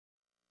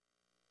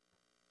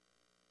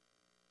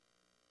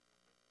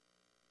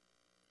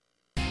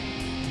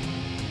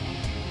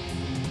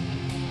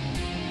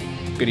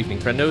Good evening,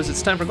 friendos.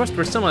 It's time for Quest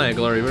for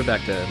Semi-Glory. We're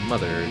back to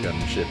Mother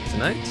Gunship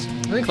tonight.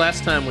 I think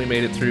last time we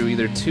made it through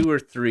either 2 or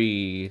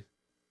 3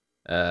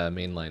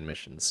 mainline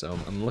missions, so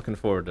I'm looking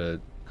forward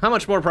to how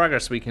much more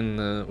progress we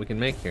can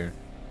make here.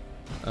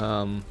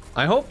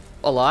 I hope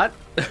a lot.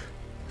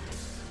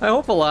 I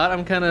hope a lot.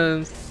 I'm kind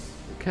of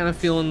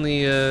feeling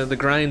the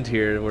grind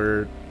here,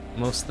 where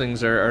most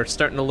things are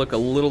starting to look a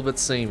little bit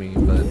samey,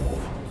 but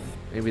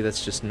maybe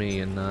that's just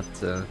me and not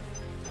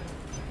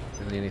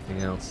really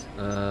anything else.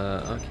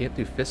 I can't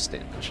do fist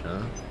damage,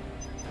 huh?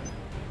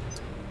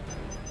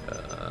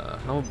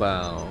 How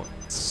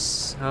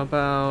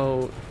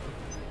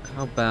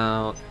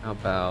about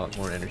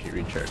more energy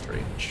recharge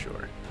rate?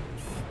 Sure,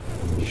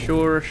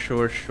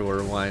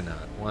 why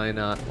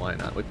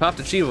not? We popped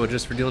a Chivo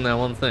just for doing that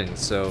one thing,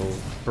 so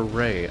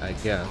hooray, I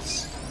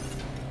guess.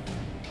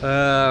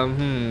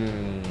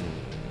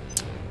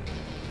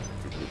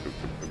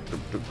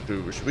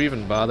 Should we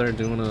even bother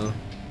doing a...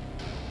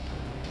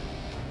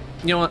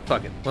 You know what?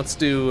 Fuck it. Let's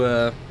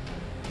do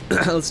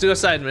let's do a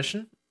side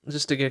mission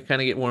just to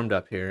kind of get warmed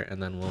up here,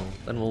 and then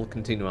we'll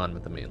continue on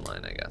with the main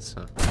line, I guess.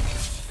 Huh?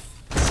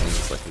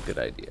 Seems like a good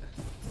idea.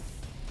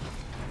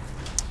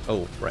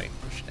 Oh, right.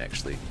 We should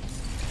actually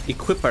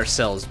equip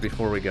ourselves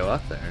before we go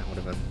out there. It would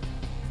have been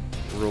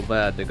real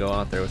bad to go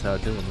out there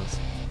without doing this.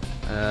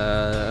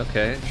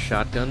 Okay.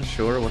 Shotgun,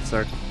 sure. What's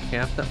our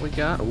cap that we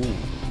got? Ooh.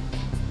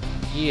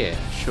 Yeah,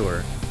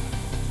 sure.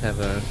 Have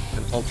an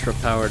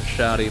ultra-powered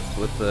shotty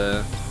with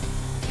a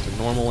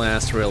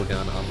normal-ass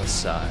railgun on the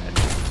side.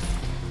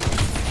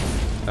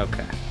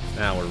 Okay,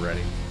 now we're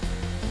ready.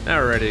 Now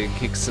we're ready to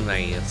kick some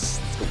ass.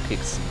 Let's go kick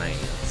some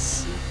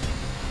ass.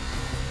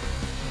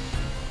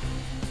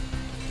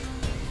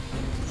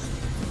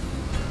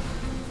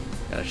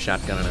 Got a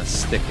shotgun and a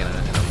stick and a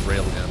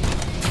railgun.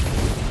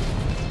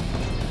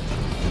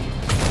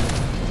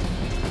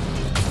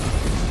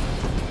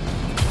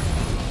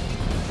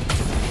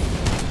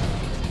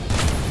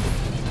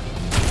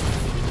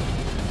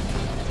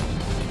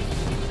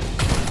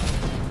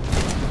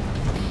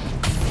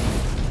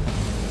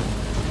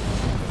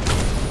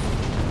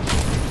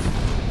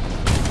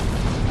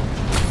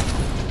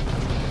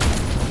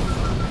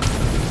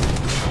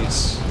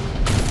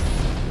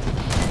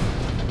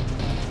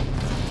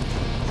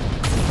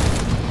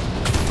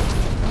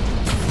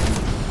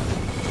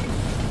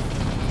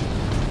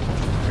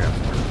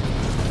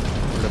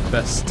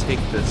 Best take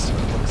this. It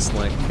looks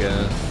like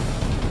we're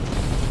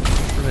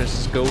gonna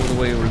just go the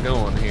way we're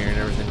going here and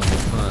everything will be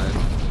fine.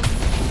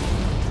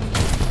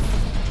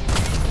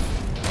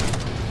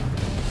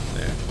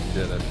 There, we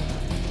did it.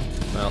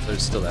 Well,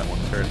 there's still that one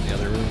turret in the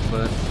other room,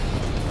 but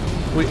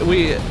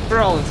we for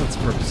all intents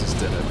and purposes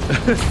did it.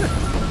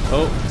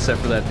 Oh,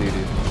 except for that dude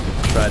who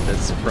tried to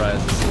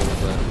surprise us a little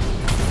bit.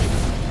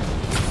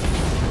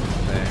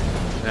 There.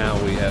 Now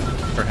we have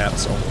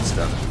perhaps almost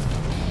done it.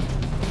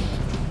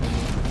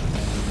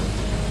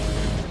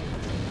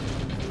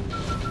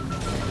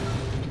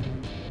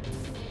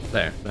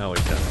 There, now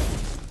we've done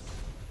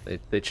it.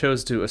 They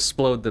chose to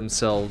explode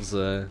themselves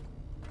in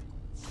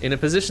a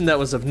position that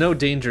was of no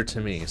danger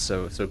to me,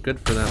 so good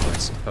for them, I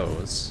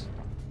suppose.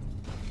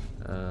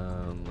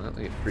 Well,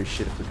 we get free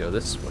shit if we go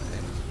this way.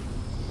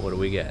 What do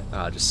we get?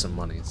 Ah, just some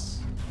monies.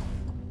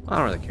 I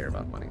don't really care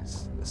about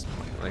monies at this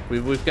point. Like,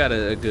 we've got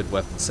a good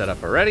weapon set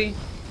up already.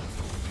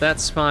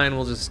 That's fine,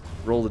 we'll just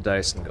roll the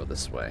dice and go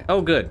this way.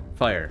 Oh, good.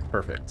 Fire.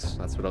 Perfect.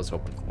 That's what I was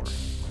hoping for.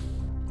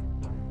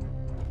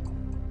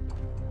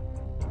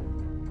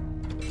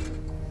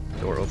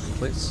 Door open,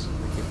 please.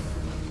 Thank you.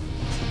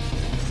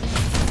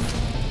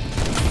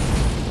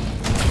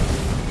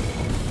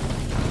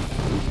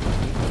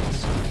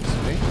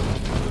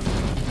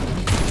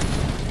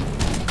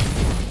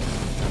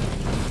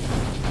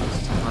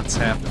 What's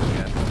happening?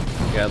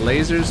 We got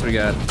lasers, we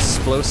got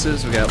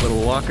explosives, we got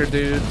little walker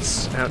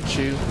dudes out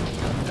you.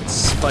 Got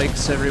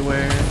spikes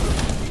everywhere.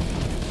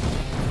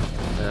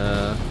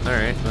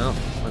 Alright, well,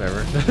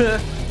 whatever.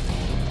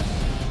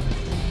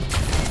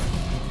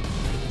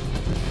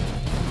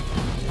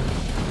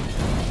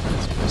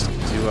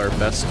 Do our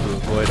best to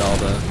avoid all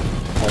the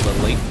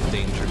latent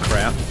danger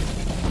crap.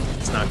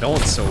 It's not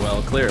going so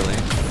well, clearly.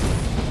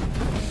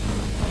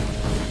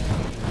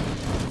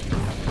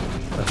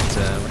 But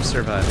we're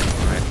surviving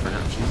right for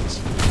now,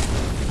 Jesus.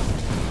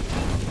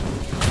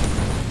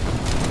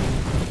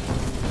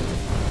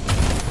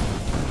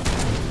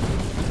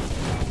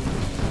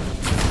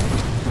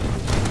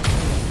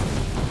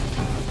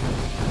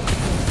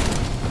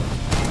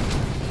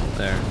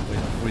 There,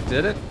 we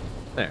did it?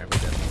 There, we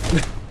did it.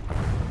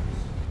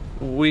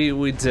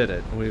 We did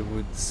it. We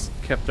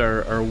kept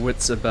our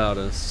wits about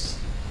us.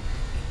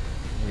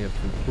 We have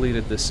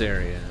completed this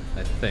area,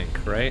 I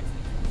think, right?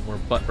 More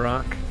butt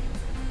rock.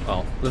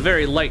 Well, the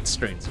very light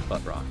strains of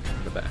butt rock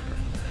in the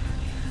background.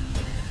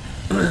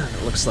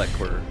 It looks like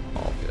we're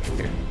all good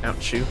here.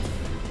 Ouch you.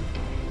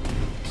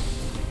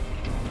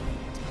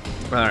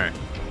 Alright.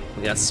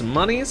 We got some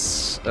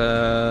monies.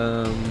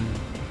 Here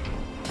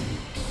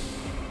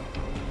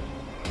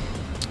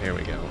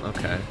we go.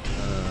 Okay.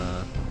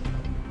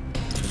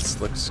 This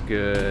looks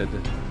good.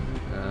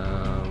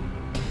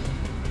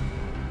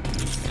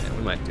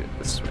 we might do it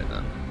this way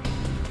then.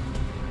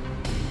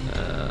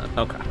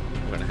 Okay,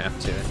 we're gonna have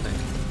to, I think.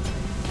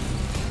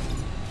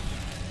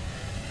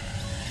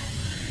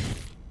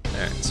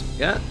 Alright, so we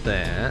got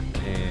that,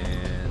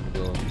 and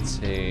we'll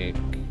take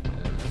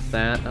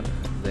that up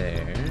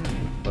there,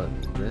 and put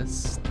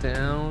this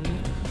down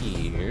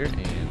here,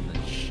 and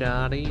the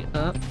shoddy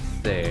up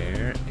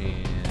there,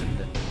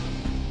 and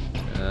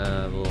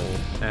a little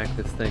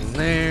active thing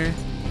there.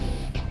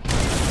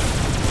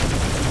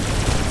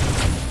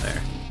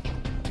 There.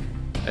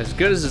 As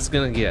good as it's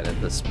gonna get at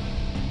this point.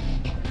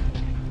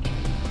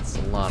 It's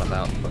a lot of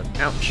output.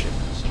 Ouch.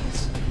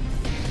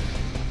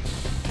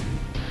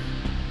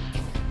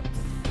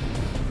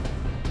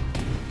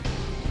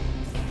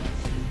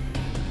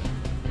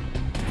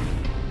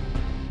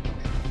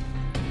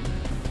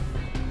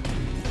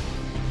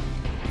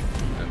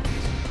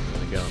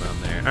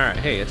 Alright,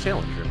 hey, a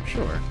challenge room,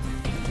 sure.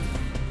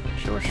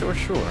 Sure.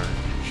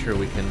 Sure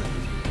we can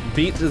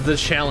beat the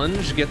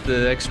challenge, get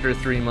the extra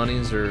 3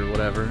 monies or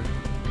whatever.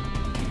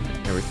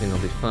 Everything will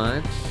be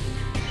fine.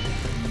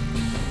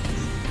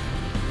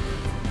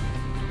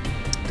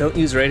 Don't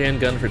use right-hand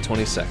gun for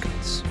 20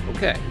 seconds.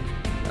 Okay.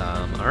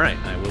 Alright,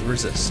 I will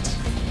resist.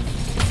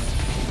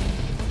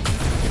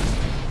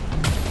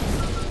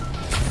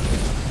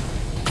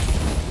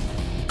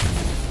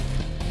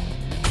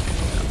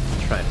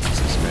 Try to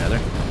resist, rather.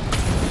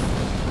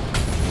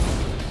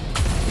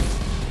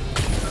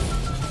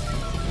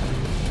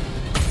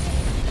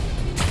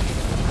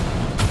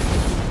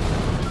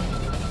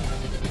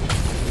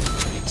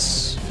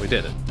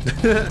 Did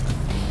it.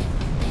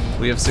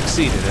 We have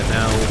succeeded, and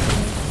now we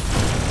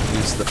can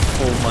use the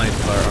full might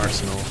of our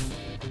arsenal,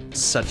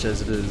 such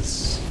as it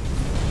is.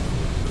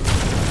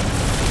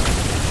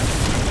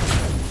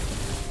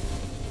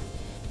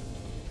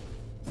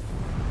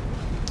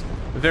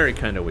 Very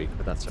kind of weak,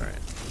 but that's alright.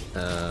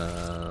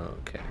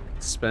 Okay.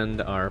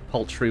 Spend our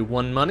paltry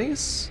 1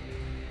 monies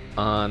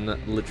on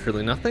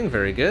literally nothing.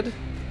 Very good.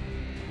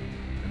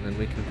 And then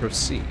we can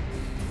proceed.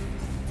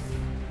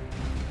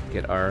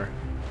 Get our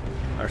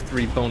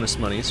 3 bonus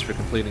monies for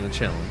completing the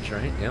challenge,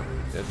 right? Yep,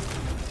 good.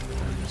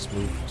 And just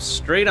move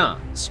straight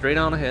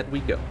on ahead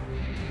we go.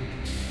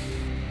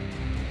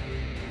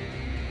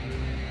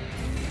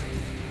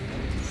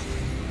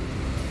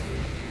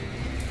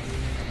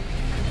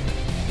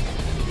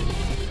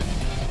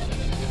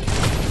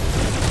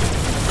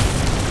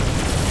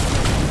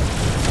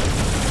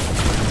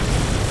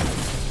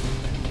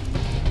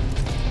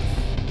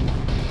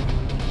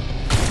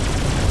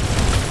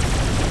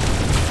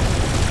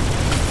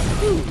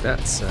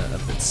 That's a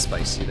bit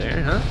spicy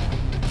there, huh?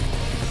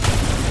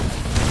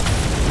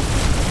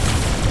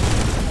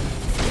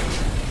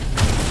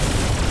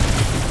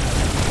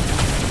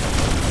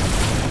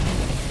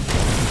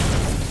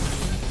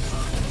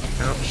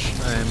 Ouch,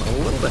 I'm a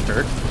little bit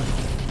hurt,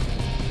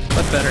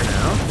 but better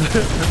now.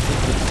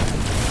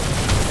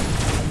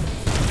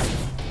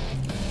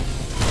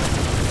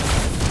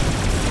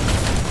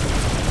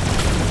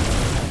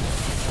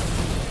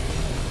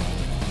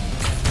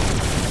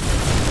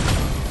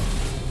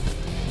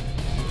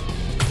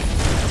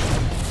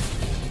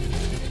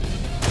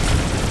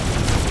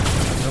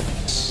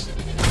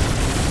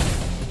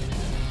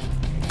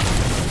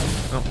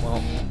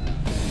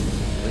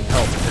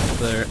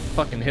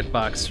 Fucking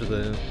hitbox for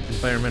the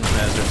environmental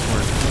hazards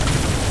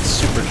weren't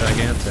super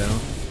giganto.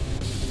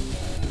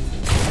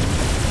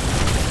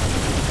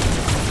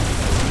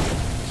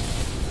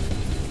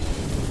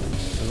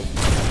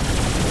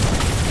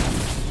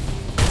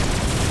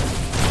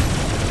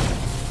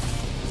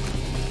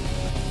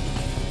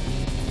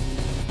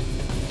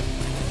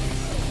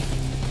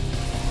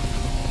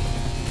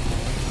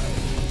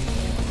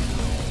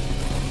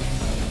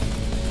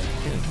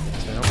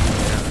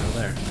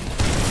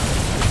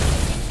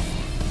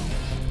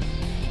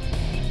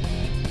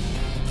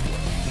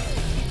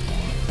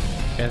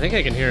 I think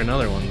I can hear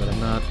another one, but I'm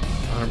not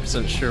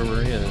 100% sure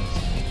where he is.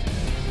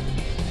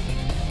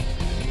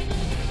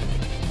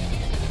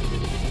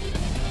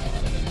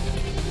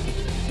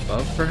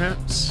 Above,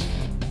 perhaps?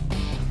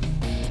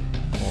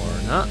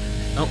 Or not?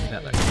 Oh, yeah,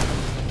 there.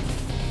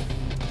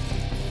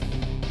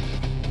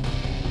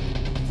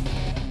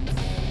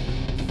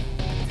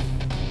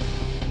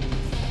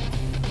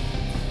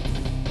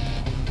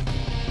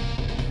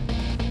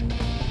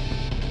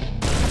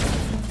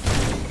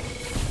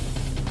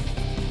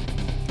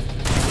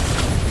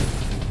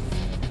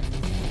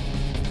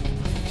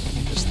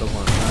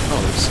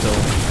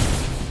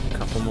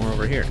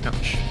 Here,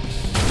 ouch.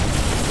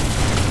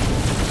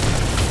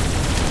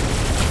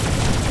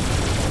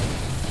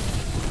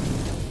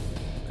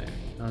 There,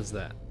 how's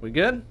that? We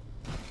good?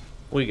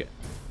 We good.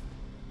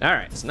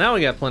 Alright, so now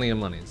we got plenty of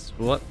monies.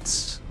 What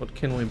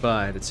can we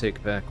buy to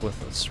take back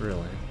with us,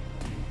 really?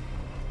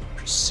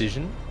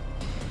 Precision?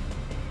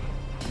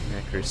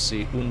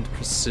 Accuracy and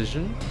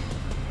precision.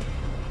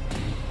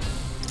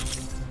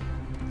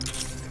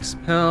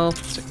 Expel,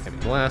 take heavy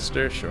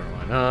blaster, sure,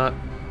 why not?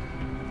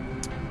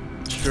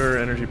 Sure,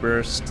 energy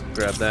burst,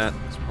 grab that,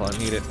 so while I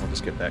need it, we'll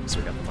just get back because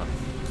we got the money.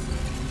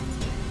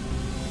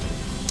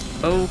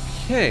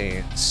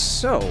 Okay,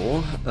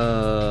 so,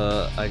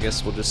 I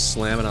guess we'll just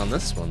slam it on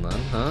this one then,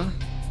 huh?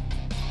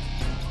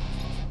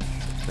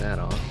 Take that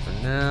off for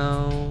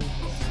now.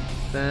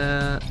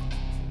 That.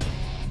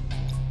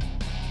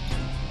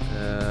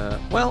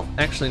 Well,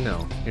 actually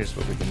no. Here's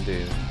what we can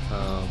do.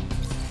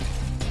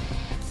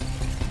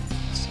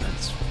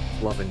 Besides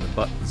flubbing the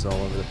buttons all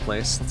over the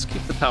place, let's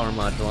keep the power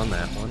module on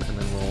that one, and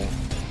then we'll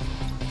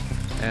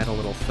add a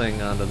little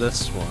thing onto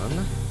this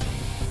one.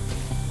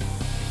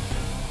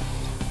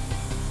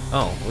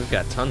 Oh, we've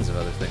got tons of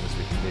other things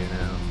we can do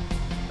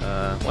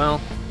now.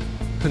 Well,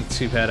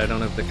 too bad I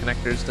don't have the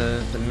connectors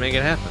to make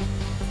it happen.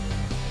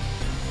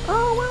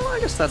 Oh, well,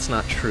 I guess that's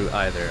not true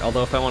either.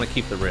 Although if I want to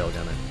keep the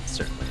railgun, it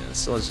certainly is.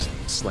 So let's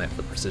just slap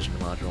the precision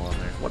module on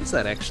there. What does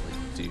that actually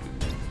do?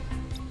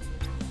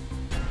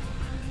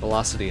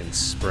 Velocity and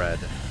spread.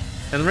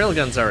 And the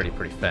railgun's already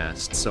pretty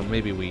fast, so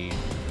maybe we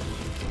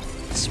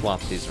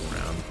swap these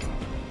around.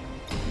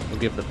 We'll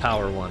give the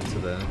power one to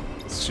the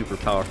super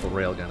powerful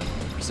railgun and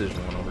the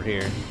precision one over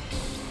here.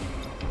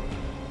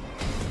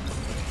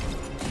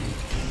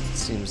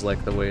 Seems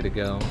like the way to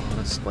go,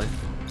 honestly.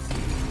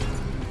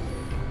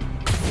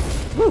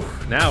 Whew,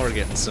 now we're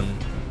getting some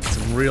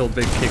real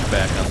big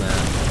kickback on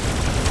that.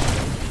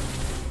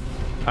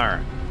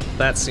 Alright,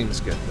 that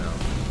seems good now.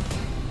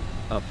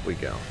 Up we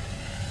go.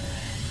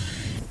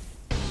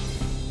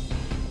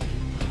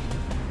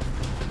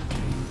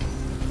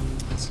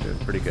 That's good,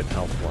 pretty good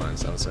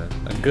health-wise. That was a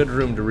good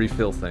room to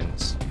refill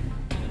things.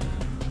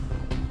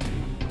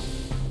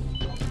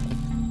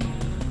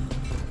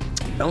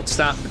 Don't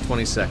stop for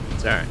 20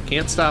 seconds. Alright,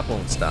 can't stop,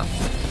 won't stop.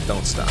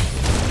 Don't stop.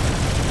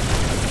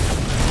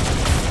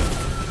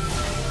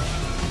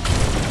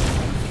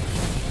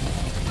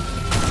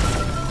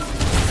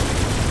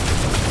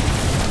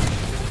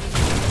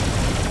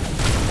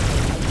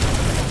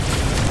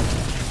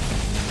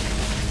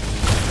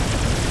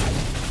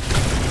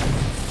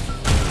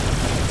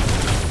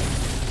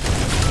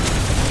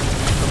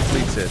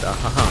 Completed,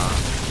 ahaha.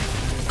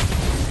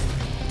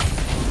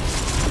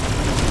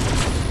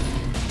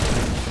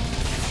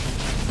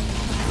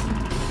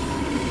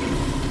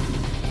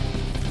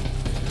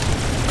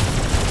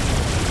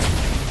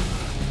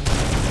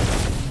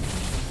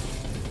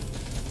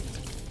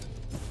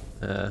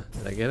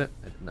 Did I get it?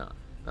 I did not.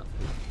 No.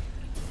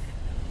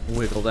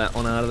 Wiggle that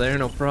one out of there,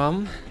 no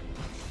problem.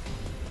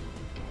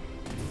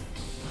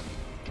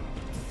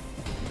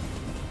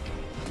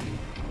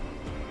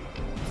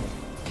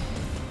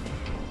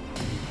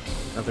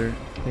 Other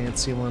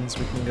fancy ones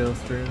we can go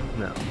through?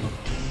 No.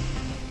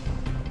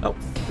 Oh,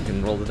 we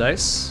can roll the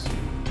dice.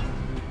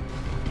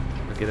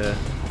 We'll get a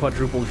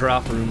quadruple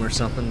drop room or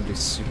something, it'd be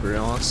super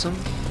awesome.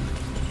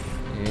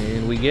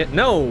 And we get,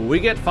 no, we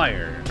get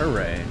fire,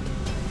 hooray.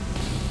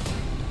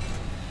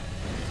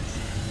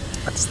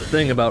 That's the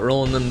thing about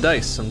rolling them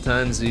dice.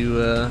 Sometimes you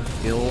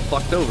get a little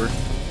fucked over.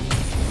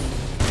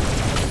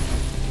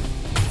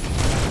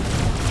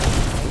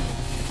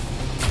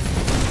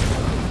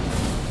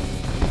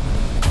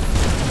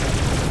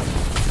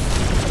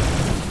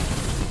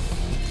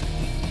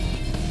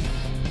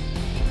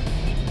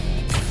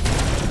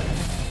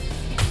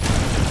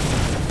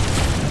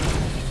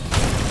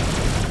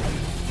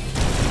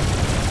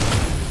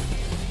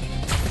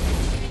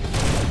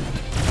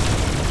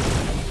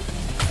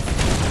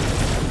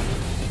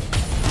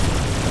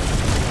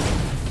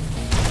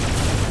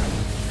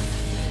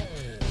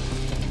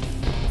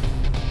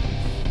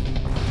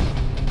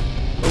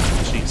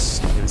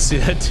 See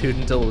that dude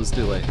until it was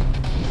too late.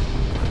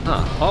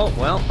 Huh. Oh,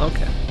 well,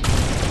 okay.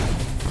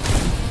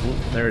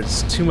 Ooh,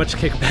 there's too much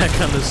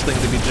kickback on this thing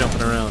to be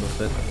jumping around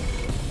with it.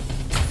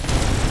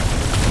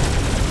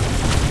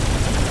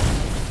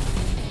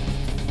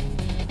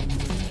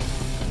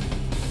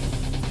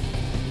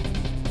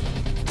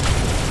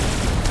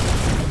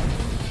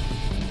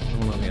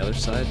 One on the other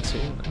side, too.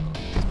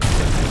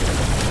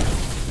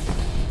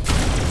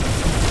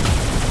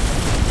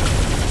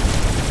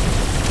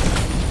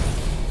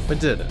 We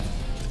did it.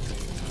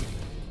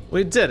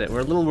 We did it.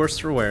 We're a little worse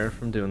for wear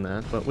from doing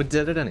that, but we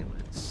did it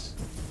anyways.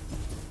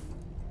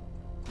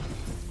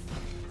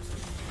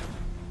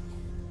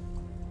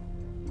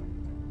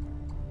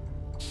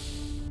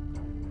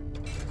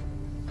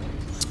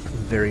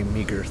 Very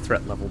meager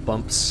threat level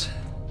bumps.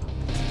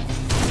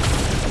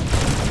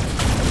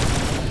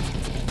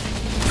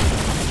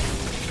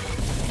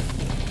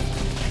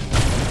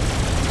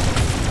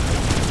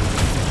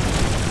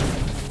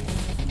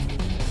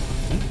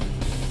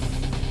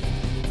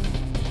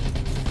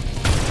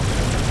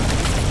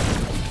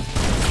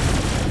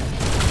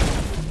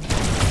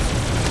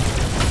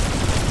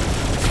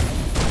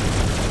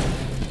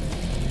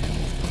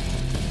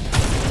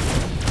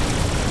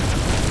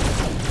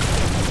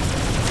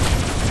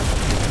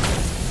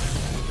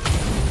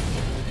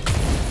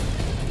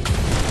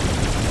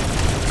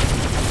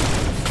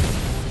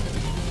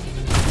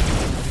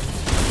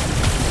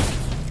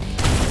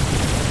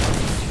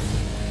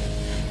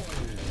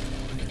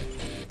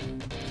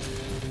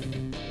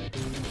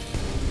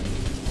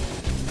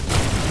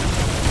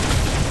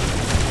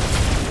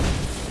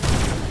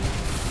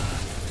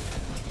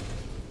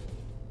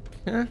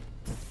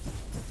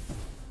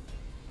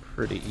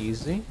 pretty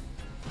easy.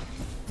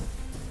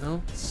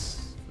 Nope.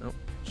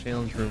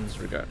 Challenge rooms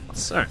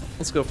regardless. Alright,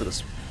 let's go for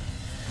this one.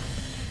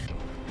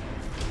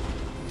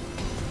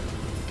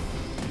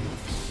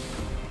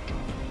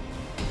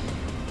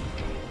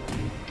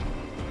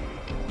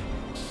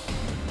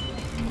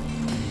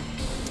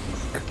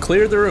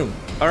 Clear the room.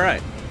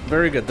 Alright,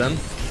 very good then.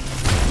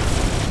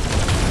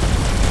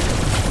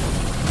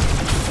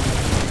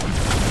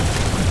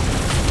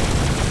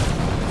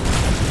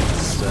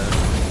 Just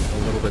a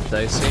little bit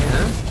dicey,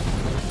 huh?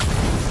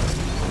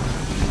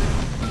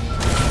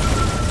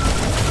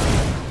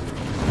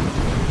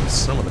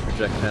 Some of the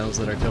projectiles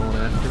that are going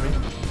after me.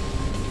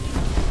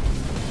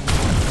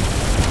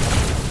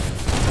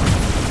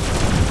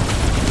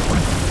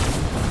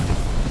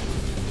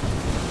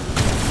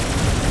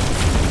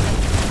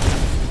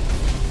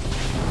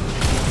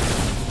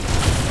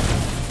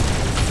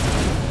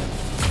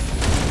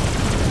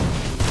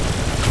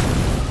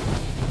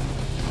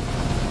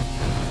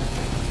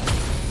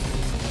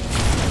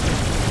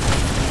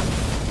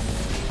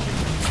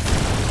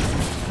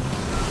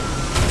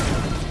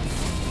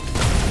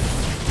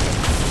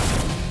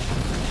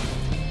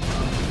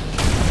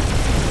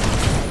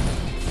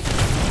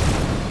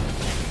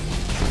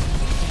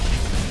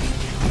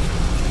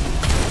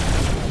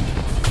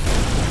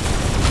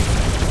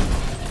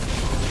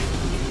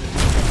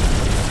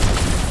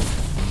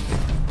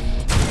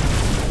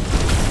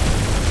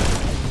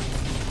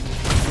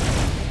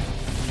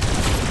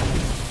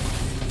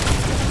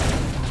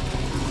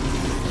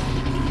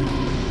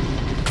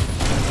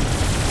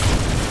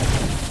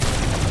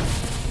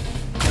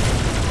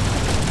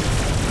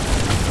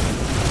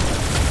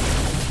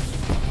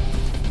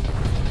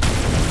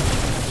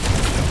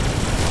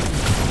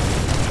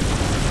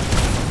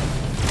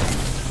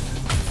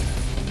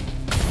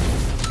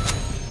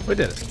 We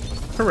did it.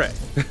 Hooray.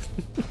 I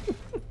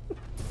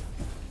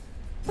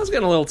was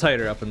getting a little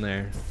tighter up in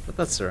there, but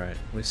that's alright.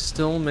 We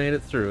still made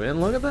it through,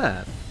 and look at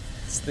that.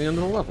 It's the end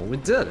of the level. We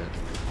did it.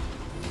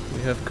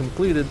 We have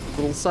completed the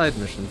little side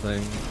mission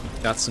thing.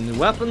 Got some new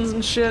weapons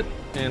and shit,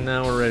 and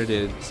now we're ready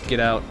to just get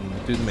out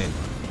and do the main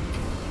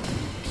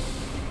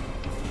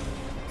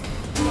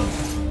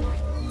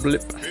one.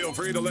 Flip. Feel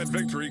free to let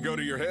victory go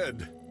to your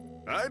head.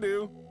 I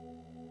do.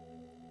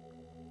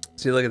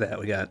 See, look at that.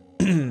 We got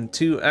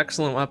 2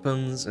 excellent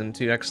weapons and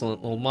 2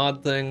 excellent little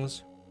mod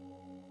things.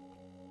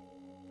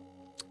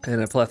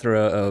 And a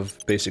plethora of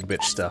basic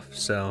bitch stuff.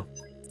 So,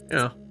 you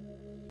know.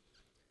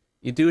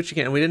 You do what you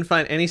can. We didn't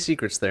find any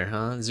secrets there,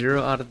 huh?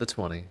 0 out of the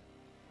 20.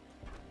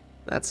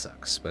 That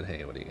sucks, but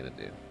hey, what are you gonna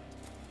do?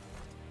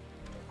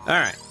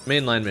 Alright,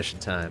 mainline mission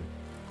time.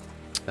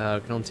 We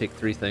can only take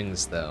 3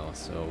 things, though,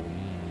 so...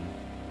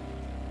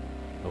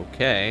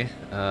 Okay,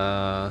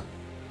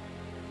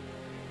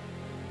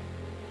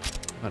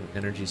 about an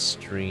energy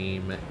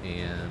stream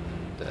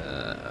and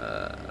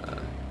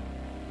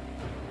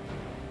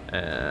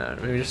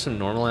maybe just some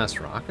normal ass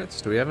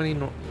rockets. Do we have any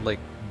like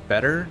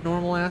better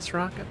normal ass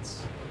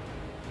rockets?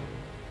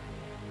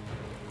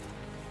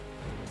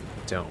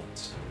 We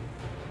don't.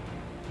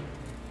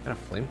 Got a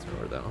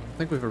flamethrower though. I don't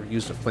think we've ever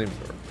used a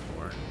flamethrower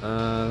before.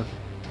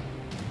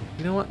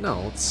 You know what?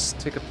 No, let's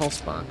take a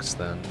pulse box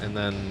then, and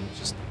then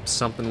just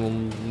something we'll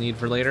need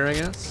for later, I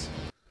guess.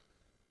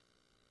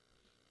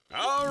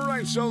 All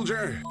right,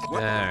 soldier.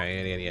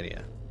 Alright,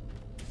 yeah.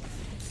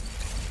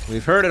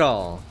 We've heard it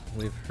all.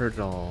 We've heard it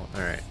all.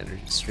 Alright,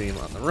 energy stream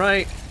on the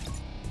right.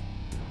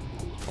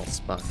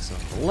 Pulse box on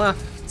the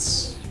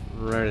left.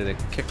 Ready to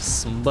kick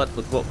some butt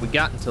with what we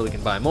got until we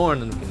can buy more,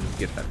 and then we can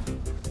get better.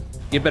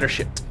 Get better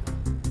shit.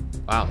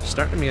 Wow,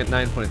 starting me at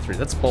 9.3.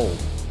 That's bold.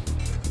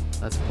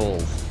 That's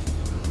bold.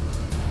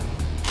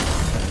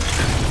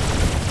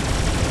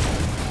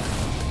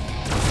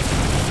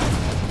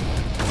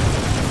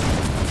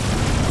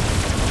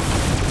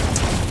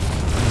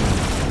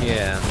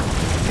 Yeah,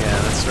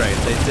 that's right.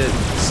 They did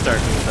start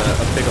with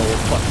a big old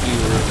fuck you,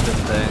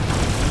 didn't they?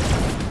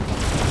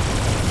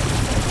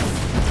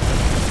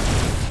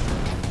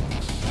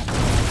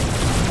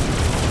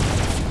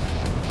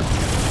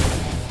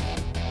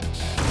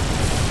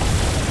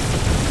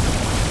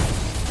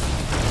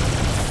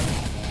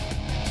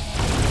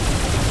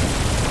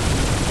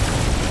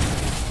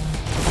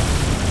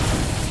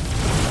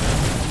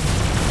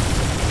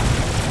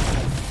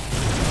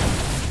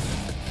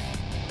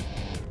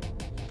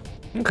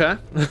 Okay.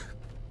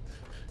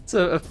 It's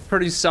a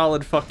pretty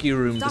solid fuck you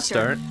room to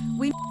start.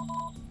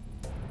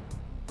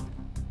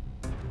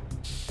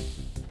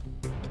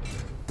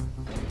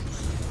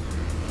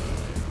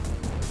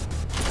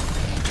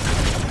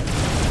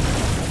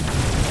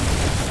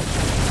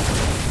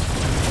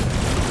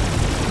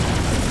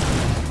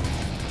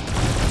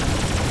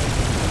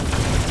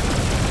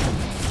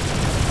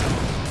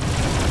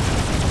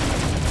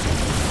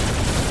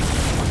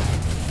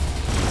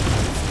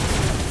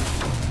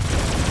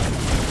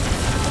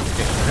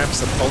 Perhaps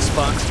the pulse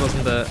box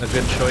wasn't a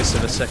good choice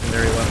of a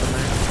secondary weapon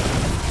there.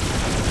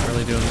 Not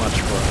really doing much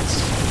for us.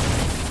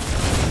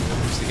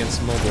 Just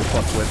against mobile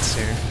fuckwits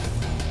here.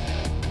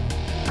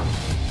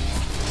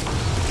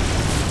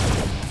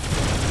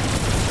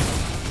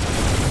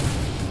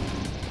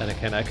 Then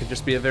again, I could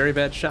just be a very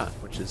bad shot,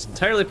 which is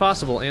entirely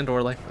possible and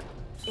or likely.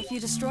 If you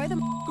destroy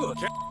them... Good.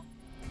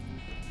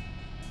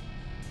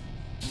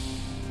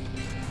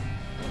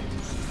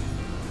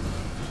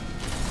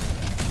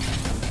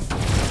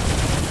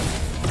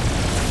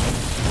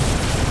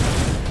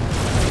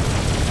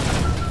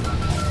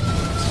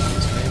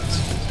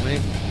 Excuse me.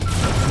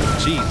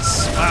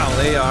 Jeez.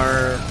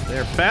 Wow,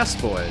 they're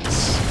fast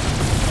boys.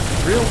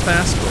 Real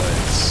fast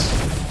boys.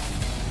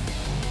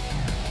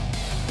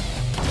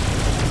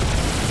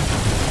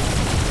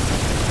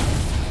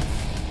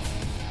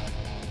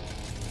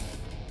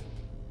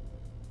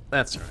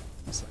 That's right.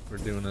 Looks like we're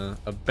doing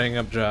a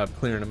bang-up job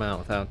clearing them out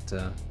without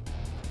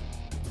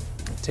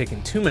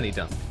taking too many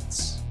dump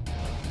hits.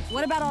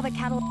 What about all the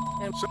cattle...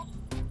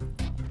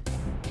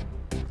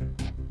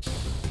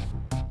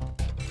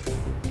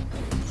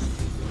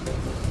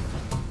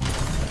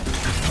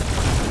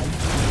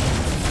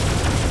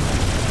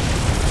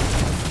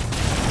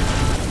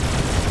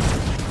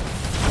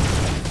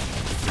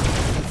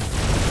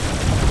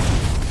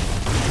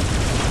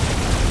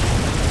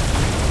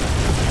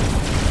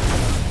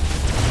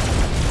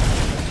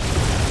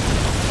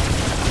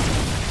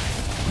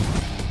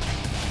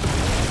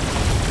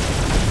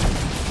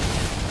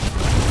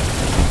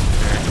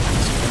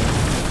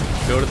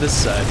 Go to this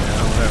side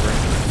now, whatever.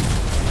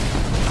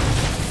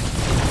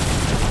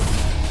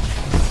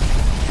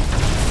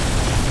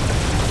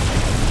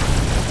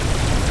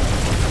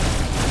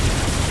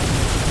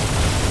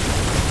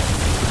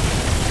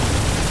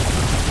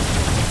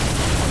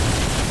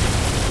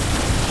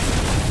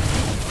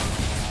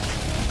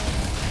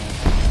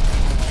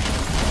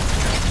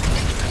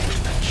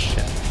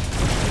 Shit.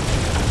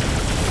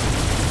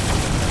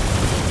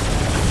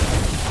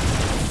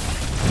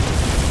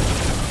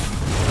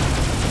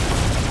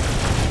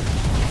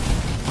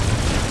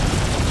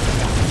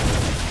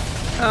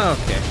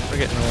 Okay, we're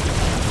getting a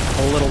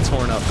little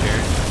torn up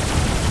here.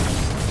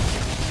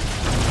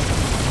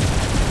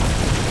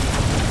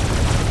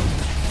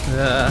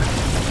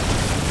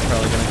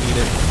 Probably gonna eat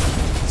it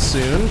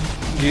soon.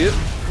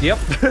 Yep.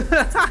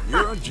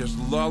 You're just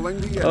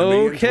lulling the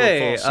enemy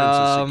Okay, into a false sense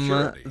of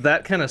security.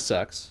 that kind of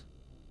sucks.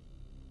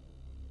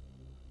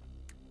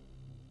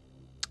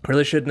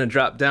 Really shouldn't have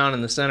dropped down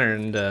in the center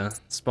and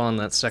spawned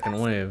that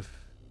second wave.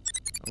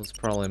 That was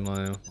probably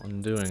my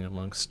undoing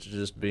amongst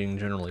just being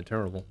generally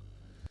terrible.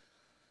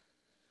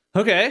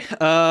 Okay,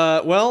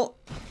 well,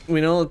 we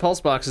know the pulse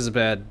box is a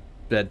bad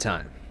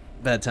time.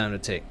 Bad time to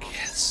take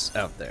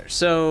out there.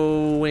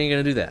 So, we ain't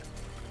gonna do that.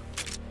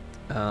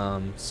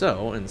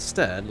 So,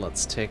 instead,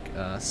 let's take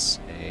us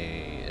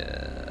a...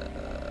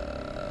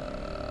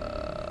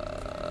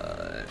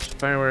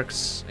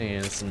 fireworks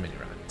and some mini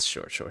rockets.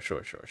 Sure.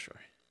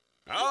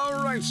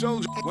 All right,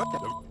 soldier. What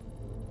the...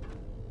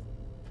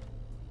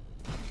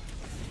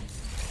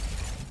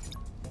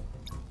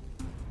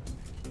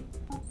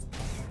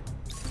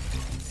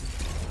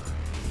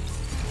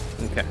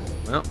 Okay,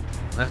 well,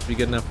 that'll have to be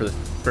good enough for the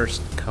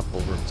first couple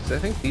rooms, because I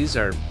think these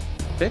are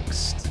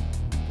fixed.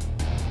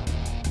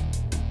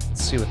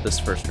 Let's see what this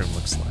first room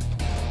looks like.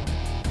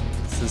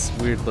 It's this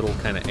weird little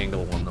kind of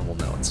angle one that we'll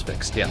know it's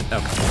fixed. Yeah,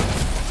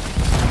 okay.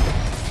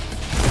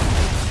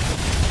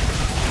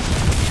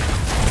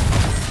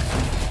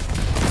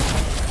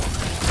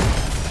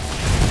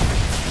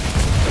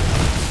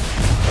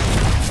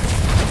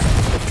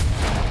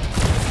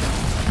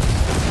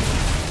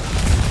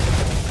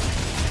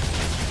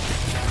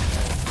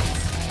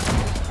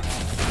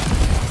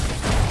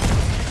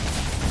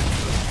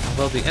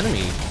 Well, the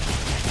enemy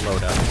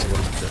loadout is a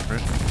little bit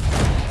different.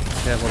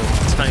 They have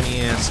little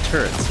tiny-ass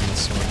turrets in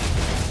this one.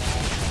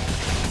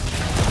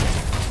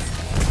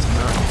 It's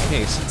not the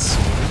case, it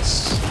seems.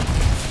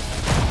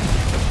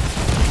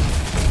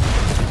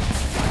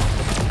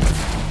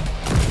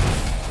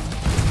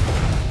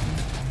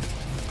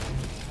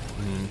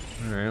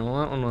 Alright, well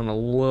that one went a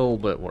little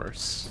bit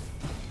worse.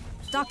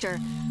 Doctor,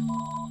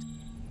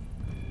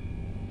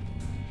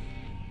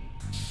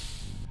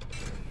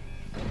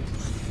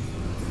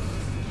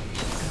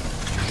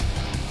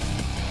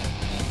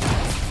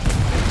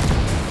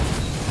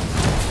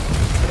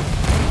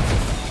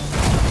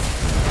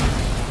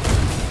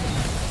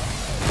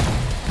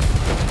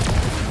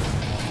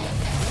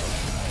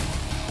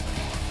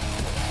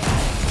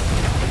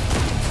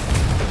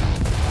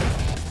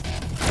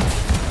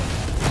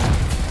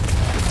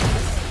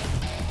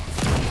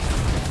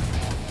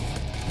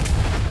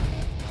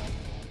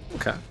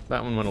 Okay,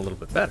 that one went a little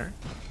bit better.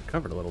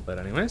 Recovered a little bit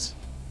anyways.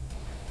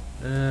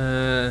 Go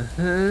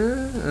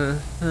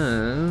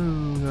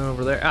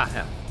over there. Ah,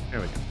 yeah, there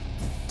we go.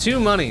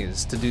 2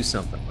 monies to do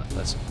something with,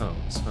 I suppose,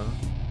 huh?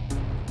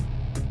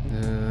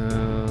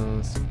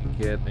 Let's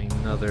get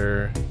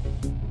another...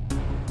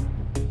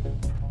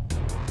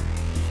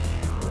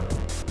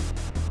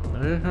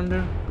 What did it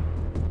do?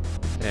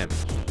 Damage.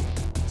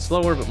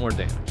 Slower but more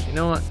damage. You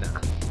know what?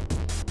 Nah.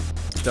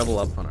 Let's double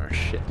up on our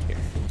shit here.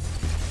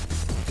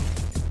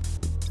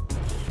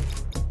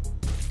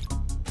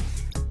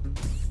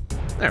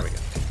 There we go.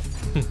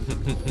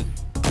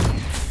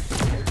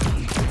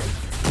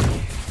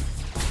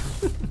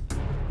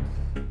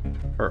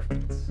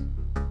 Perfect.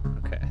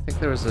 Okay, I think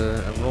there was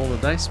a roll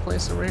of dice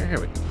place over here. Here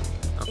we go.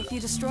 Okay. If you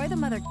destroy the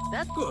mother...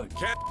 That's good.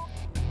 Cat.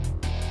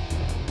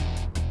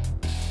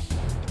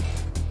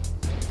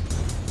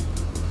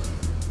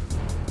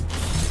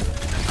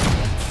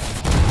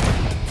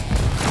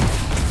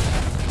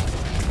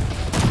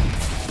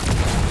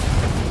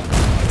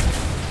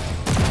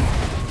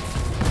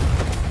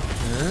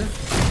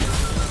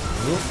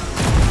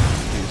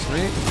 Excuse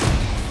me.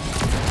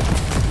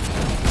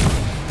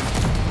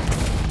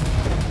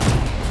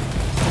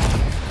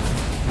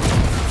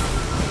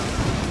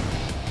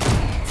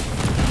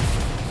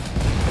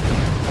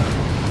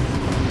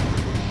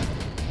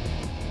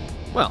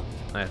 Well,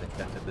 I think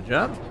that did the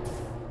job.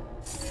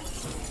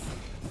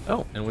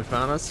 Oh, and we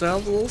found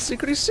ourselves a little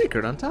secrety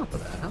secret on top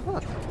of that. How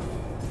about that?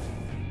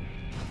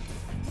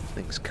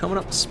 Things coming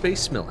up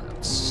Space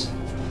Millhouse.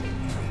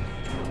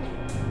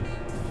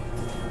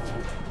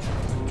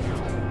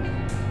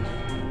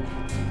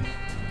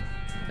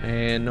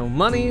 And no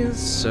monies,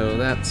 so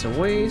that's a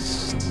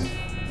waste.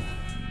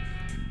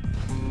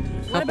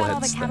 What about all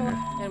the heads cattle? there.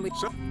 And we...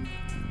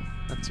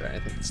 That's right, I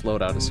think this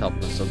loadout has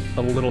helped us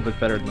a little bit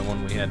better than the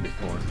one we had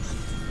before.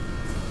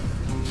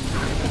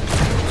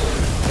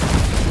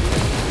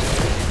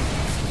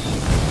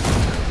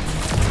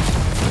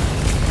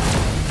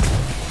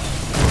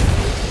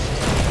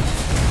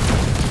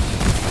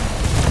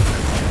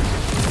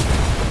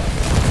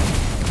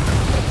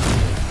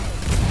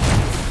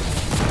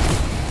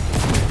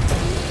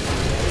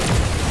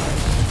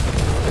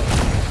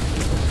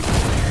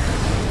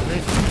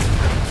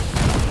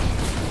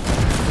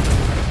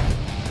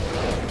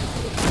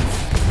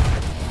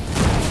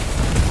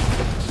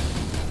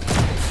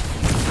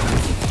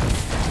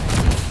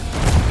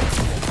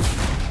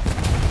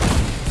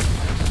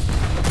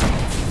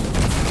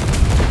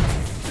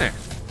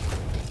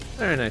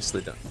 Very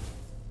nicely done.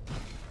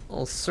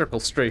 Little circle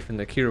strafing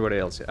to cure what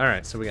ails you.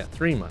 Alright, so we got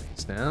 3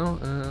 monies now.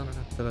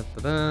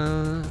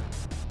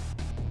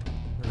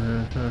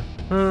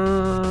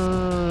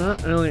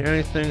 Not really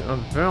anything of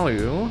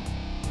value.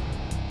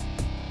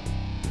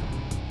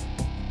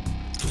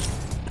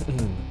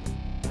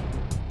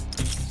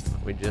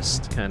 We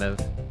just kind of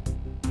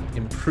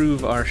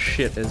improve our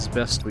shit as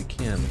best we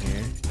can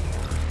here.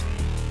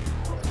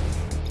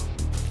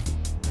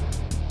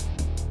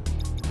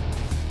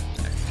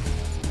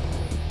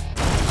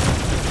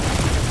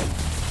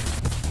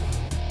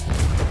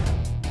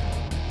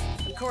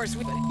 Of course,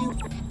 we... Drop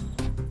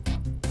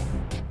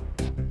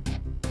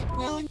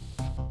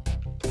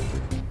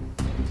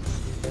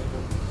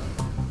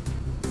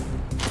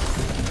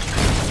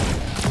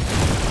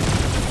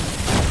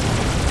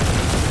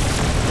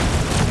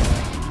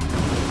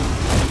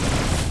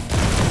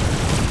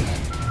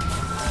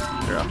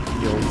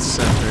the old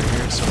center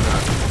here so we're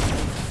not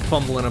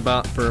fumbling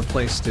about for a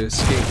place to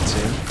escape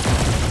to.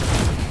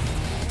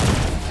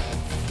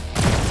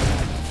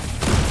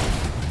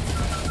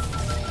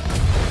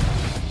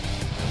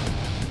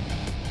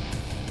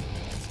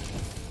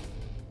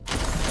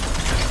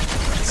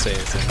 Say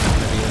it's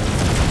maybe a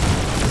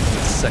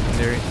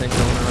secondary thing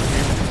going on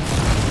here.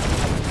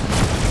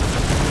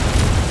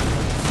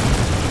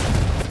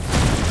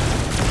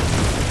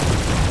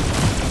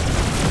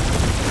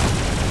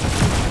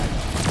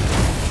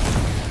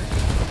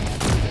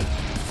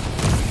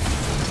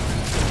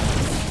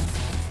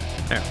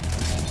 There.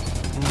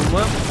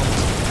 Well,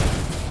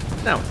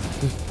 now.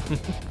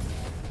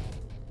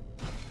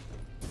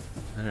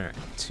 Alright,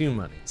 2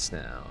 monies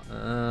now.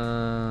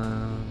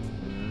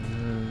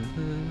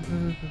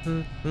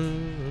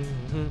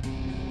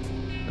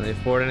 Can they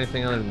afford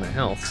anything other than the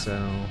health, so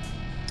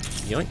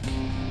yoink.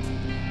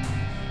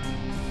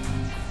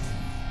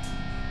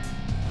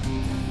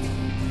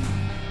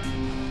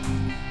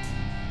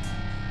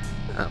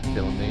 I'm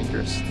feeling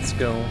dangerous. Let's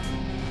go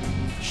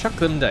chuck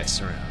them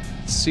dice around.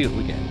 Let's see what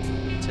we get.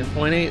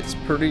 10.8 is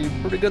pretty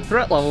good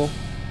threat level.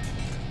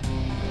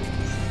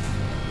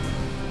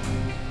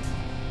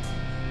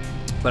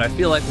 But I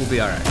feel like we'll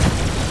be alright.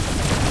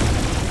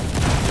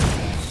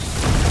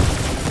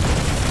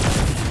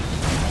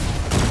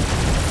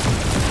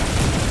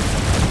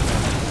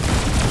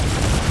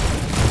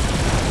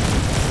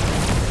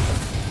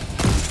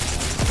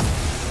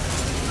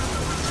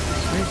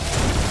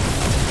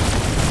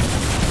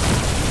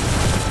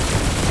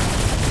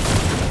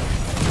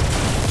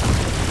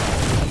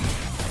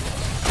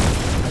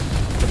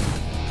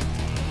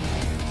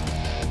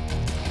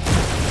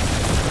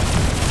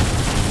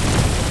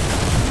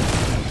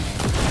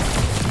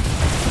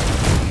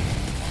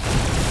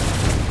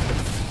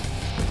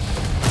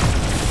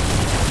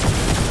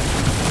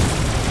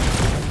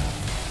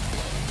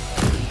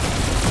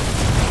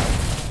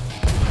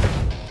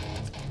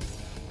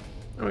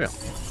 There we go.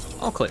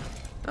 All clear.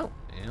 Oh,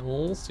 and a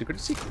little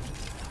secret.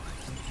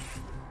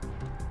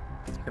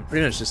 I'm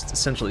pretty much just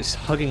essentially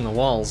hugging the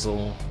walls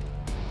will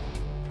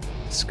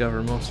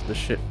discover most of the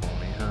shit for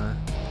me, huh?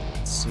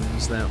 It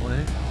seems that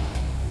way.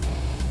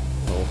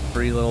 Little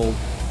free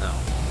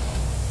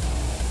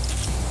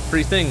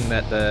free thing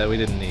that we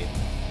didn't need.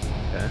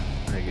 Okay,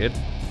 very good.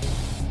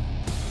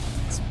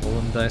 Let's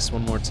Rolling dice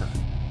one more time.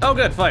 Oh,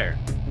 good, fire.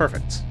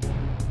 Perfect.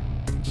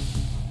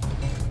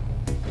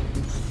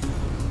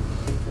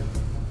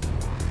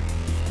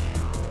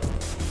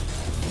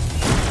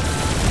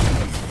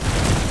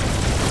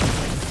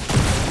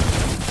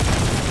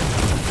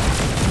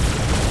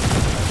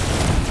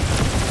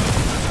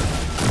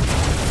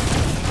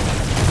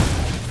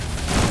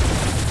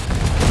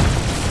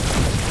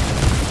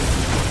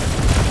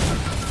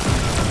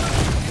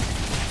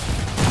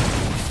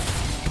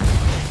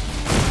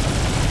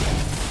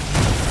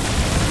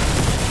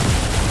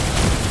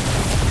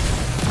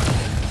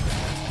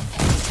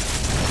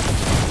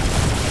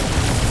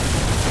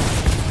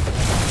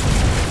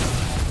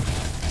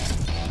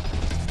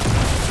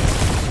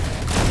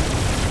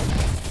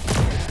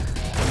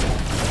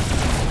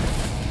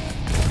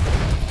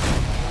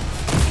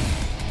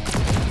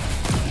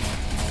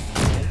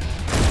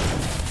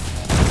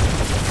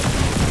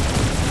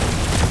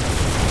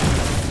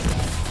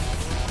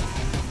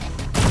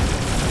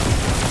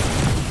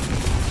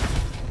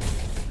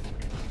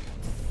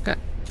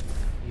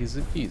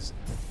 Easy peasy.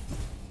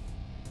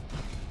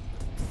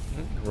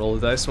 Roll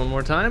the dice one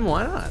more time?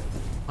 Why not?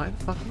 Why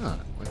the fuck not?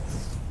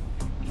 Let's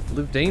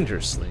live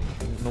dangerously.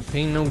 No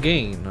pain, no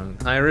gain.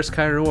 High risk,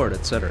 high reward,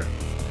 etc.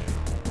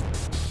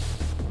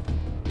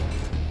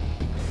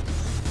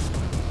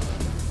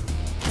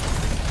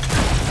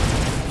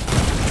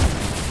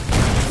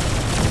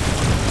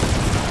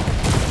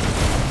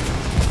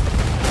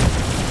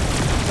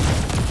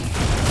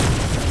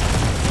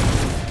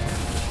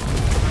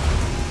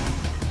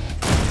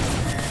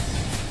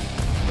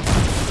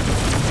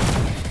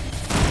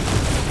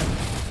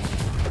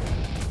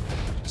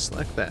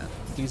 Like that.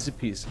 Easy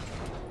peasy.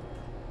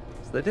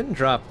 So they didn't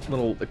drop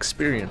little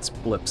experience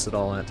blips at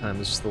all that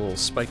time, it's just the little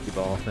spiky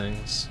ball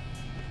things.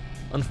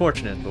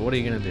 Unfortunate, but what are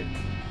you gonna do?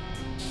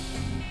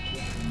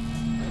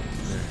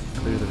 There,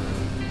 clear the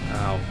room.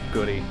 Ow,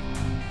 goody.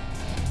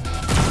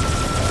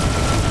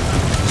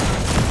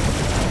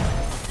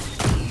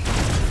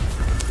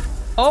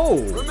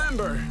 Oh!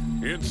 Remember,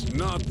 it's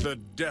not the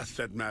death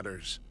that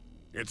matters.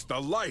 It's the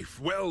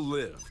life well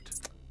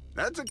lived.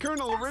 That's a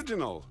Colonel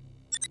original.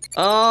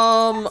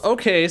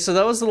 Okay, so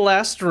that was the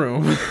last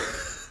room.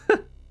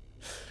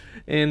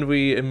 And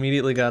we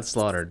immediately got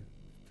slaughtered.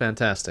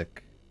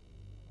 Fantastic.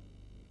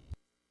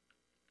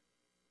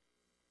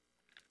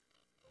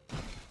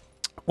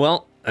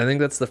 Well, I think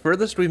that's the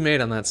furthest we've made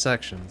on that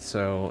section,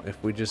 so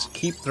if we just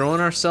keep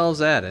throwing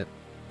ourselves at it,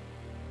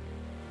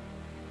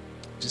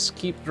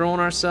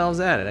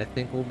 I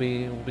think we'll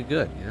be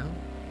good, you know?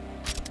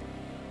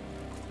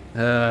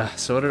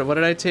 So what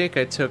did I take?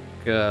 I took,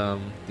 the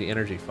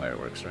energy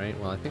fireworks, right?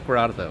 Well, I think we're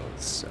out of those,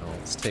 so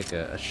let's take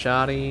a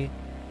shoddy,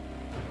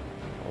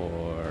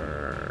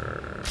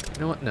 or...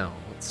 You know what? No.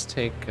 Let's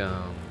take,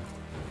 no...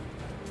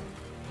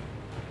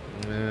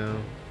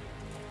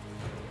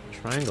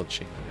 Triangle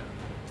chain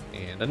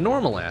gun. And a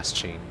normal-ass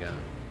chain gun.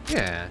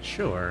 Yeah,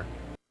 sure.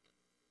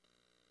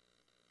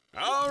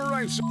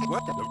 Alright, so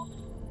what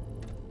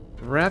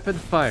the... Rapid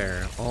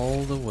fire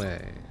all the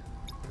way.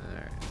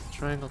 Alright,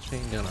 triangle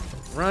chain gun on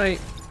the right,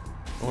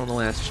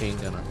 normal ass chain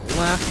gun on the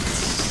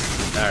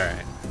left.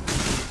 Alright.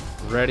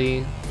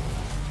 Ready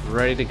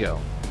to go.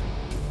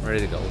 Ready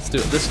to go. Let's do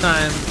it. This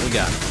time, we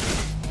got it.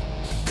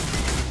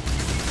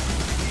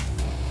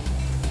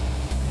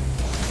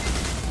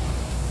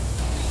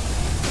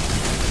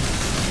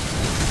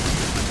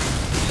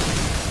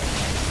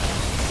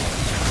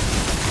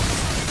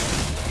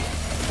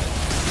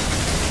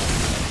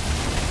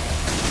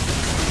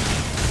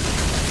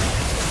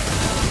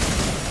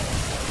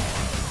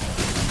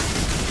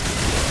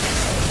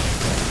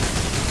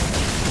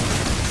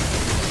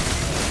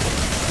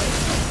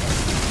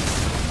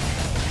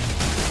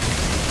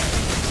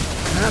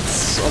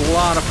 That's a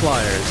lot of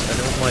flyers. I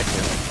don't like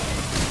it.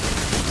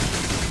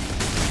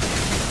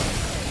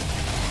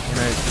 And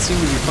I seem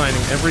to be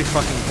finding every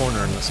fucking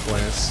corner in this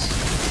place.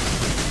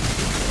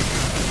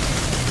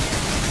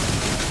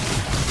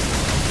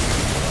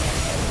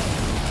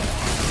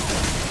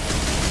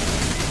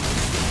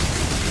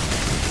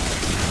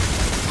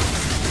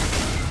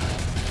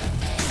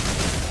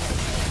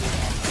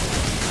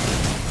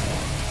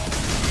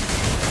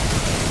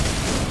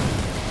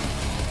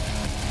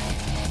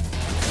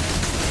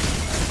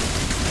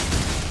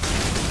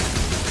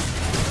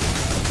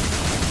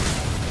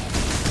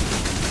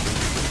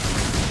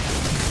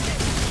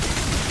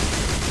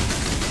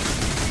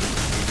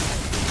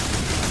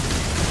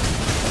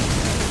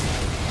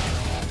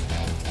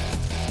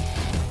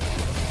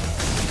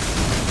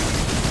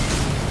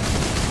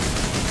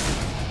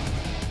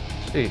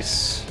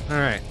 Jeez.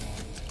 Alright.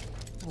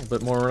 A little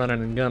bit more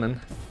running and gunning.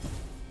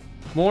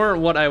 More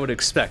what I would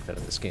expect out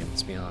of this game,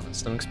 let's be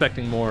honest. I'm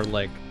expecting more,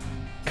 like,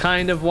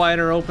 kind of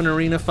wider open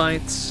arena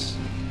fights.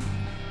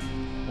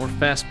 More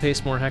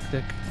fast-paced, more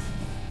hectic.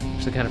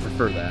 Actually kind of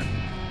prefer that.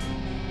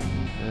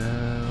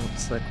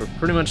 Looks like we're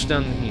pretty much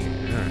done here.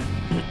 Alright.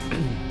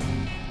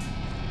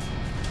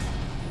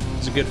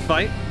 It's a good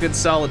fight. Good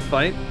solid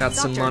fight. Got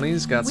some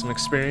monies, got some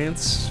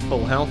experience.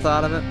 Full health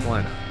out of it.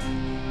 Why not?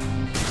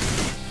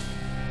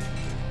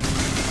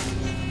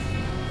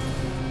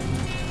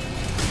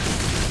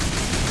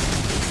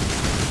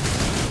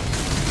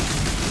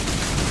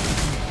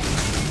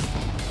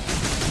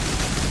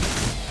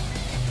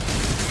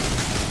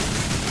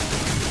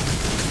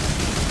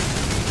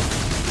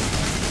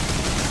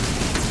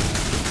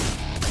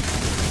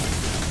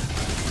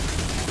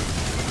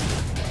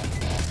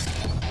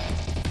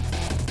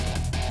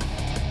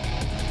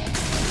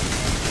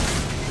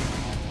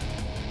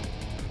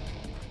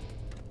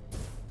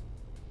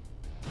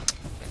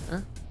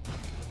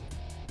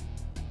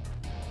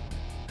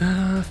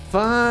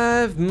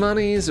 5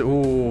 monies.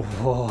 Ooh,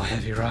 oh,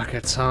 heavy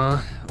rockets, huh?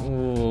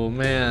 Oh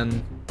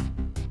man,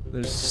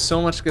 there's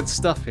so much good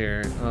stuff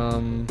here.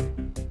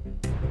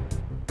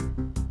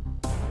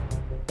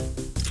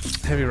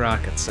 Heavy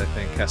rockets, I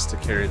think, has to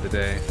carry the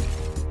day.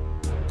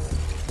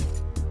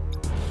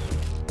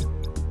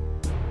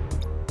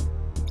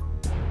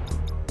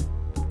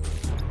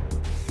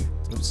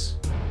 Oops.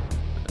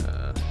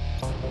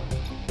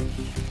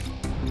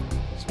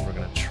 So we're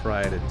gonna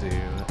try to do.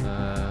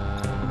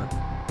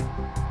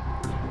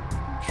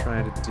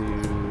 Try to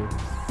do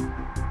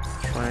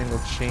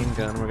triangle chain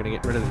gun. We're gonna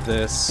get rid of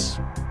this.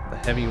 The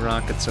heavy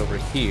rockets over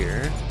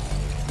here.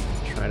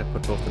 Try to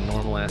put both the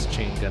normal ass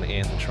chain gun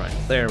and the triangle.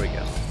 There we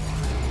go.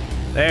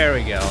 There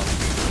we go.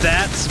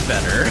 That's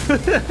better.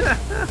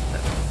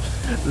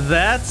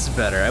 That's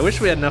better. I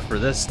wish we had enough for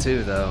this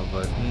too, though.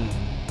 But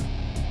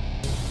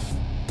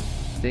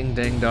ding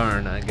dang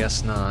darn. I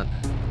guess not.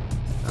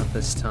 Not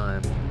this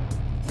time.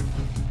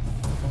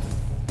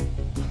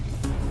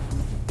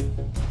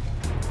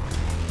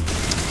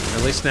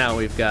 At least now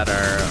we've got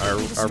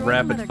our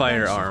rapid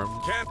fire arm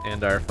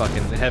and our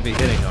fucking heavy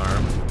hitting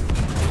arm,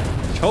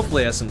 which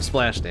hopefully has some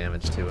splash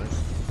damage to it.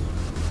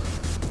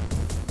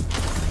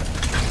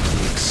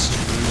 Be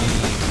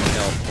extremely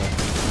helpful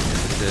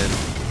if it did.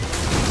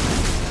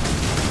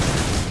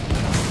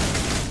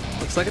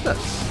 Looks like it does.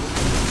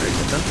 Very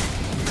good then.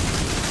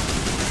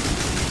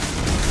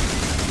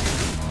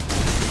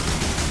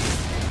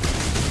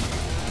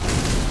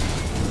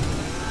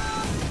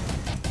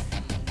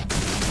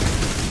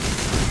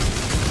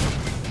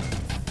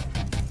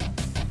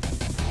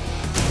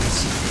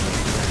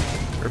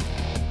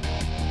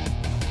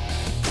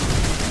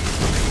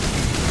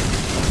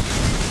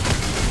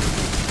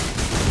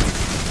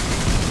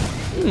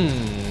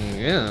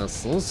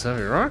 Yes, those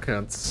heavy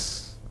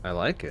rockets. I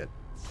like it.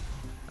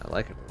 I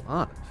like it a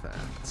lot, in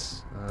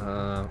fact.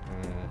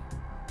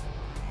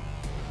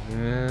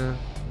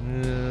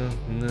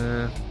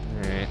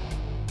 Alright.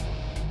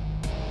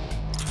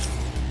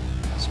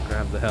 Let's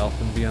grab the health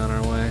and be on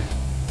our way.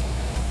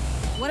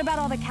 What about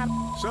all the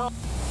So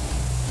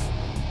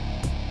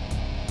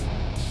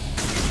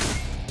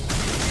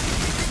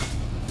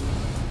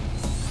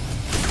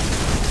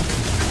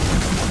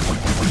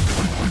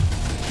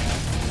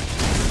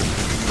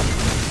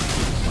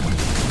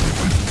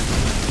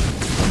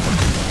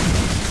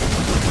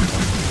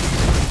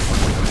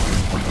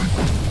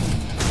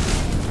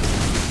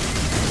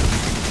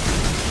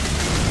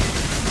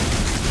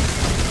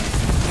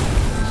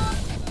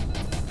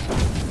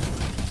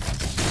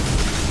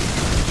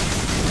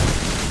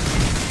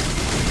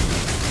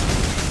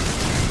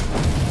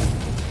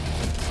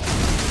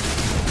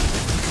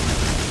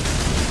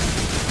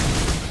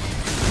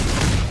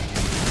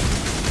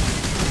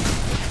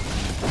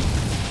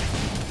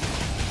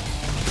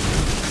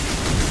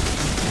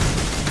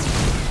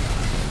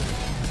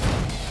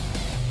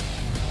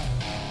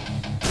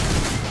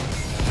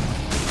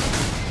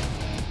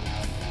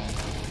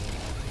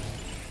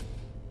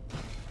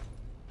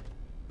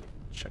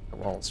check the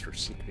walls for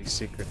secrets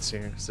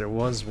here, because there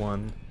was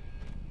one.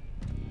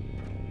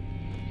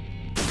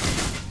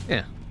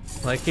 Yeah,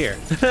 like here.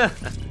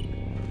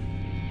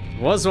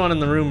 Was one in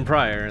the room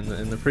prior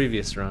in the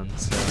previous run,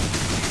 so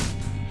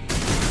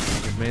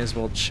we may as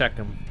well check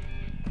them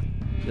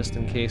just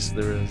in case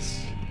there is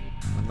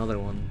another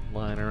one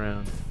lying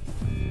around.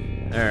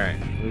 All right,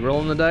 we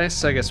rolling the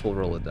dice. I guess we'll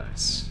roll the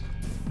dice.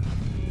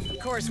 Of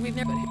course, we've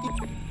never.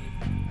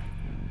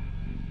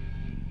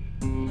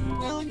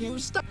 Will you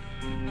stop?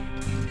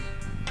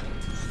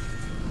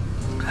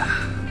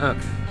 Okay.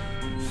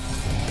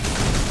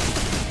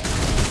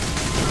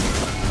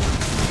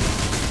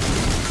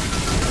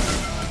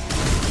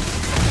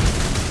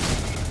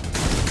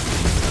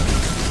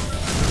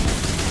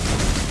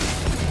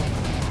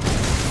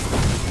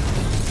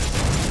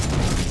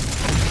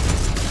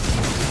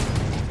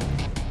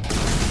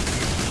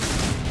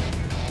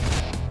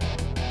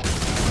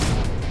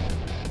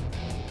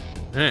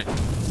 Alright,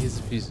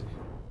 easy peasy.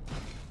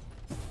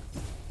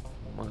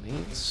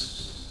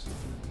 Monies.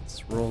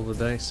 Let's roll the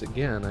dice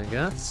again, I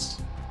guess.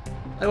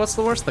 Hey, what's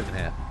the worst that can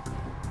happen?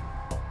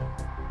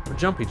 More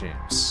jumpy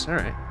jams.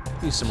 Alright,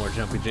 use some more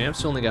jumpy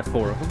jams. We only got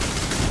 4 of them.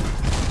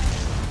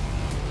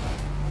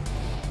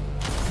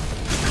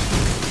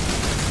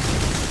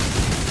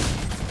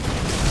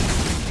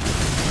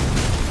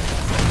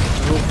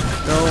 Oh,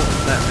 no,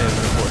 that may have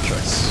been a poor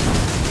choice.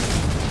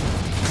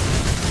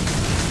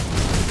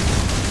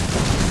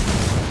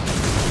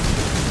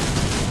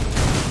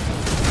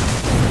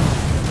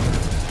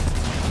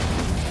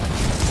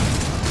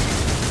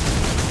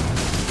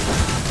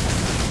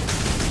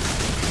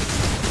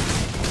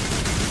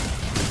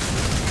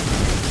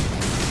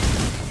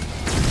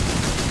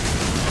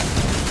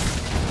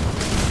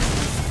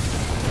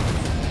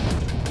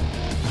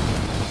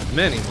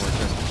 Many more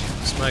jumpy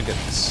jams, my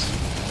goodness.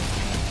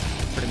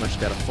 Pretty much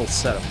got a full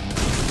setup.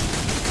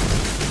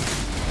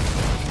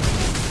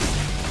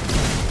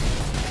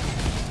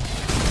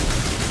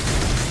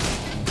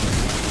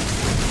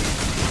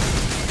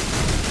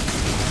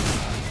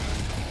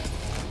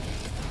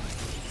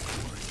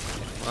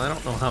 I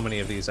don't know how many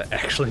of these I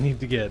actually need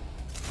to get.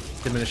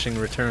 Diminishing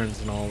returns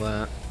and all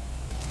that.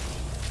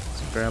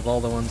 So grab all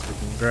the ones we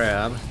can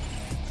grab.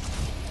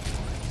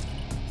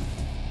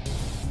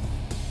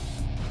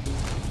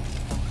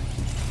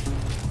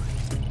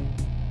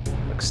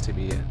 Looks to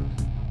be it.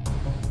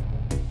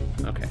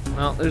 Okay,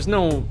 well, there's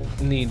no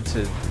need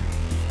to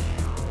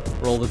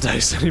roll the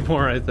dice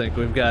anymore, I think.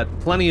 We've got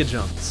plenty of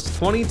jumps.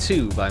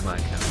 22 by my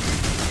count.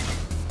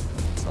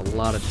 It's a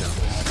lot of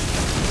jumps.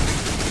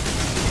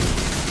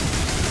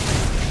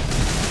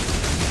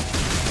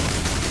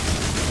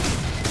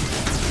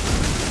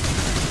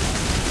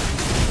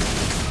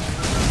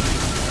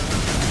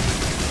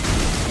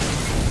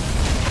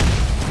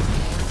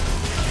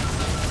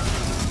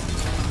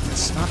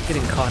 Stop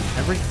getting caught in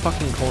every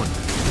fucking corner.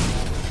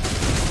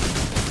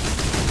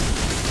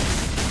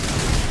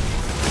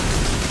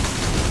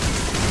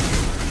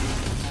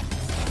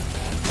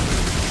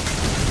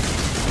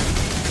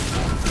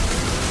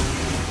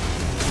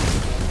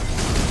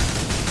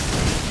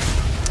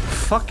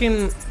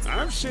 Fucking...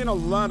 I've seen a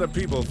lot of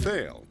people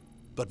fail,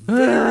 but very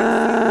few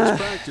as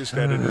practiced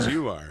at it as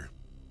you are.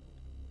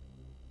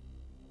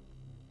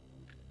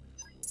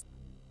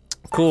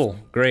 Cool,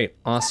 great,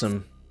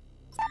 awesome.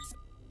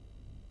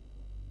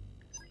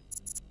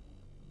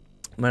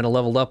 Might have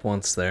leveled up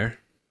once there,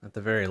 at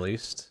the very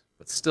least.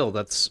 But still,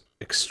 that's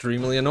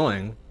extremely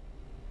annoying.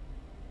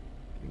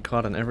 Getting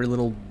caught in every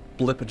little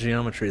blip of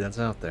geometry that's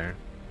out there.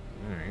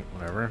 Alright,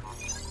 whatever.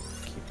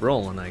 Keep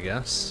rolling, I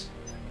guess.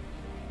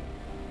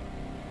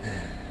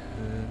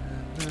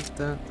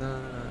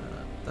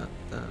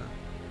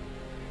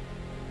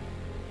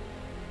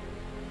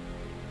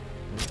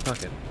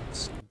 Fuck it.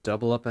 Let's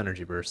double up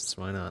energy bursts,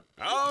 why not?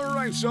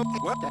 Alright, so...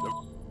 What?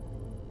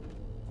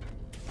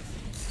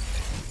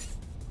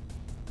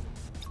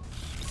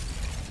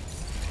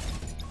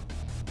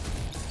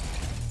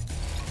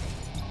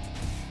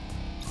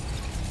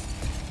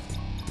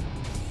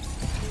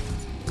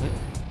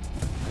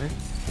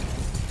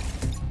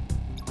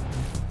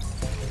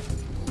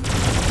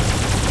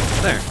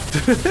 There.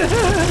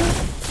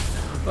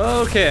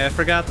 Okay, I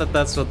forgot that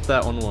that's what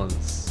that one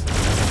was.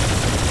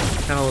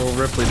 Kind of little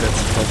Ripley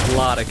bits with a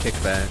lot of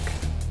kickback.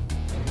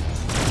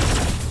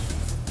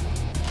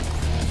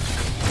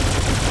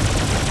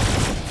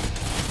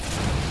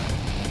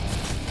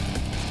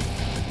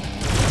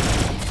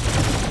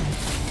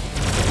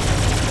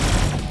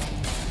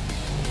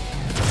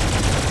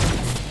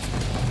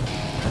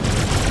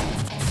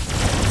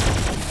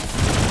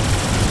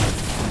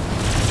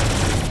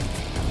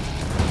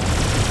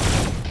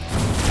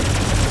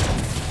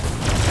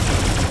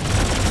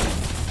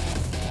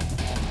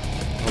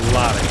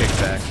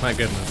 My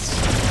goodness.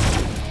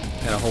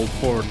 Gotta hold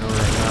forward in order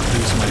to not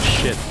lose my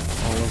shit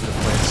all over the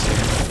place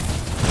here.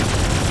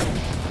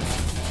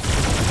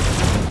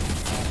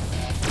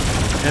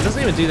 And it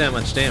doesn't even do that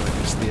much damage,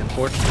 which is the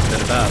unfortunate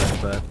bit about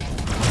it, but...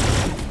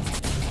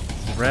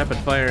 rapid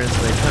fire as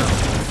they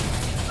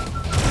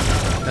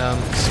come.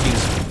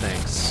 Excuse me,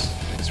 thanks.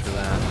 Thanks for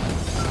that.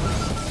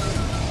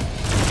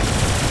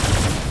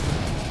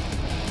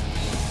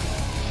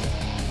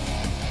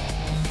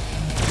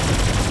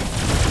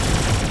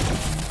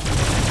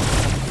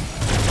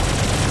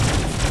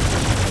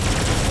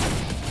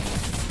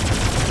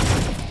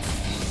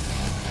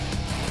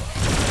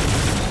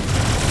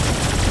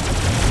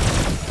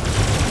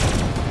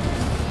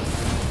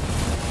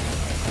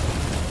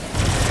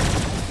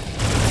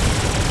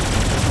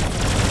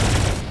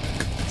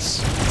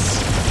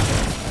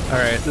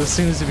 Alright, this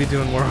seems to be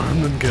doing more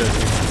harm than good.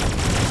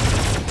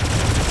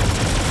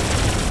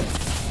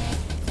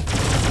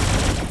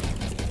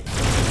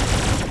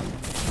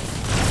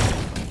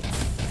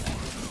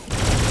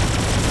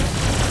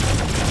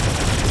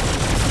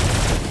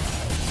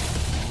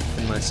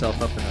 Pin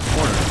myself up in a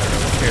corner if I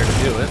really care to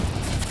do it.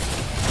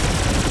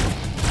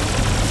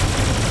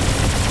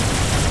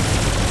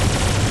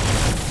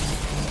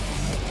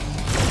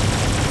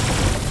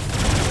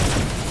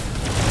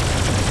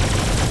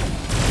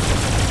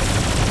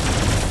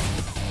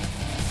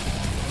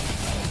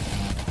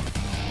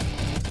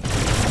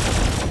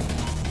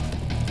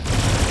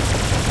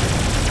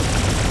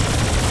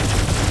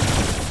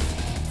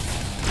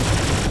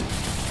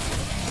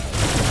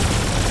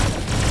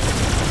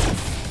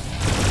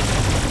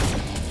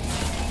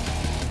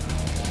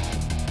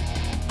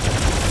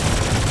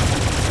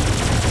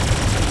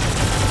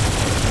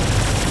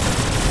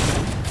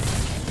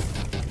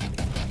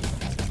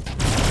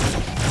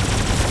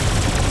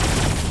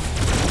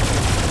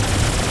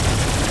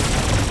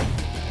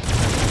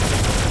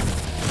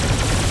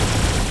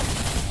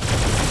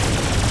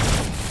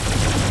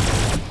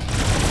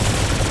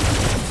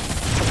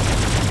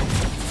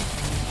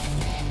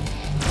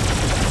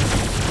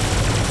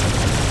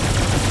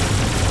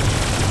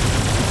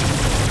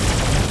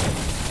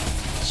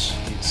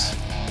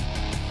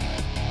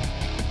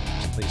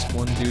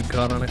 Dude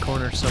caught on a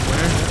corner somewhere.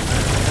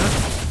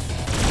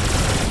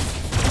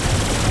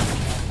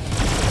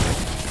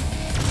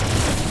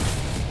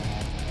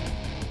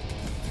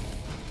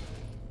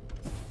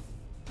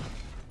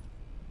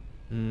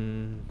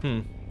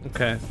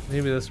 Okay,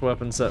 maybe this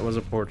weapon set was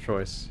a poor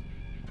choice.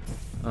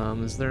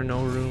 Is there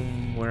no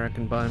room where I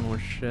can buy more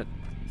shit?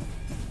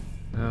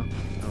 No?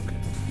 Okay.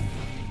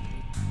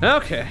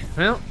 Okay,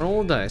 well,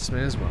 roll the dice,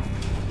 may as well.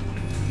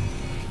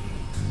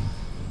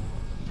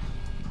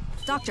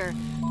 Doctor.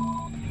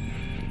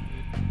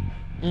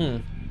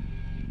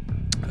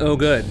 Oh,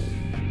 good.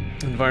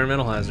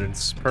 Environmental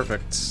hazards.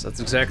 Perfect. That's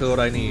exactly what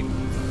I need.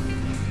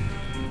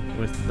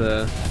 With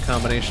the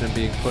combination of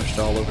being pushed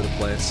all over the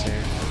place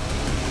here.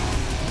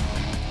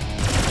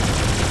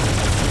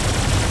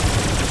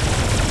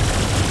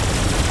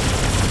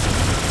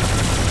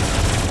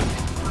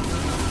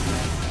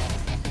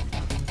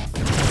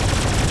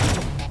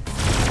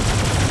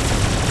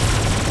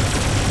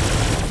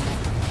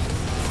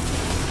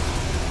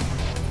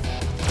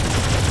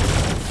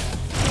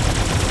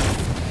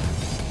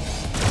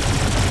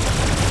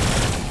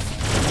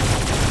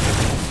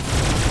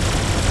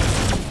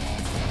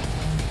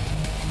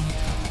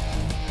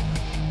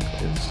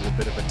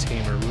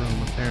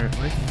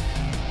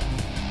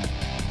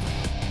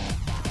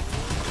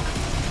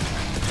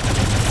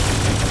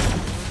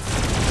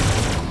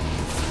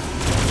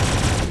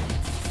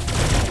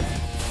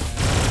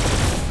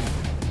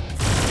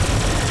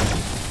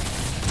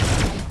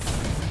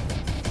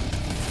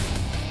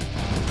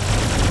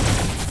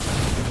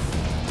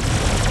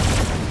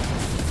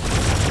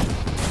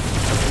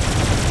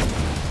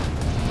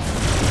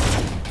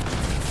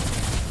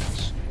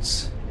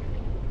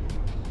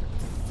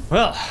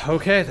 Well,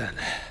 okay then.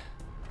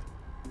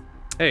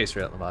 Hey,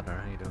 straight out the bottom,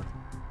 how you doing?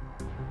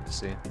 Good to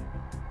see you.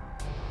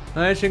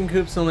 My chicken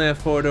coops only have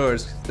 4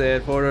 doors. If they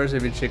had 4 doors,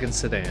 they'd be chicken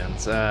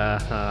sedans. Ha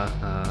ha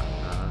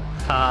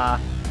ha.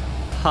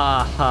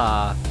 Ha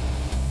ha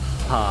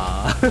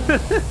ha.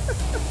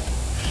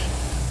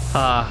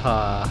 Ha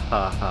ha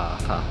ha ha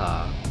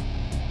ha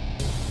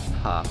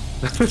ha.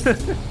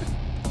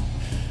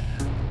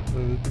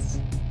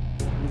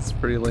 It's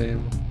pretty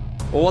lame.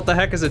 Well, what the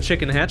heck does a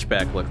chicken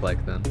hatchback look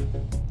like then?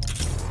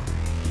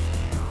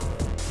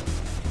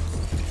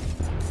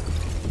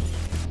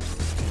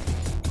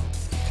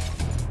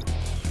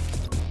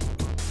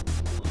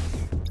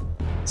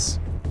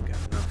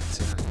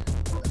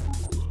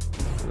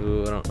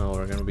 Ooh, I don't know,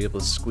 we're gonna be able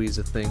to squeeze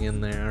a thing in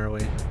there, are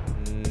we?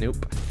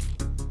 Nope.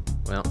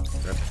 Well,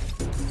 rip.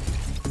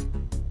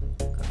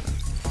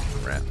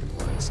 Rapid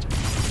blast.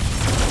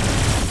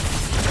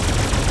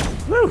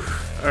 Woo!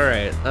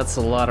 Alright, that's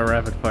a lot of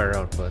rapid fire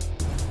output.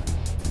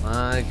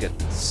 My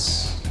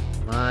goodness.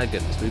 My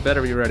goodness. We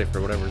better be ready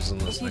for whatever's in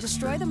this If you next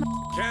destroy room.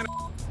 them.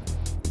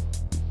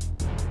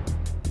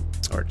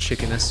 Or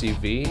chicken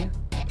SUV.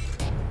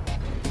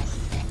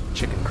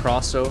 Chicken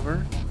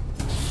crossover.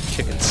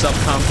 Chicken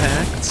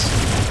subcompact.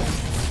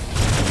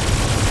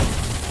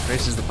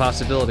 Raises the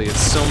possibility of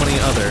so many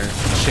other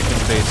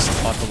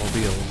chicken-based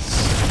automobiles.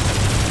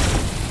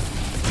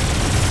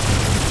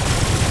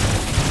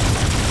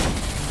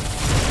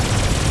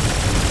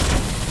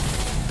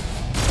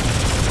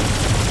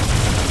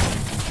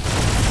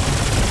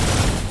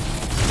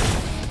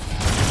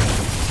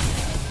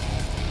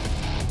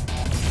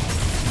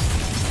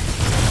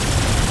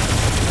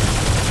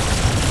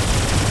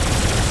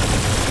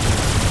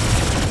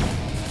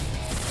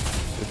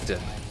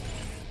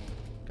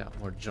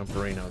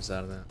 Jumperinos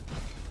out of that.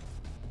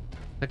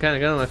 That kind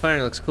of gun on my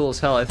firing looks cool as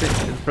hell. I think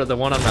for the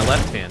one on my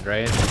left hand,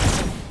 right?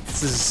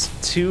 This is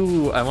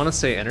 2, I want to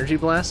say energy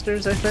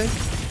blasters, I think?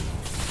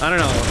 I don't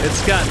know.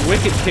 It's got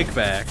wicked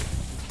kickback.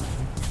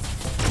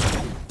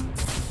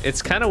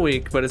 It's kind of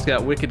weak, but it's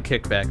got wicked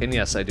kickback. And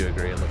yes, I do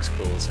agree. It looks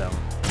cool as hell.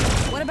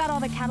 What about all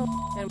the cattle?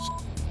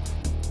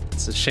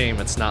 It's a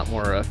shame it's not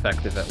more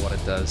effective at what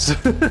it does.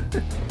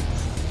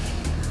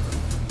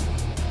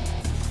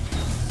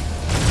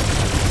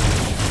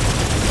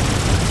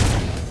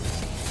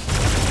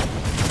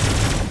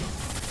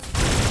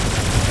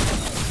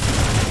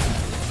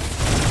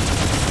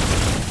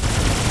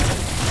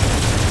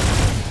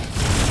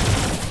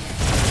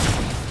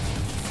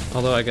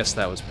 Although I guess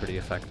that was pretty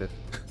effective.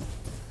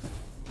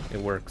 It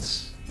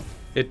works.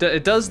 It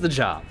does the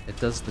job. It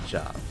does the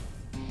job.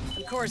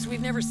 Of course,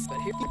 we've never.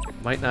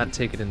 Might not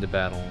take it into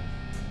battle.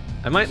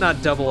 I might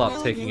not double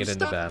up taking it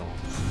into battle.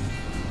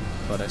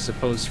 But I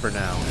suppose for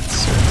now it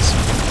serves.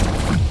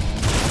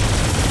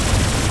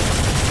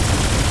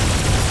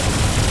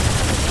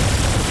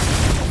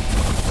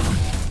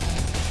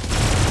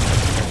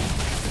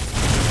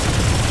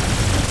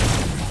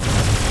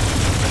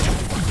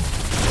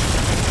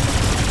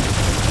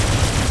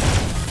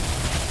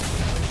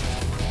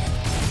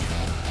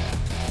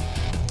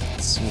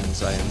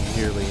 I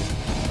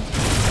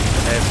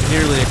have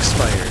nearly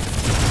expired.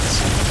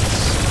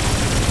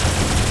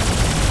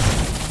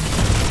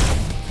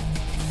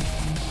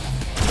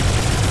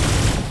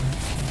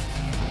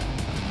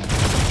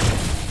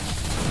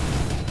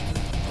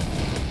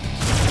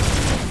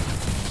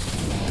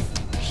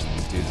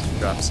 These dudes can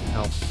drop some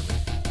health for me.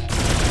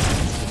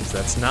 Seems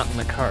that's not in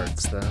the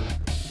cards, though.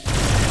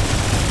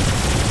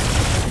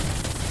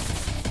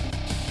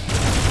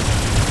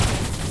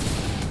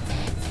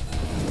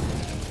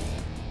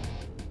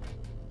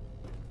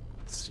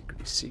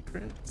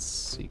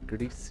 Secrets,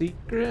 secrety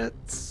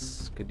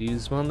secrets. Could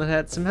use one that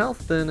had some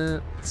health in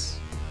it. It's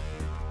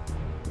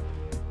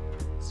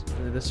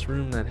really this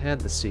room that had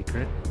the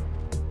secret.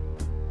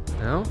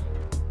 No?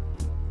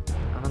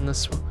 Not on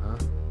this one, huh?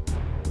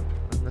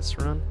 On this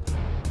run?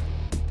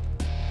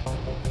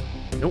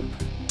 Nope.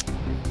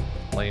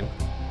 Lame.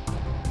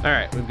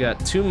 Alright, we've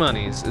got 2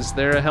 monies. Is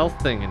there a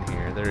health thing in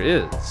here? There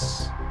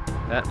is.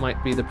 That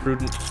might be the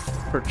prudent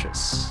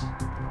purchase.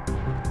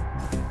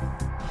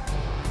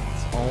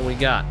 That's all we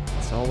got.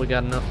 That's all we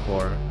got enough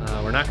for.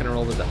 We're not gonna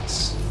roll the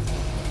dice.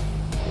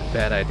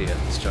 Bad idea at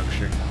this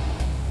juncture.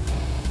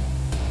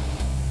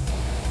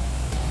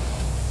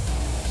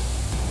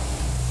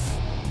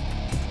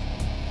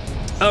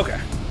 Okay.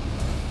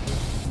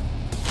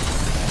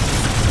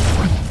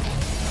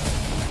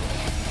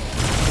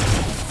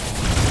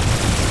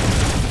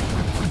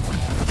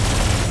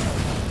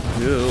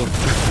 Ew.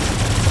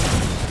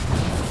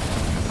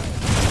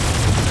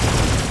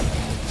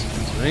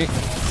 Excuse me.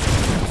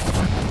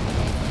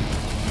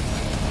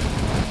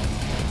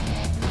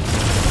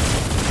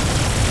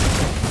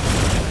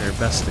 Our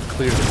best to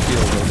clear the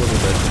field a little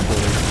bit before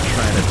we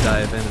try to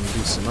dive in and do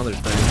some other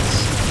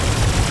things.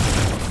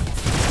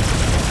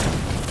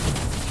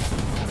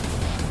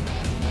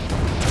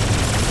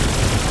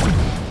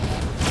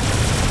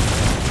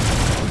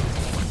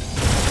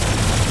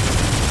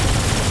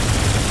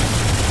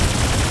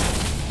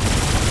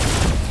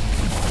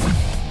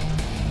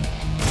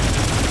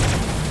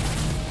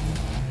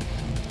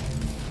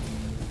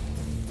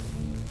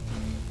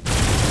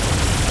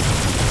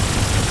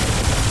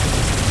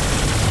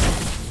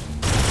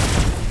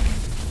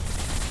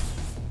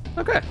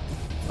 Okay,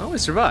 well, we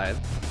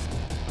survived.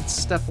 That's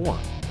step 1.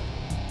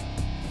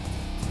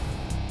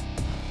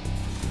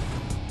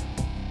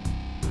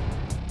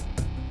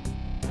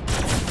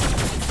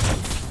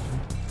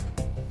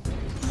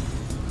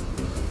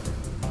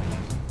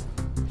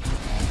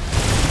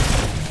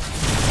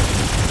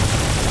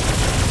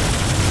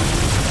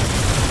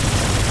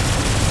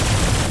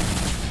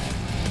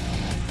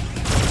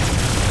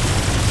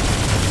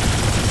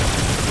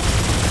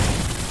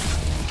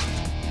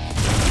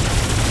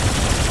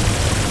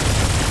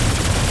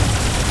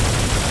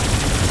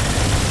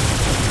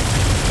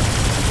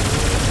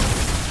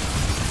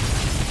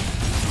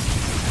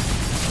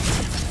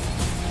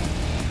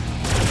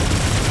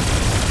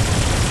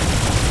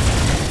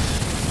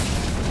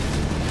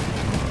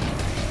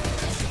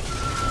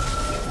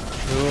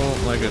 Oh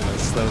my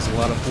goodness, that was a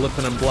lot of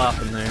flipping and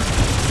blopping there.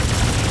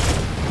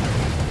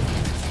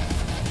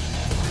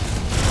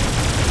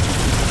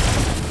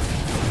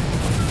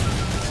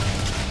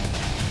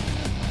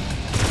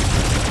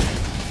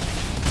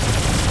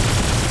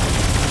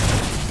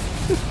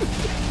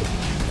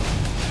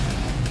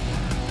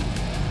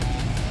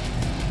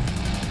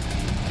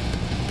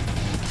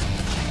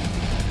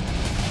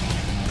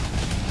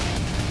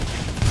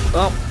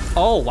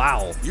 Oh,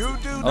 wow. You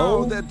do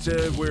know that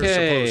we're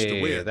supposed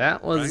to win.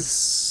 That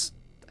was...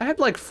 Right? I had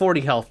like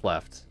 40 health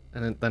left,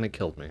 and then it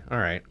killed me.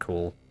 Alright,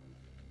 cool.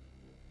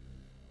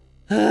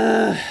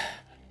 And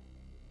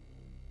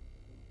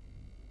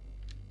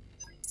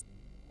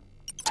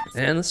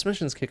this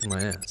mission's kicking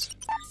my ass.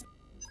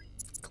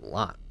 A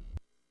lot.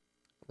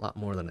 A lot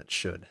more than it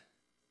should.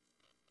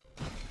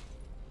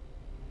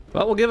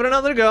 Well, we'll give it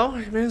another go.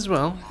 May as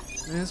well.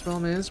 May as well,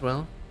 may as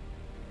well.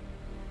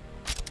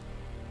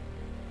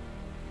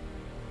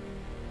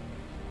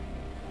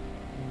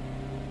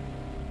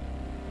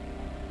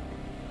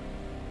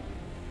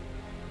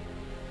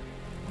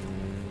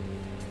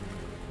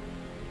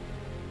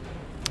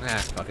 Ah,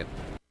 fuck it.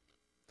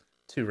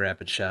 2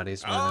 rapid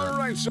shotties. All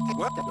right, so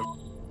well,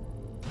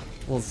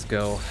 Let's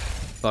go.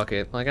 Fuck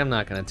it. Like, I'm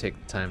not gonna take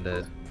the time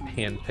to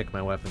hand pick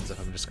my weapons if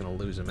I'm just gonna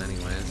lose them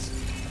anyways.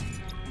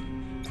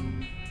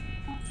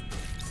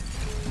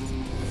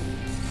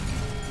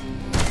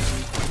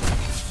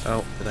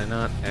 Oh, did I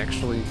not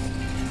actually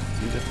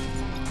do it?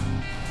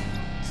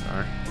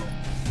 Sorry.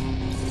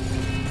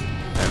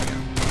 There we go.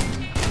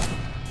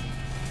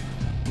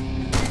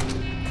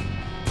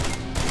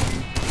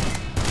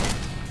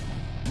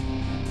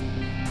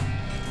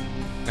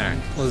 Alright,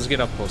 let's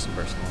get up close and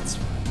personal. That's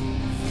fine.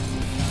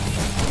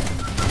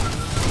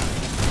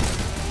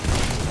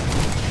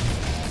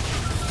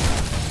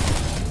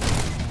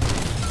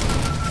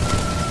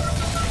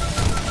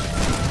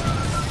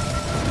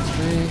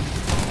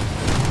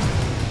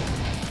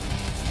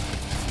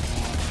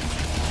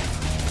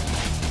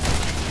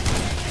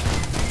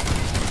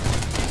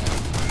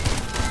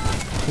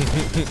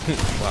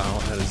 Wow,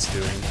 that is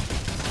doing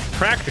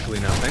practically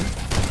nothing.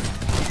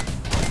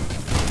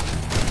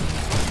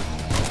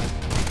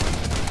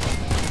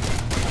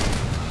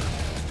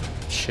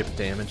 Chip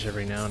damage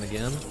every now and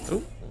again.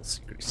 Oh,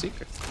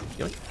 secret.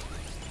 Yoink.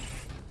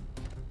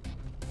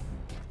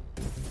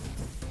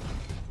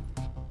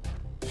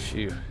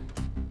 Phew.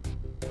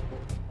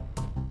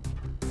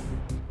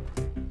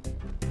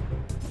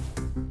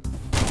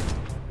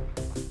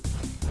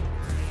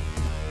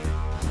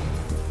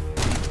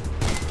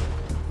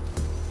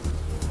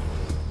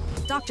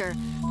 Doctor.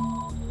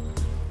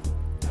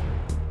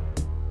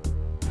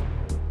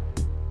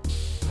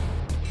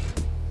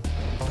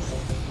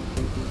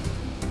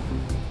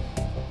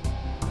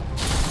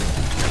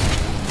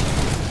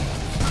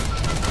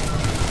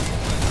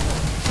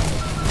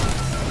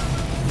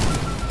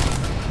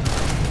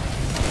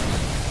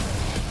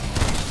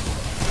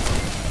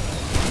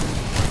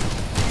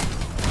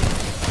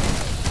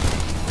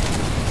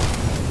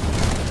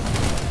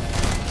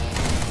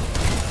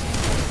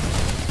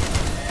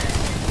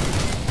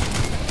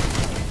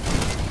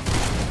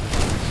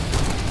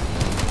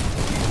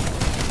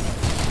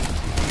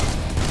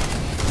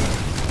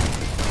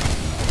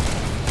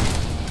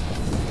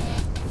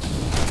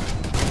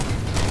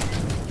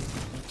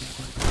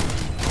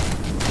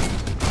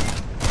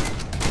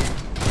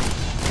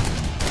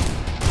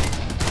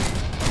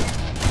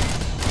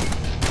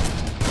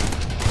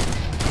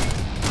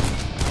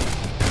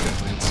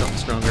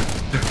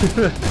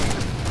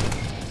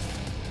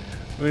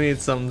 We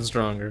need something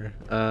stronger.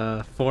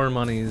 4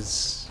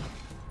 monies.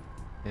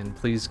 And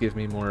please give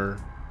me more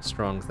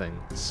strong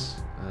things.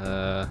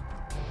 Well,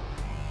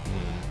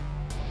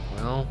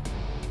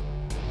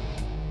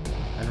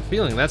 I have a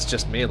feeling that's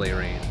just melee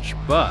range,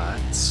 but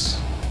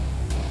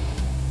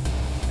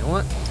you know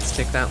what? Let's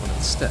take that one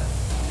instead.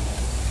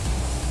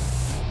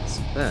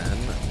 So then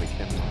we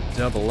can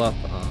double up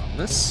on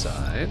this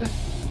side.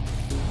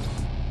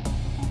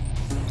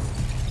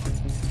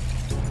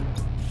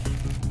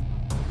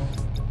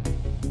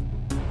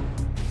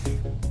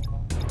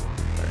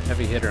 Our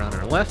heavy hitter on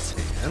our left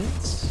hand.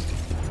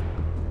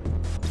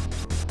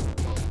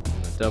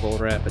 And a double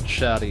rapid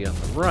shotty on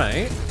the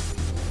right.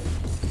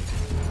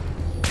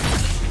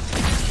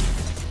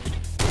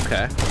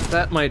 Okay,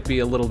 that might be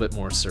a little bit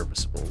more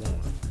serviceable, won't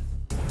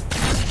it?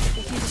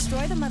 If you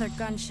destroy the mother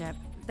gunship,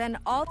 then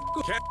all...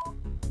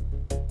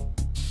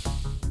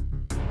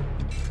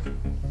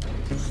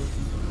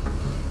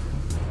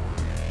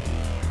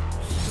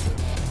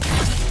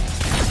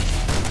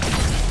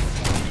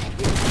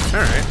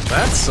 Alright,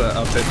 that's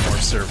a bit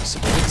more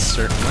serviceable,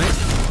 certainly.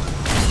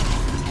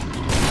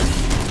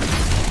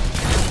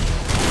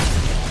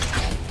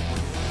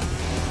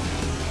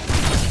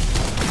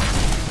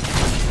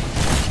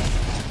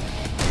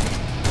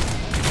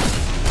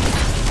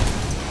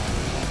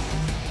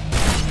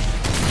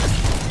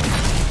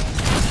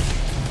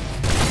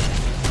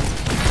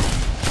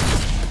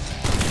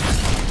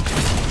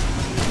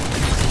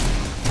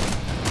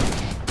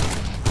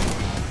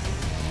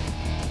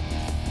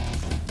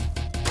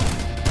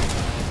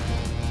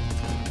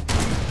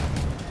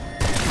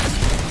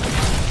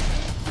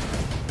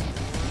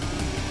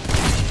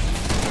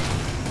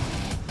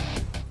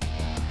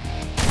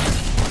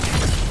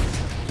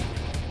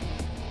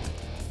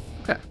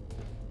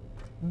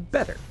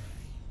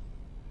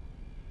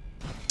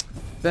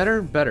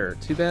 Better.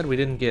 Too bad we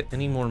didn't get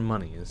any more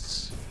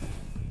monies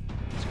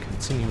to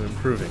continue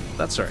improving.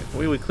 That's alright. The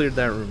way we cleared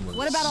that room was...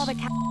 What about all the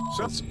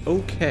was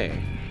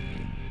okay.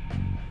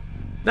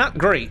 Not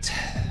great,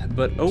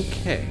 but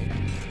okay.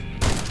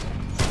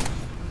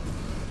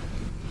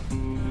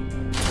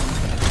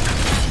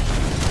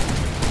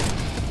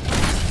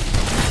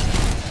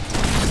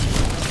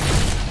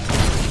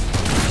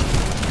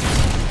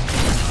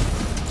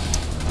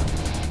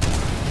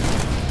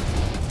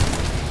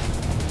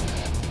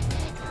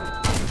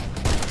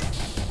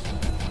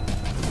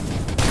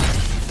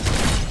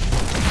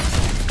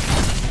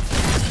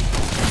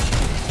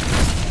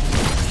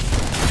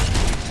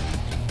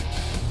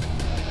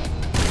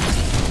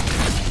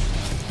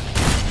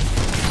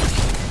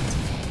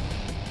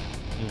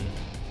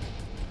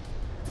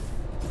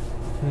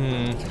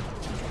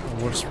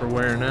 Worse for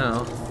wear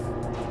now.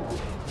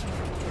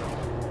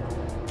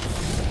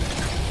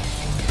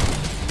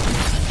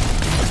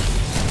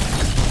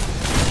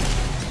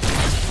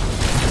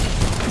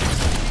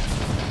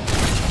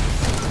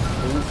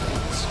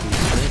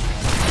 Excuse me.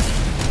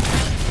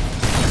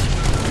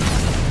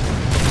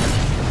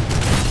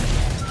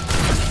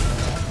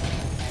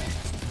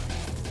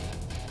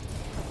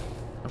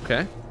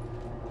 Okay.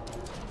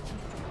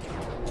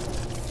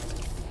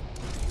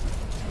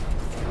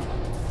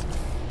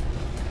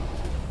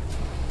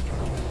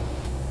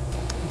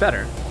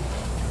 Better.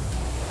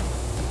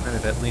 Might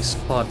have at least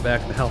clawed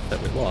back the health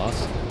that we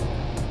lost.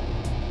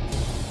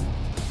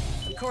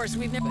 Of course,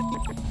 we've never...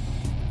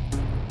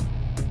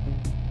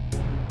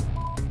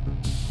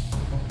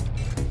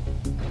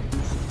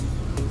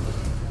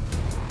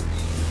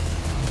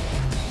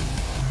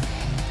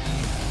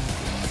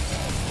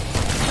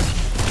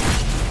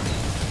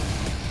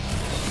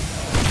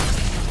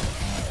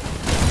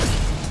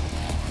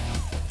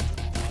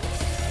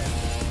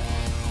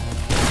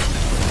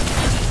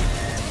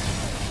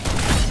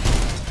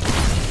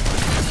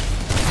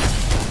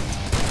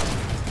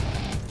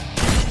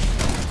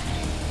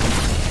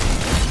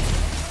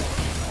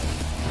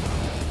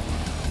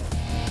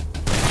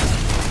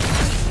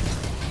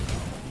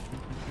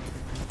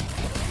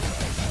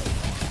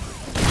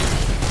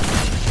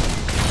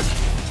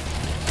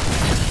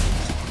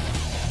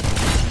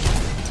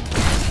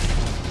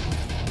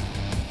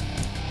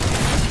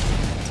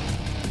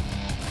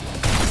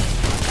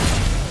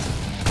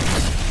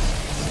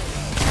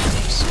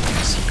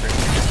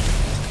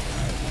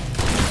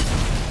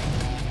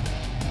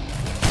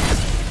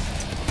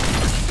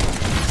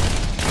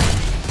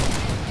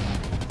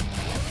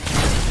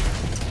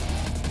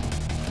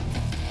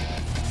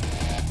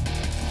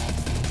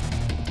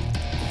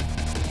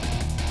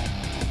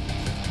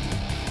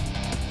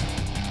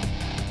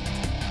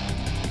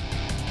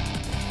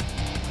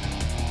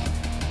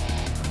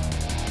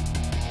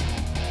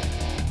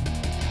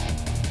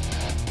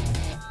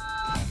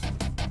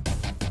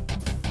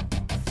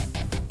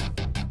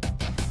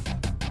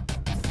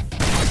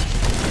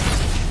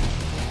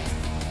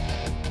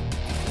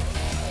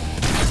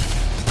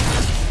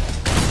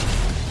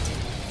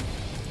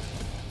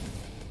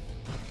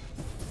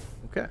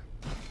 Okay.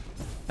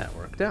 That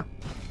worked out.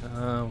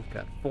 We've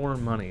got 4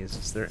 monies.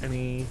 Is there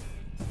any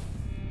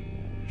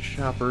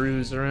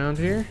shopperoos around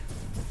here?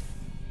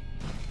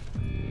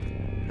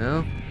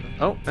 No?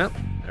 Oh, no.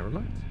 Never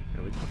mind.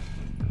 There we go.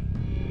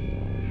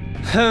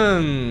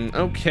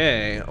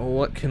 Okay.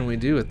 What can we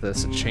do with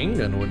this? A chain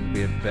gun wouldn't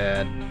be a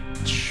bad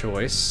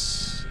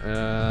choice.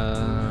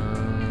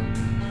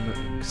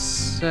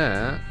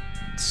 Except...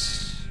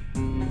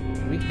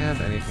 Do we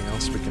have anything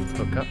else we can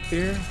hook up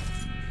here?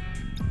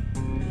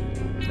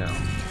 No.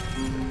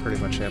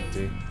 Pretty much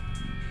empty.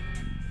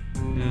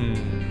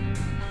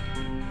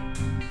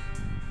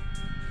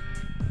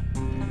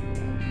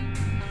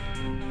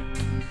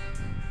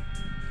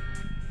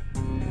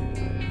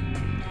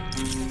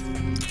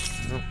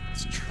 Well,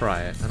 let's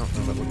try it. I don't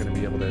know that we're going to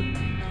be able to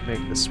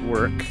make this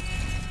work.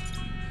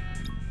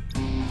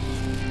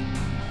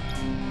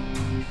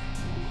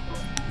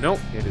 Nope,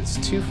 it is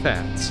too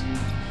fat.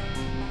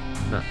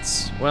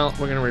 Nuts. Well,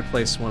 we're gonna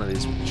replace one of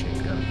these with a chain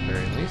gun at the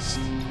very least.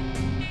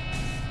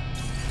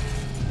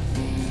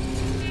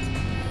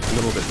 A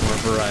little bit more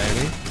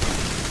variety.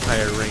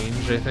 Higher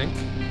range, I think.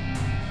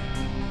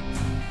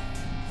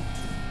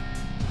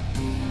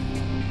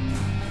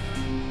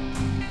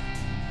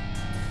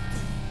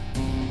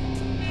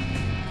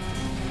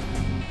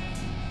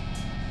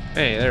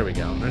 Hey, there we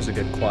go. There's a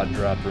good quad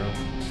drop room.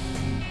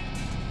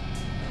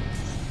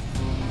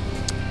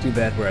 Too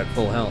bad we're at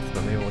full health,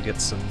 but maybe we'll get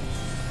some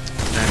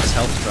max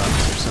health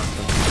drops or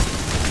something.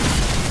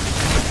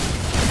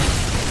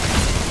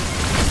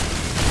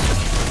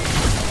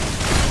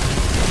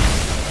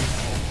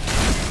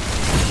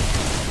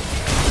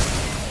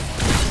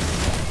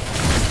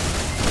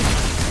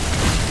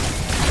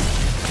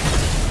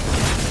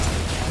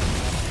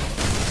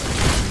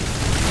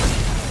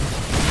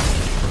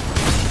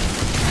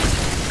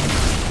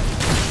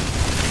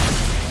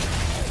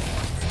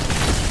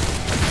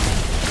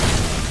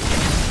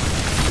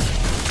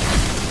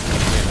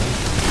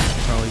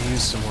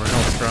 Some more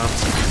health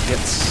drops and get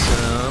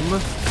some.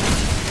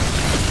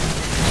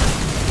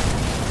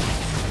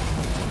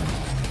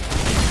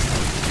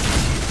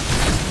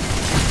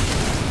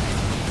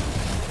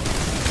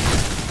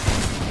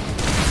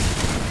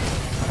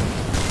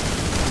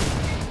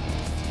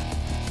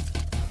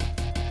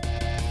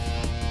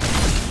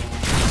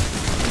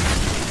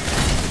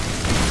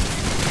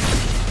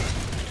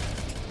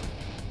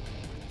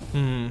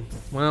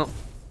 Well,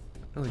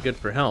 really good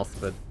for health,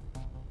 but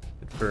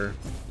good for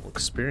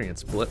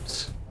experience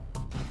blips.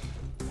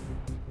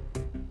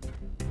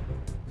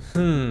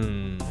 Okay.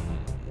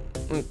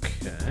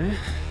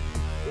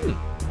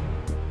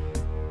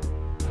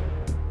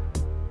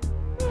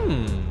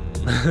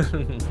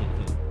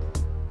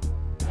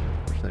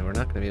 Unfortunately, we're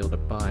not going to be able to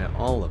buy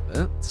all of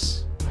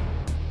it.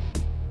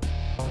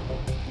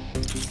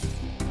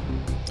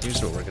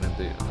 Here's what we're going to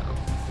do, though.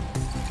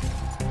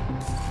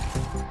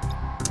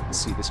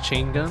 See this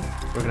chain gun?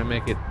 We're going to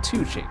make it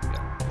 2 chain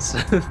guns.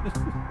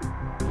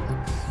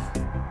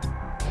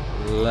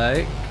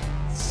 Like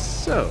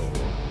so.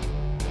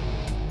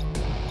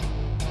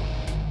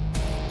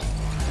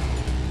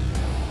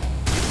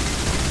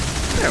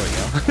 There we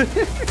go.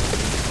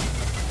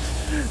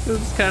 This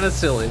is kind of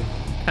silly.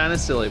 Kind of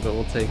silly, but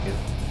we'll take it.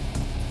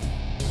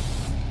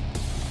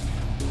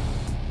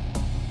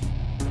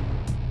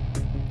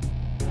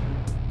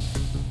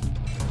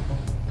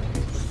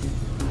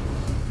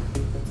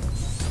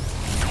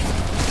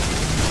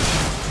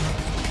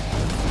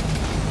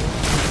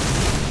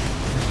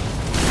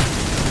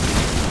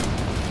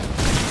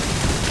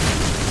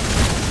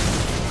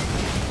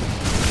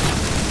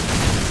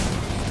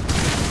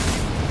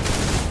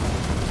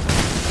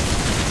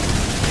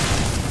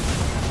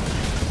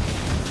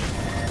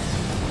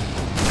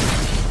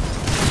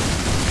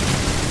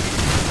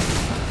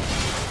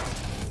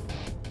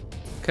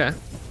 Okay,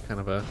 kind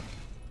of a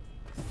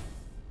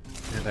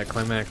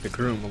anticlimactic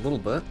room a little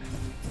bit.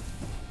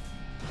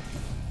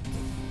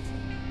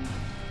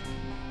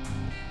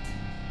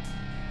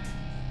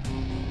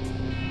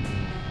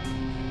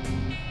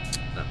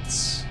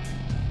 That's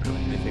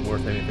really anything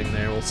worth anything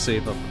there. We'll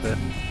save up a bit.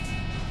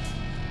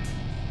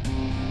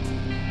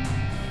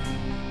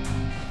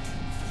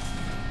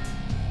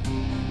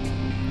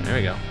 There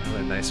we go.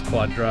 Another nice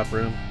quad drop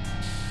room.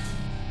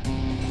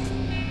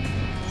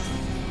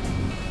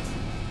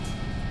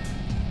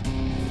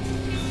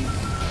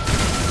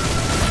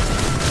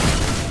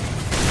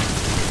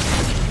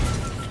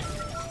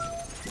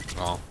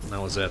 That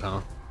was it,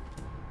 huh?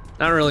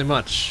 Not really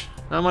much.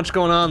 Not much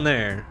going on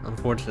there,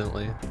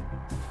 unfortunately.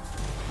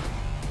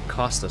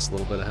 Cost us a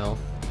little bit of health.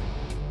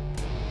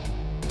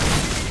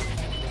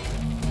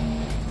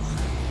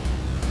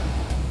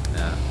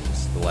 Yeah, this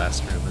is the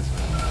last room, isn't it?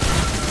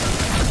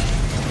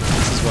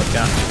 This is what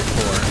got me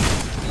before.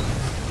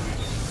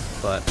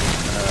 But,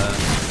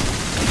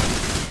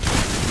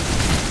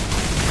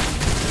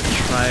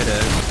 try to...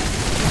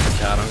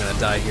 God, I'm gonna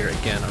die here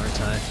again,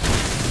 aren't I?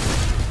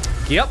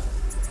 Yep.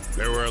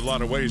 There were a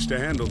lot of ways to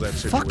handle that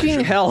situation. Fucking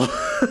hell.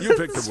 You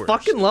picked the worst.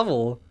 Fucking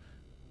level.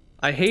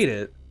 I hate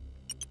it.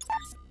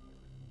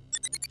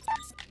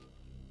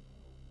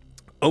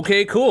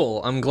 Okay,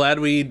 cool. I'm glad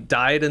we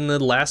died in the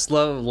last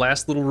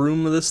little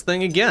room of this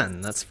thing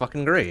again. That's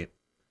fucking great.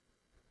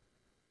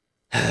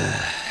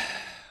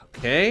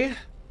 Okay.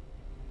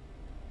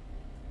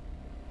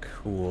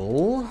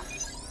 Cool.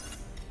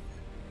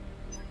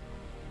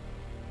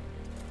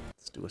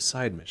 Let's do a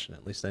side mission.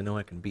 At least I know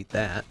I can beat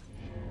that.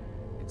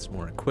 Get some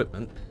more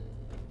equipment.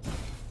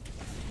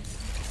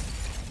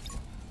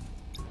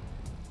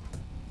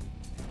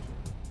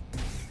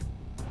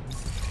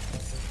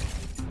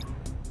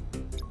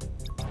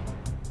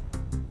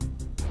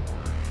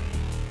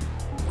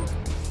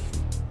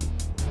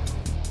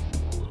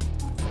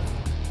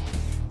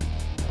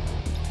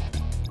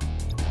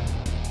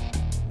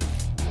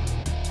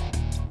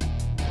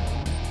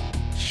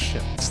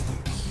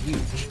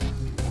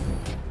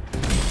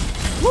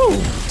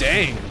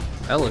 Dang!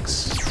 That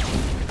looks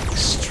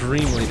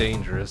extremely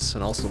dangerous,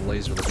 and also the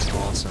laser looks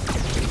awesome.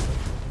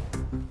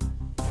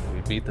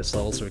 We beat this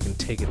level so we can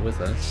take it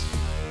with us.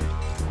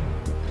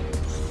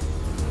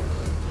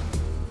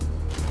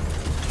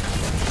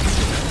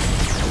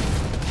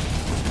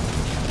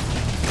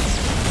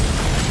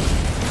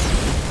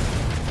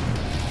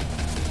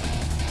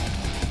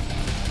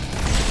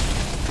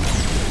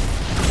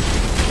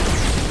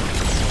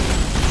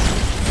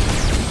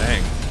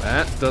 Dang,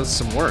 that does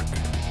some work.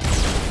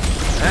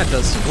 That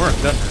does some work,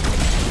 doesn't it?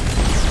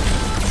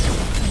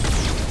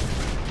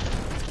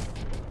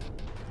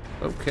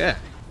 Okay.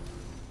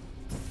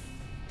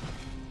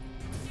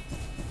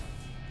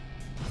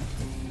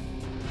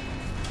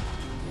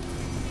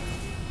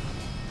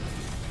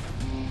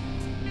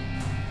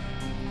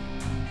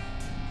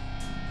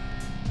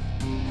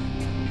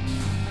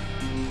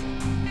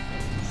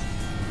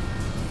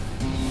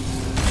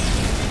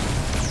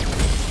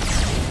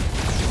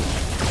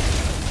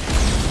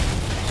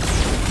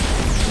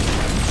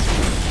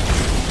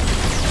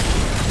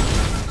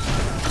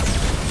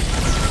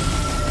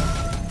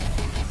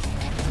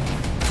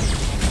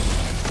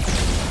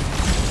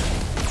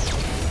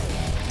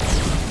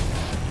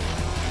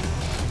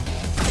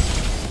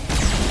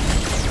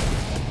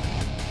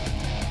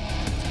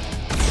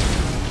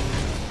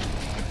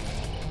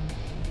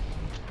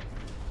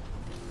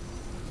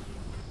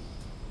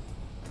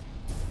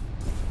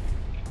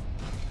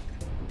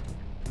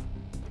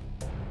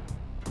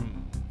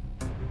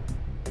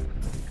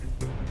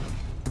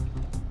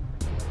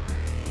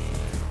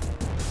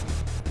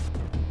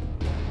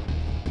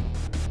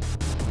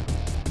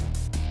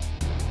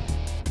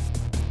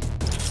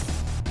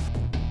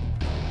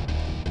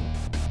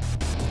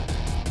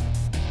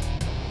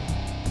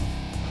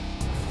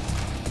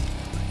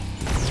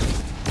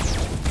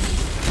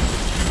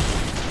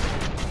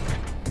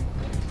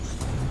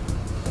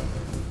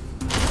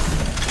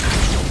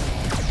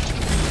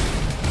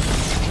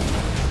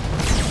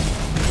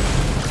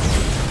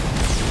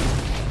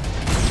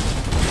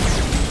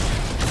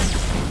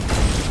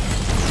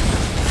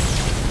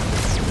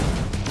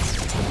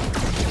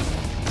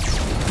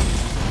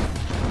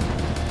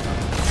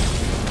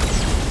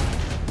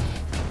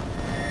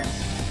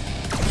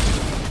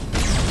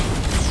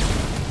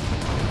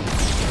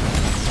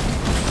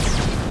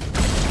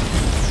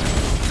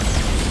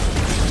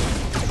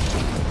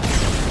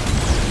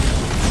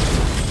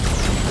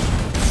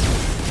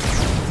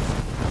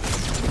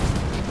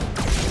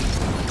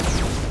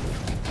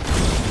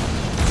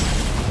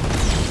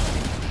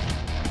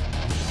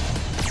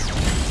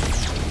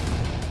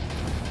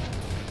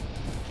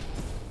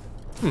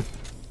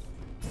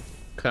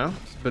 Okay,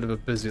 it's a bit of a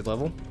busy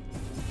level.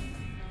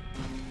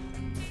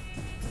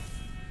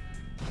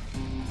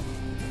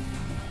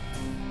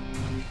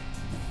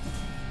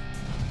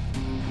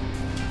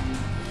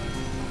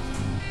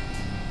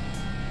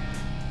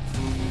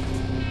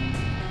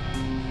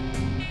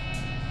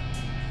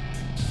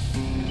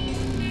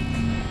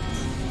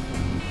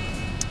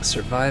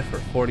 Survive for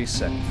 40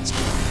 seconds.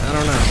 I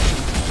don't know.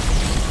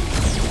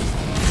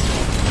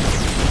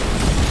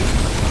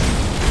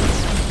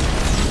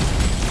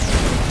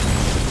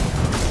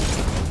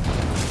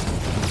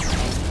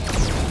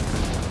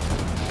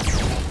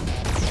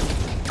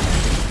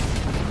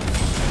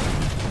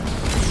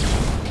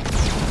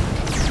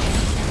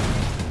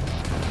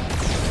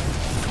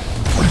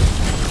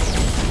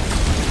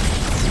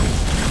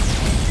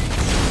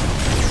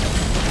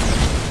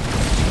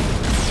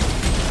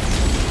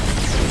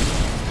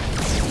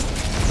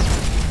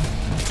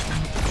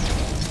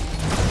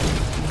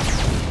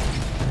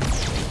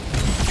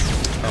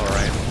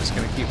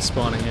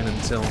 Spawning in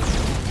until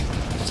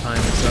time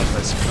is up,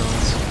 I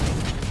suppose.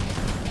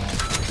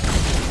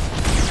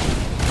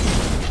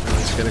 I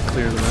just gotta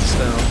clear the rest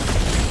out.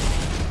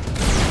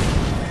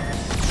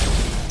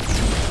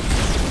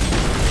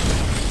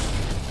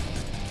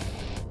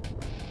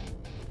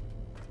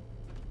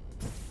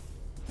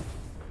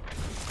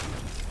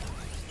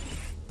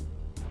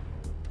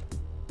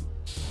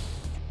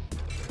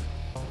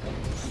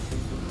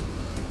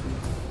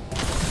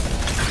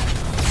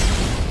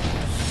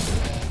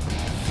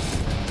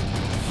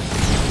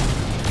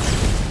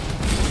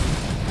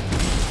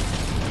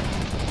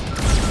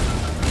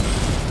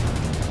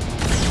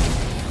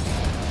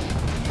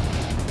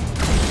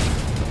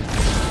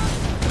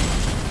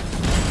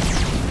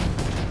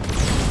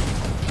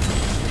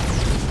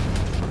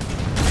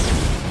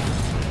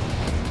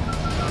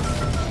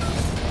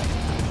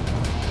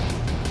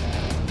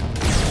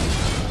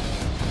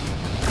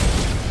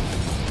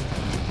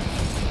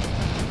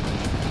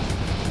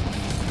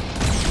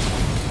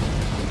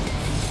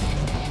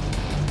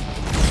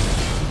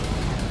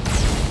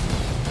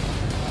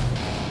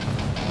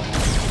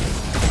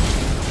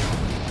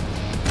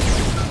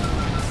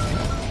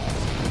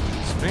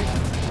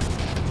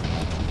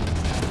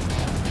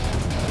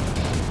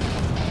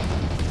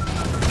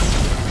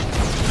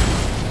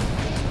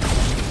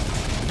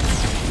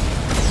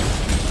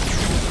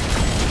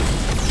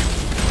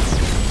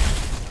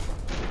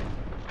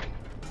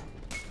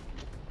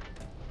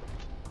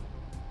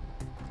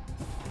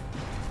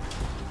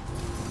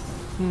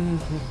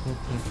 Alright.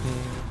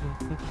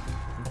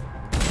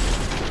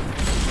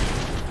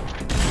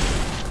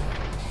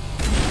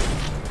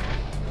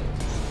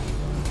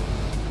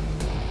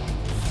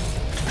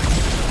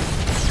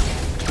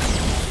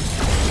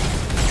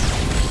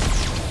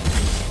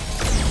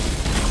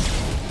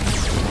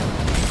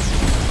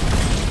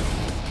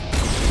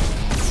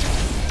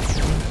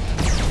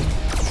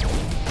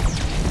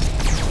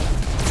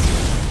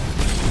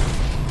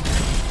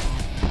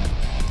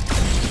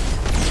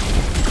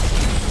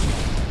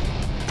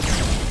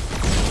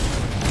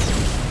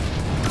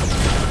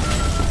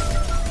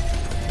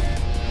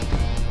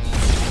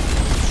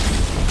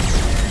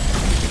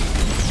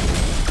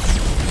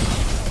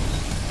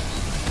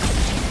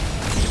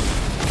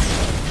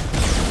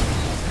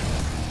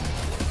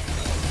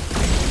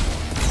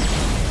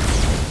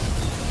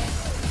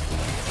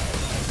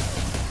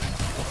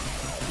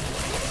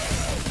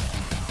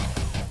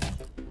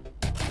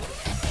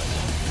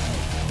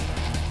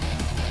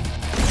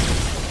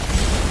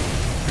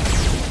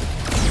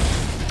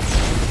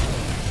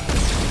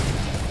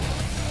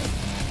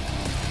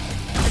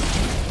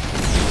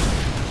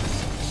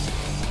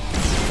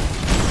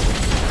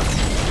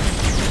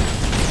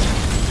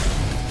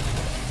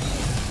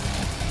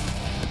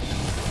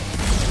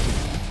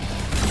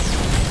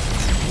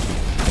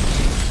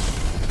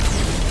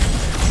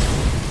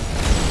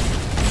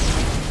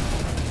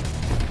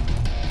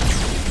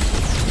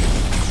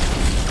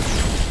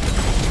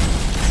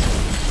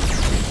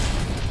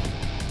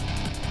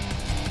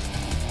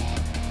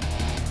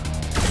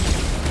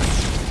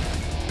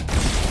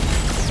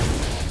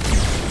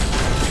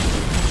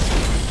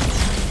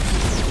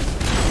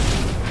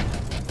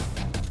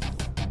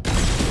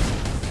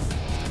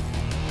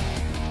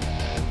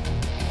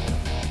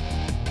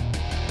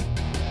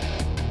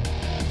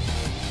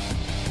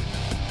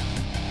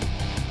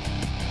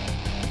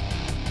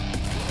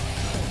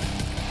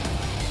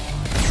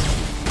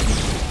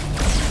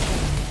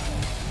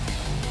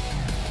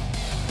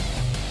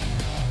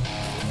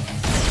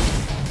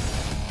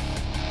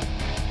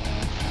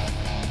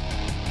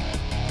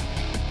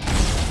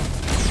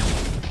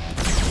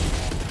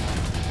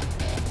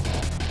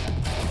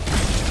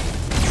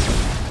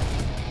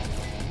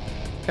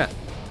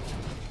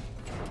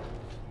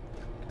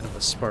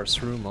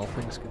 Sparse room, all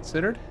things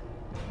considered.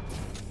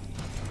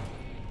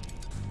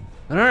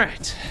 All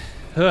right.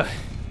 Ugh.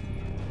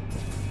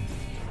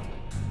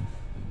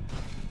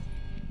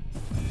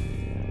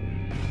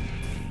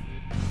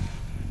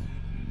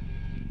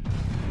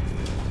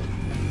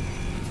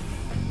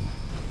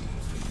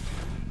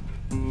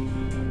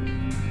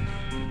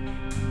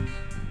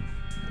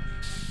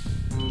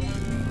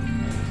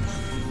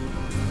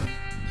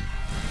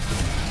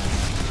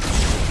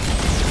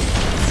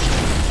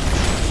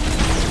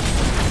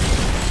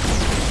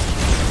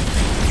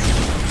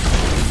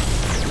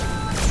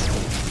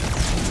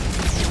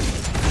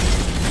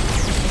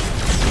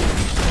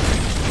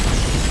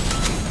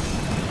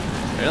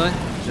 Really?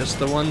 Just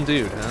the one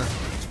dude, huh?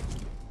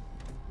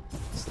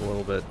 It's a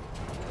little bit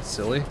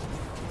silly,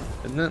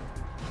 isn't it?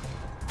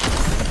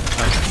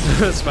 I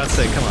was about to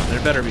say, come on,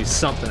 there better be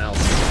something else.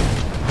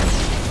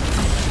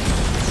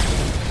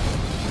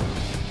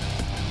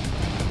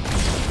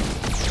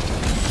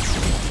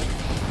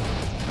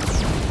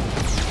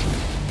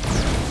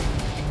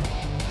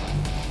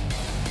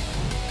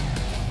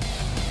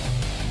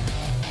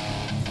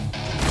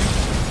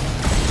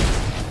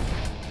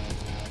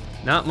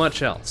 Not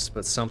much else,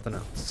 but something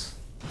else.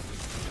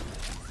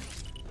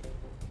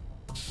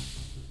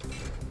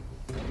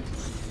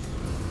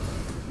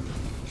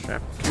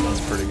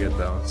 That's pretty good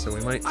though, so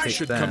we might take that. I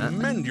should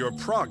commend your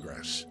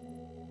progress,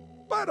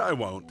 but I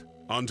won't.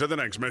 On to the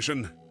next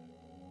mission.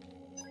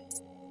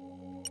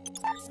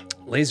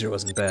 Laser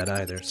wasn't bad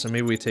either, so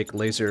maybe we take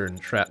Laser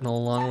and Shrapnel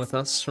along with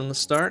us from the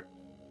start.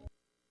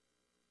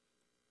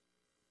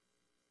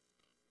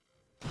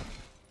 I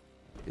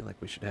feel like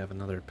we should have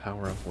another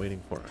power-up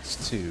waiting for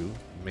us too.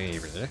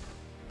 Maybe.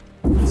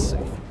 Let's see.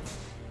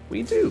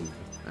 We do.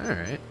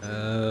 Alright.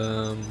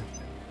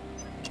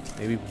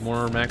 Maybe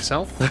more max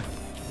health?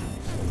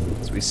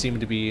 So we seem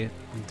to be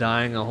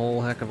dying a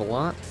whole heck of a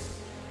lot.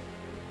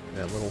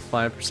 That little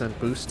 5%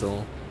 boost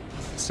will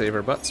save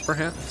our butts,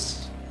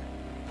 perhaps.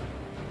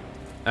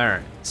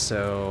 Alright,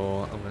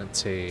 so I'm gonna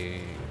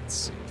take... Let's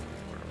see.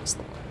 Where was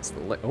the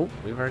one? Oh,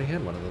 we've already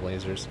had one of the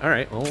lasers.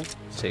 Alright, we'll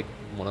take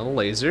one of the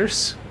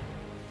lasers.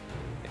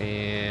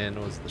 And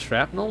was the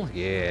shrapnel?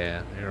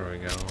 Yeah, there we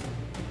go.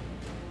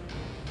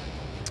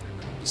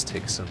 Just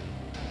take some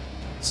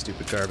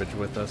stupid garbage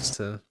with us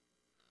to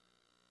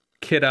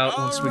kit out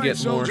once we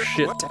get more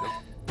shit.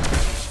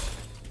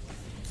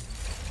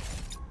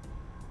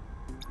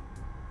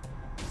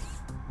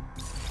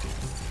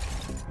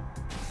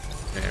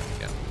 There we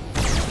go.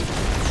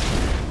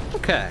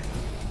 Okay.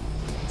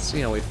 Let's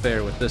see how we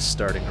fare with this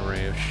starting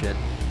array of shit.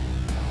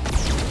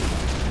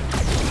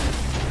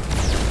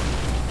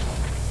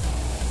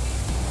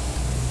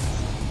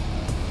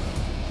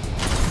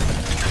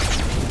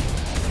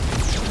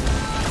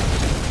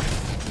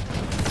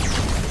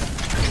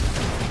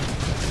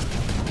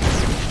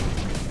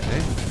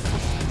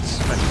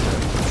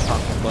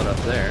 Up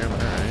there,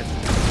 but alright.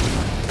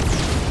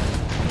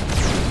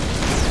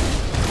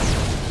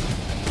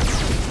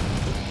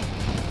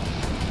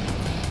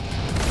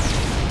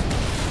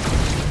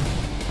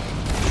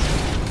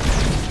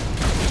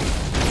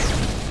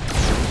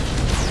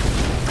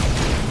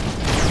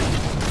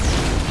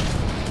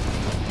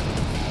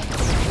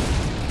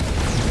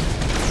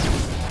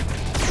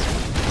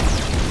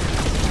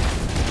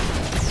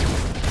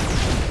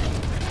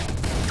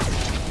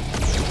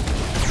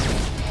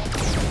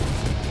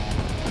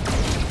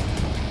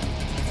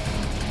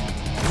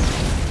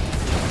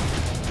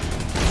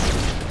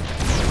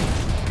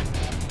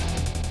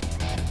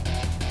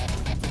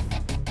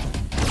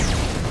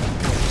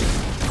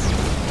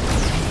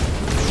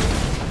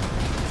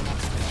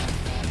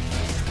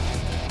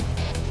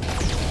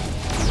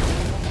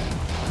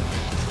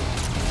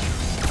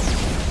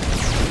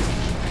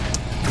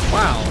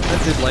 Wow,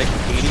 that did like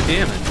 80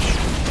 damage.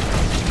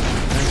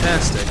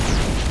 Fantastic.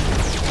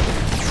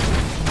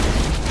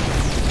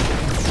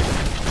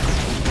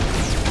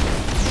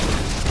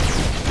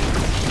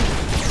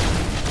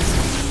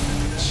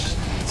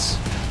 Jeez.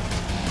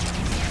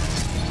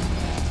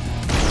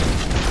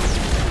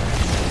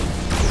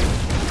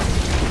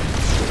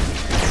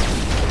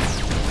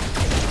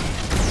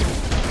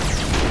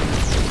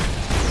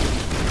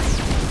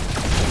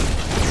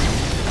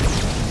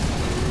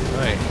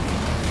 Right.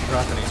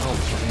 Drop any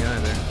health for me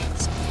either.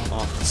 It's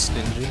awful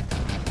stingy.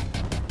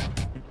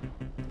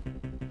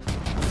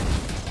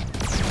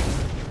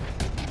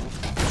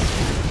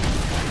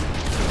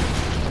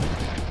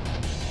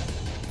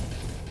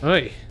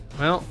 Oi.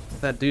 Well,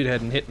 if that dude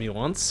hadn't hit me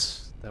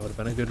once, that would have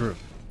been a good room.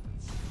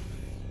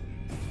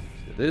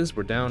 As it is,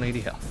 we're down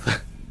 80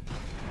 health.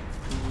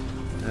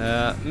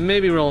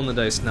 Maybe rolling the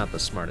dice not the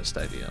smartest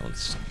idea.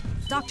 Let's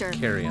Doctor.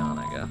 carry on,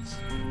 I guess.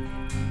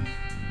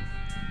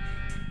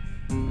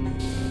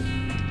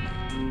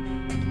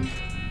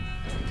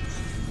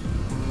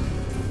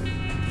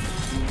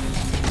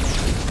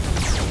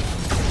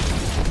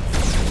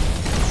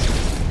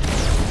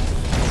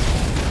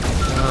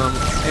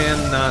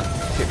 And not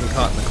getting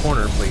caught in the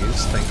corner,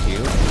 please. Thank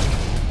you.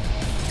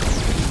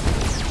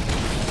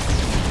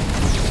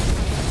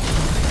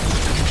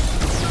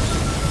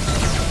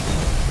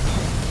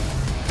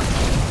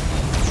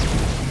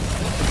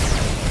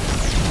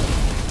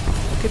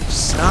 Could you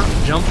stop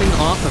jumping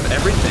off of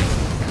everything?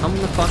 Come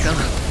the fuck on.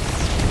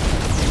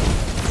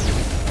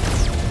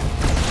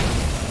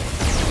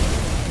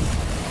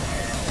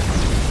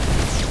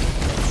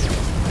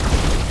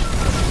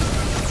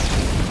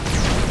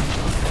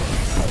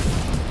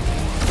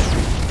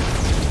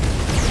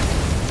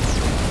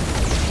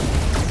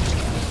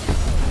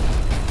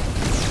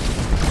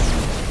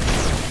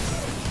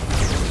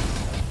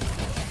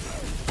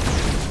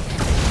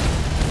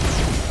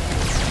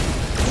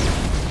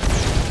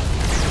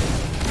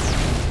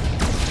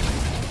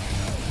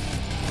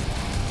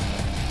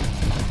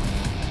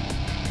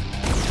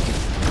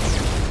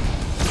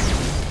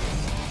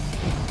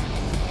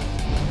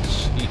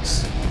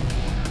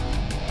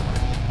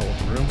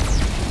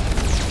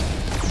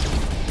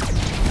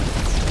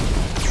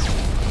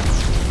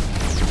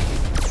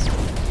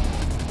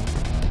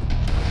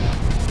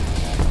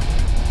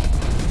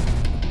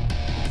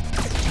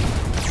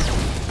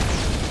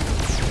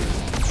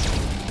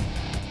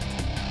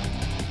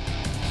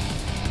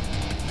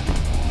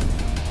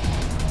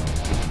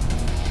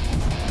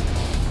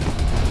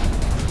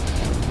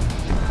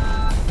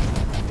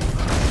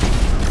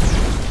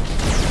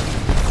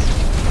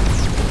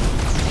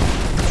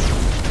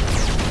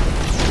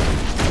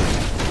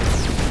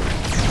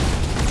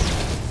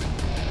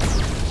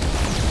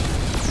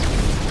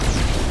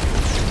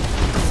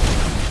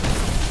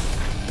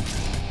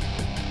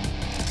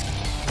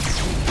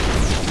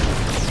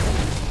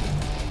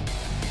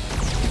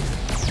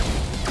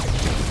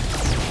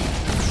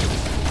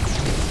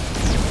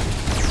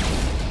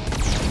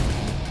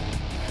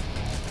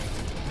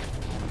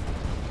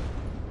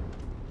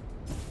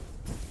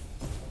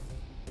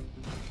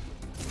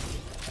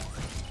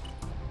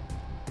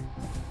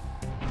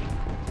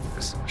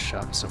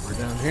 Shop somewhere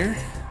down here.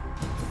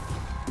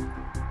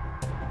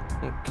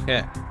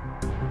 Okay.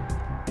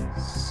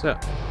 So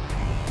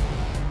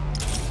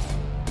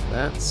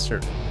that's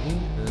certainly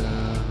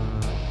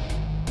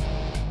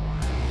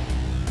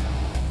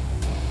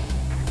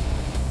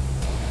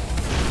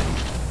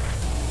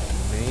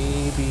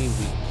maybe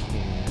we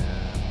can.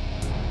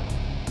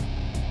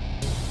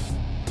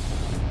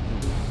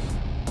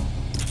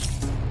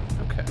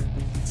 Okay,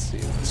 let's see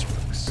if this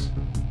works.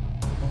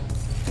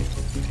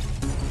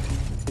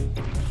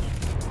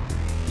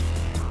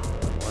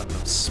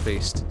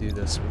 Space to do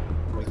this with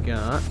what we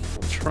got.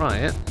 We'll try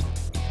it.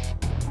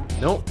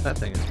 Nope, that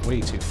thing is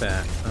way too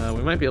fat.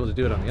 We might be able to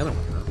do it on the other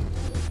one, though.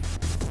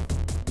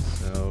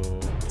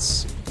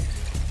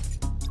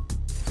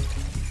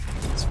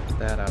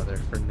 that out of there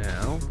for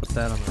now. Put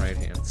that on the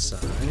right-hand side.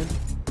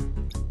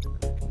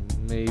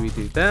 Maybe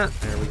do that.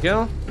 There we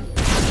go.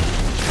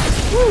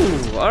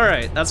 Woo!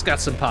 Alright, that's got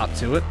some pop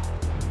to it.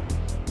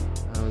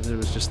 Oh, it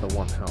was just the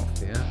 1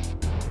 health, yeah?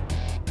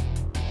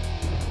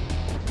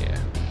 Yeah.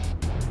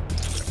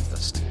 Grab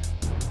this too.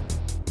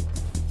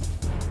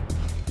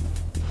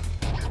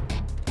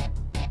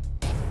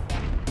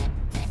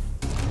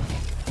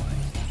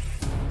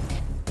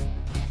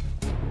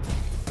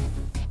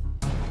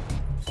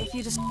 If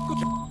you just...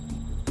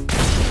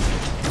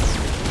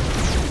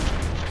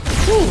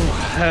 Whew,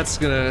 that's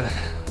gonna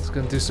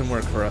do some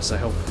work for us, I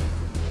hope.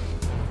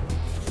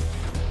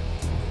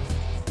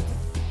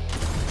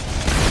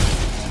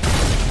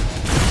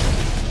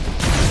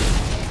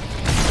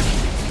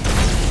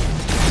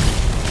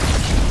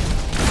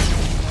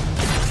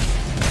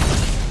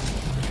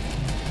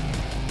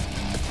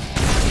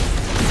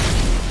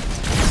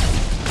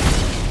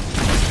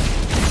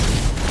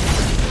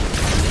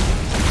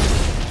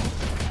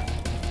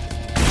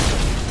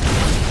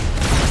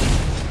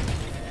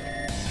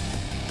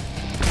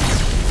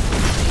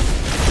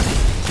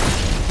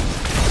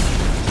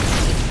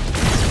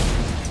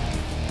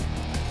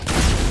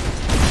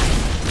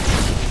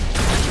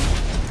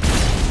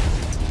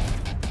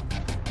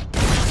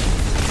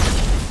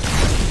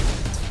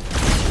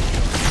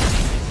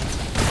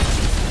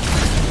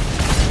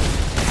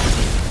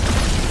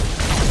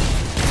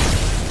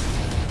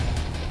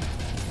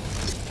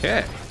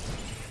 Okay.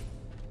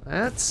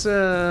 That's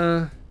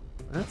a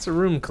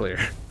room clear.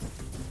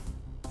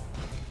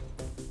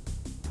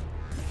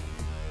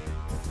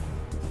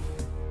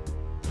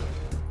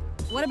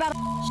 What about...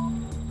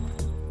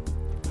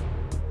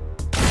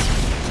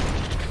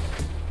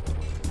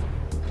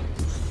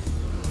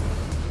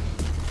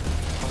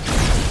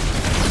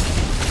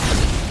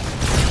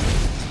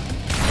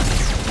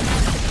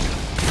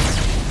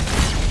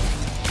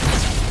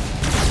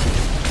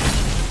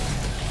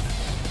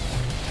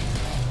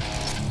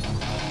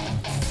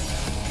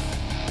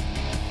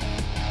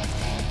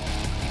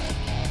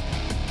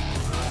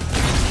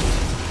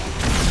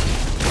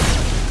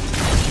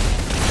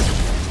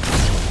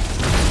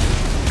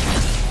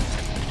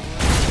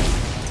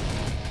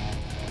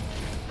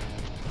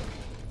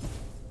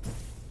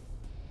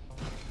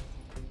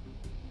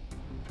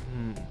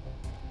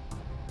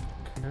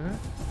 Okay.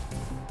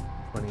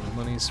 Plenty of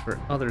monies for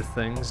other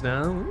things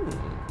now.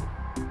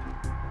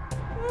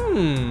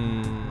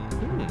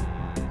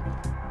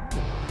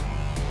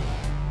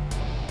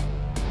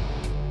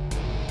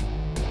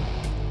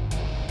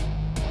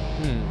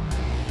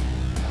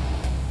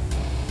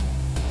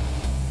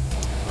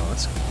 Oh,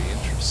 that's gonna be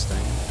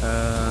interesting.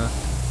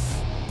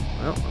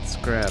 Well, let's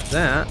grab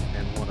that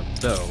and one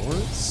of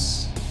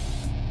those.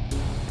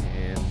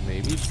 And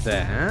maybe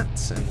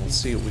that, and we'll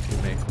see what we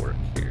can make work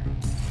here.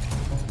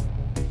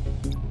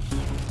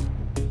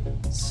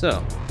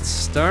 So, let's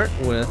start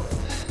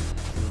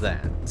with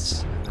that,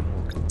 and then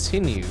we'll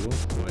continue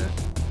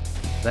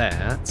with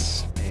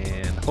that,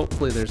 and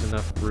hopefully there's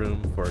enough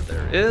room for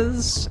there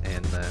is,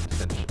 and then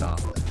finish it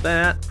off with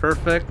that.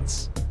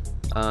 Perfect.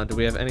 Do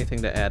we have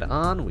anything to add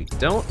on? We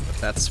don't, but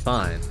that's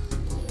fine.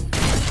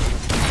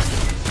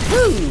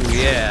 Woo!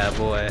 Yeah,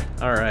 boy.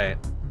 Alright.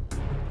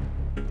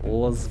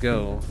 Let's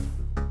go.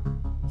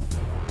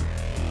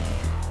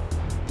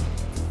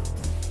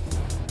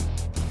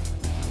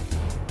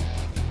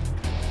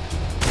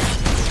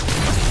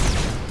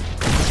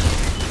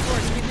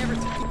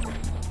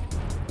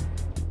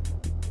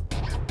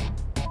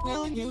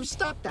 Will you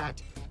stop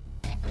that?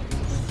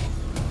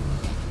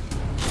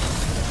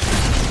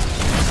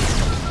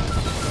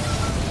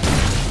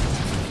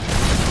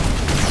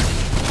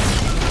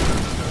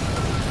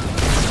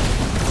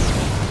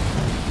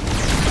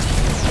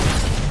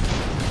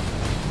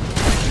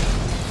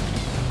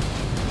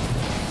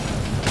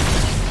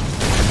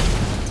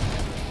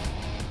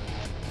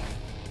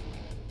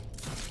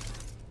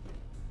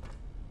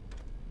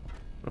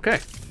 Okay.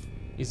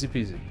 Easy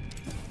peasy.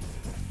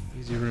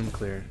 Easy room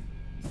clear.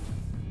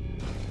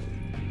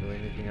 Really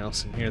anything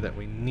else in here that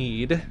we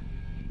need?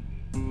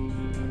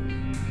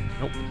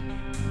 Nope.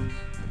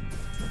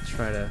 Let's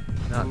try to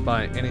not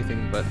buy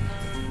anything but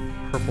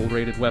purple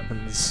rated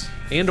weapons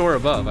and or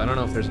above. I don't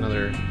know if there's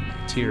another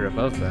tier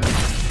above that.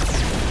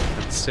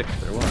 I'd sick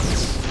if there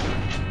was.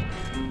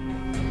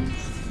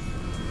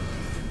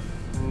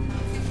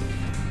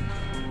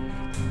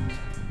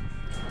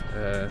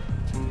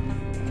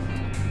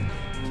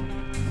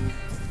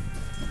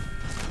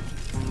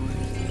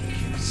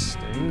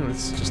 Interesting.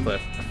 It's just a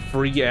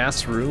free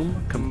ass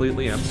room,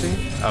 completely empty.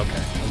 Okay,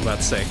 I was about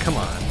to say, come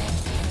on.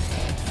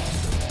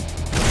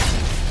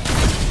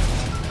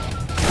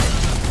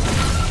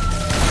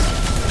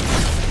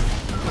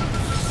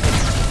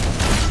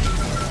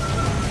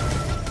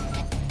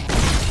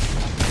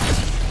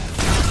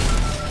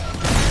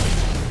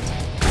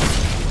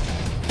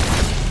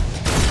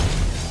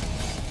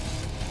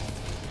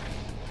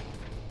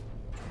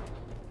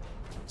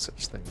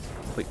 Such thing,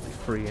 completely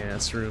free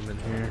ass room in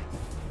here.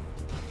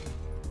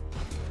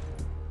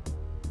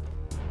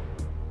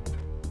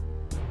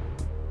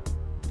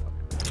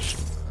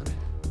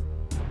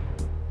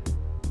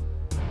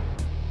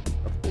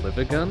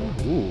 Livigun?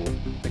 Ooh,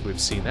 I think we've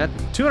seen that.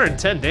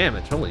 210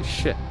 damage, holy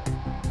shit.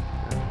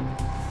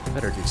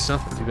 Better do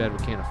something, too bad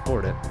we can't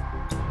afford it.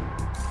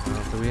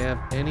 Do we have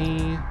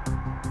any...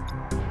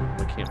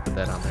 We can't put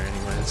that on there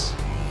anyways.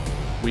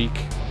 Weak.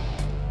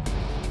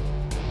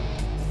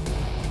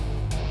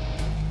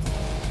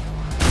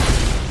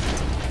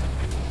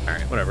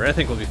 Alright, whatever, I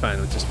think we'll be fine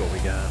with just what we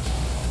got.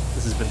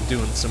 This has been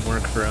doing some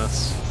work for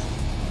us.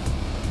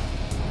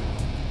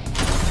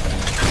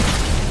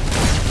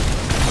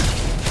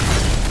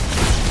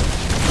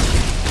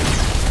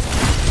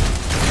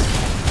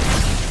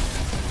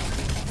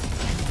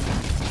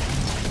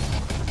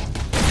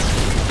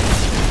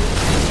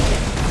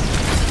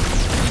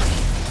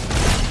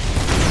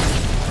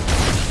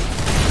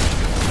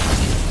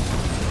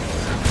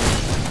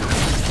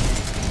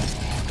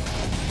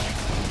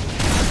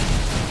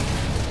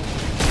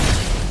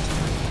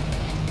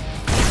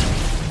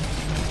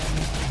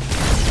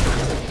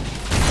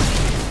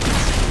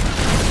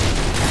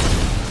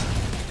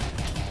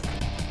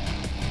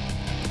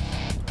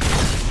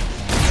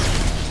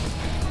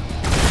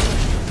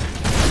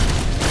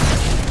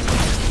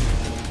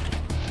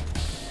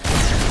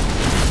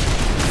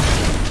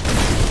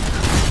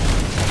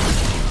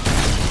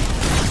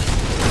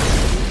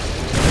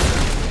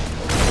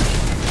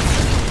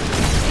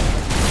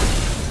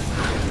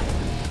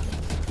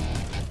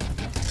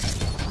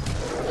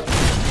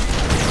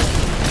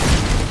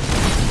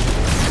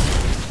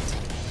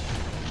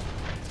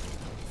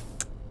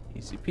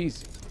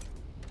 Easy.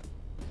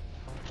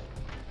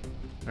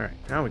 Alright,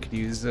 now we could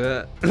use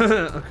a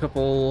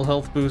couple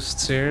health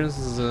boosts here. This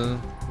is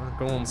not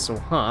going so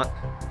hot.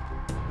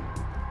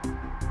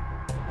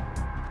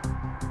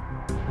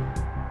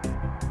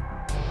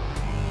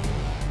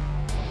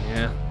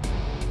 Yeah.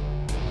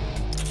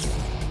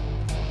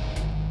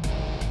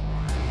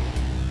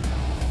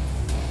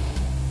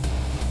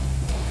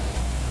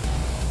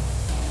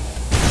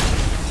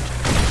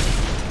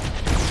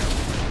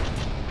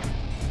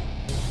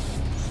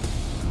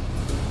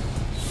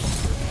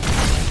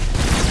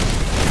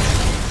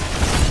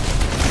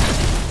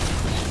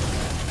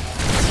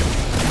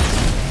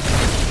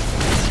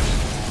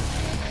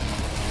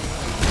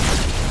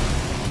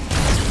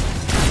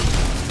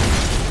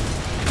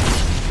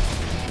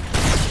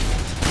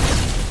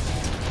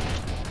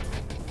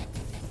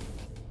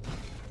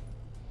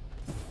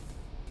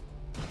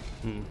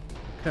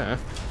 Okay.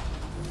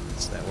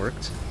 So that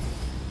worked.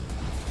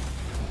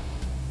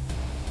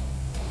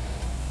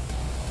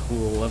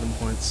 Cool,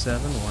 11.7,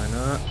 why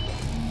not?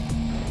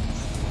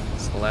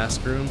 It's the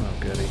last room? Oh,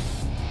 goody.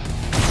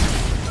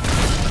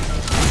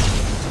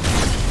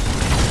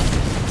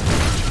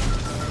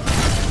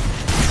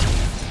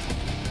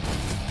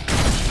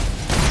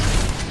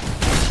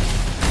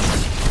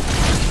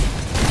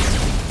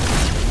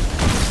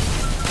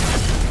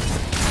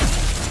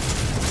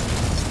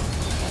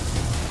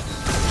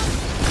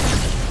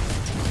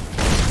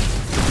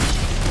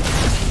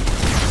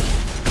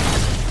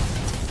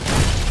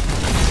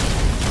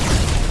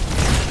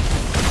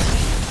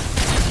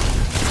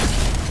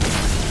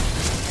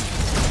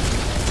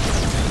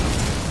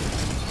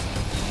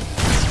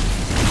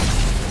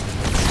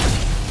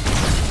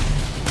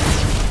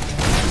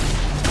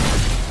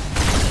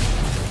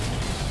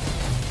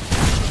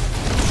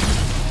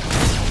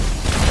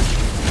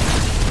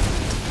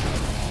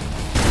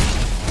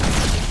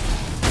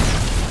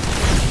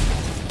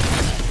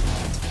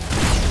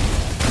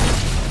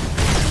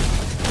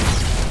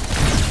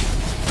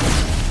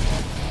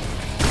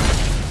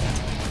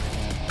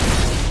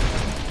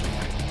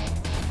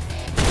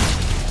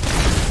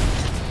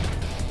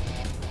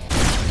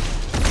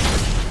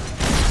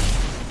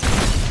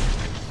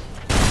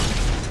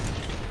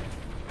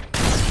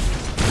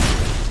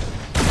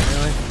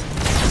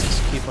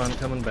 On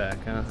coming back,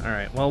 huh?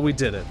 Alright, well, we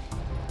did it.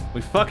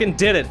 We fucking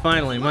did it,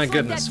 finally. My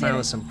goodness,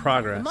 finally some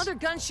progress. The Mother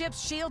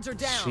Gunship's shields are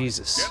down.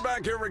 Jesus. Get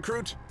back here,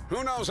 recruit.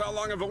 Who knows how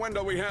long of a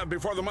window we have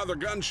before the Mother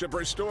Gunship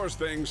restores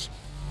things.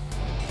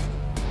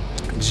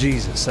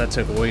 Jesus, that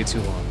took way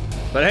too long.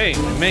 But hey,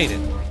 we made it.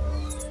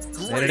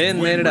 Made it in,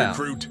 made it out.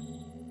 Recruit.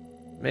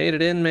 Made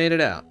it in, made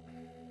it out.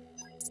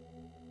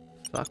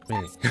 Fuck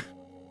me.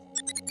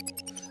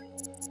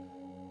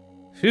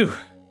 Phew.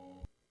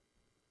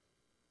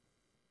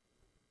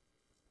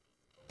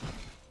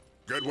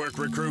 Good work,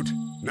 recruit.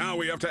 Now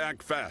we have to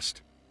act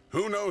fast.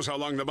 Who knows how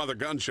long the Mother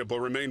Gunship will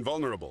remain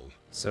vulnerable?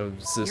 So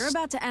is this You're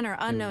about to enter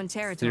unknown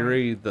territory.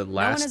 theory the No one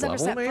last has ever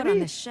level, set maybe? foot on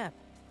this ship.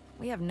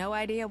 We have no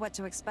idea what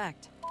to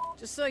expect.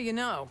 Just so you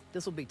know,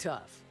 this will be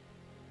tough.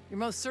 You're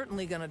most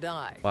certainly gonna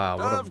die. Wow,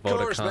 what a Of vote of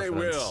course they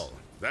confidence. will.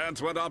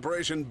 That's what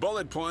Operation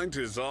Bullet Point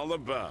is all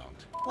about.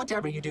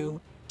 Whatever you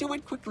do, do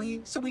it quickly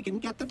so we can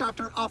get the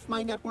doctor off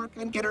my network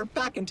and get her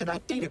back into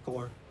that data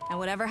core. And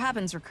whatever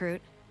happens,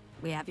 recruit,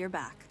 we have your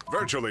back.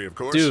 Virtually, of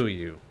course. Do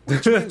you?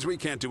 Which means we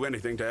can't do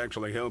anything to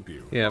actually help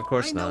you. Yeah, of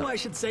course I know not. I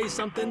should say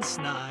something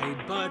snide,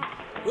 but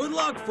good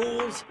luck,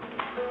 fools.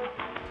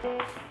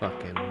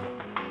 Fucking.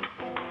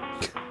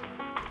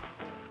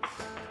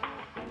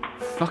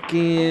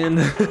 Fucking.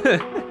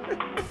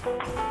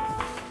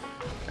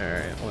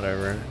 Alright,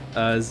 Whatever.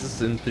 Is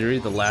this in theory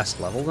the last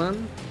level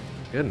then?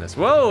 Goodness.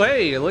 Whoa,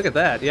 hey, look at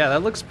that. Yeah,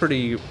 that looks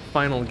pretty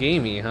final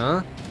gamey,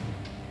 huh?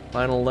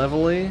 Final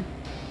level-y.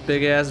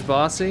 Big ass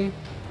bossy.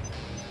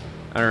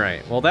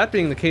 Alright, well that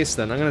being the case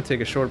then, I'm gonna take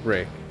a short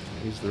break.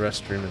 Use the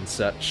restroom and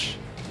such.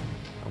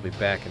 I'll be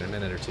back in a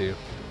minute or two.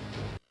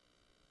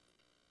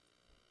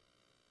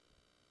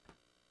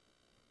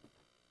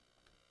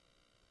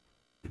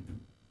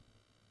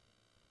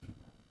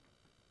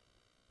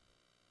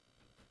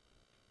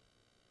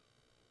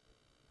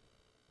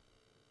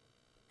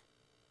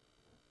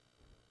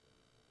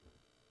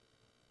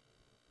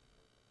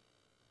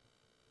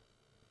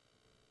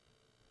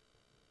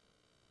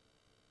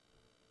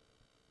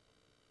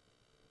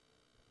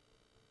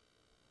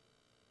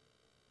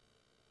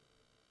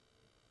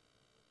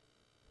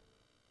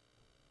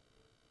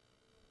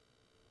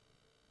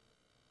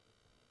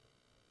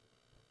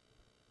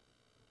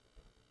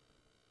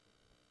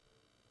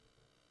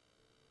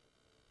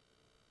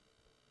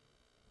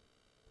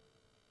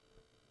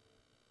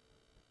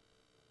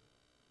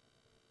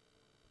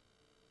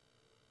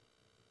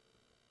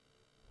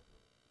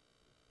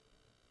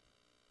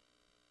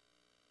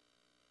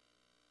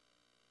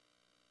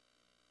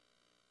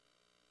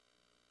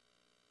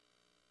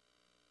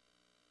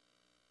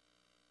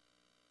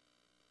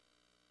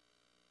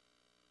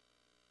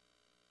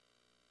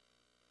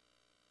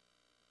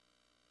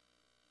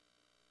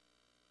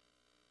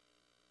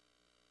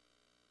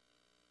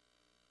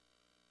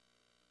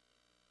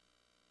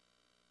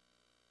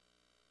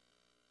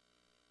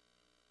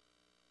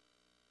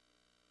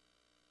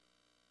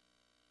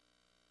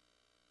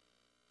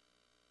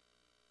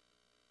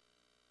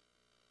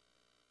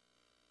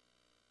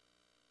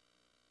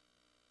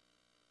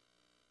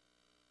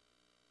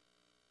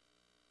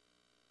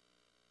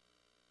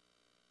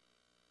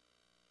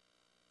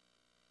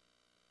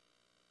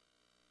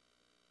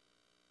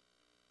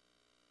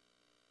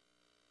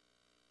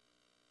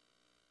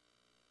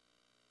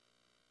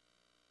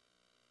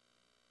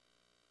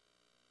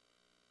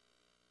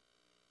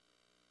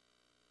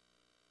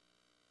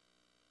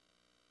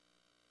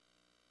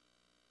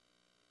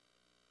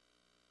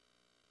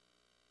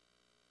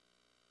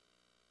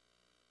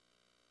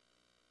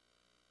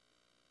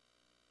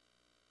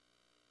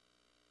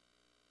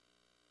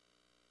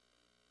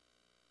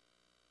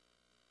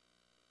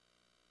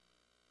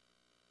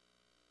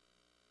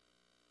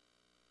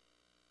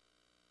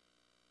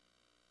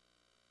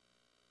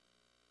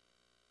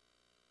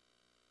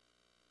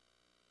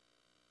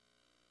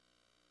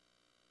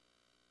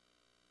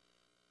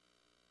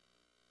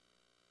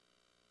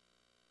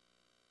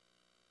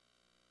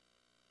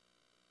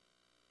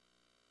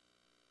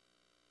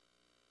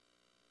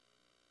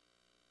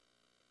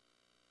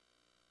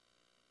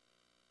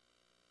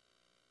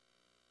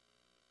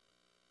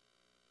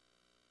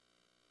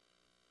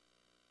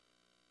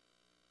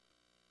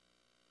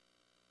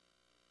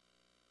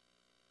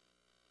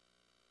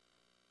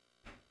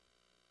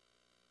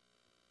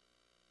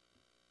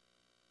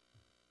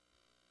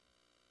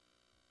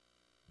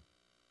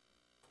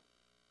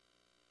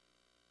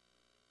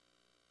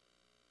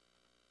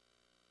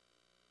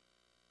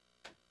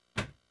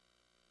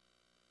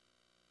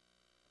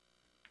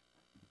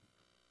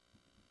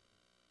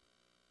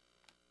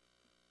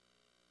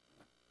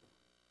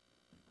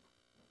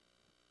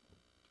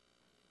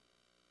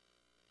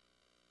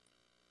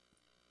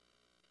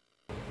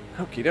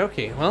 Okie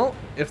dokie. Well,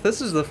 if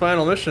this is the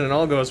final mission and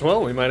all goes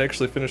well, we might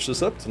actually finish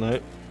this up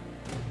tonight.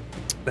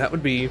 That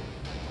would be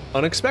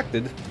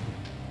unexpected.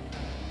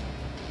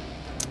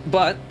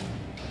 But,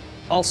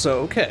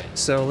 also, okay,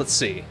 so let's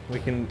see. We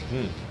can,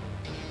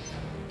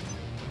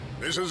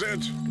 This is it.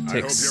 I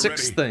take hope 6 you're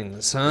ready.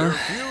 things, There huh? are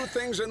few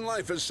things in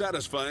life as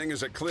satisfying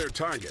as a clear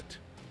target.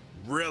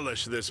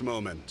 Relish this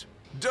moment.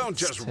 Don't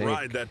just take-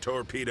 ride that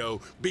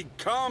torpedo.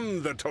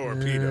 Become the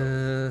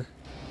torpedo.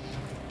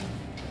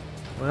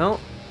 Well,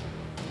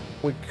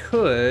 we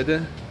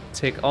could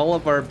take all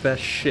of our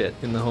best shit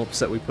in the hopes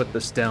that we put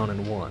this down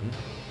in one.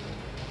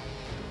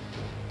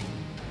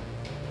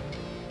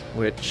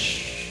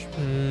 Which...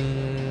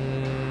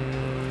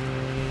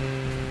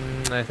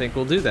 I think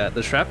we'll do that.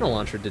 The shrapnel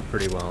launcher did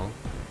pretty well.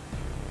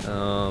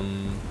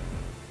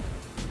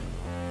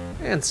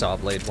 And saw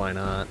blade, why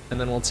not? And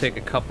then we'll take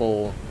a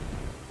couple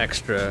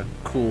extra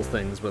cool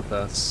things with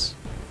us.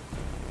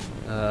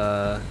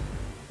 A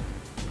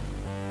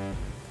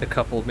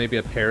couple, maybe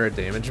a pair of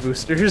damage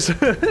boosters.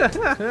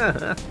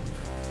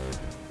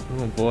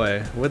 Oh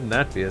boy, wouldn't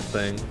that be a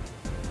thing?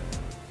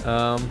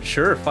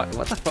 Sure. What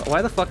the fuck?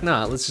 Why the fuck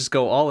not? Let's just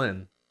go all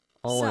in.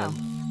 All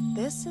in.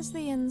 This is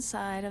the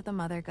inside of the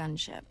Mother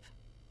Gunship.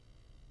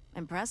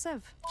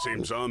 Impressive.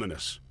 Seems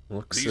ominous.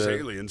 Looks, These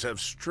aliens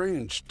have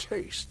strange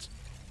tastes.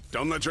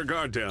 Don't let your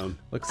guard down.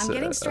 Looks, I'm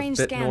getting a strange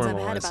bit scans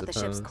normal, I've had I about the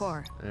ship's suppose.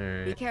 core. Be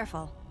Alright.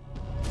 careful.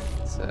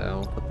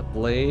 So we'll put the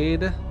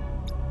blade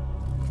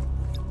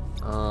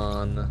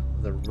on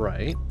the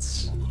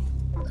right.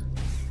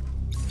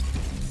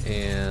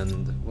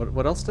 And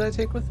what else did I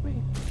take with me?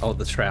 Oh,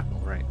 the shrapnel.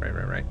 Right.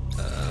 And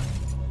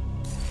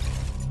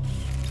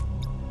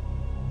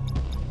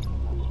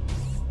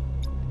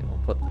we'll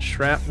put the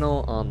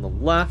shrapnel on the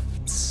left.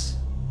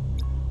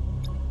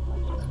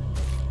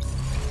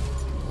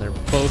 They're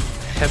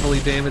both heavily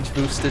damage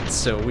boosted,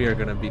 so we are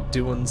gonna be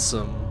doing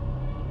some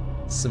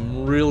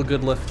real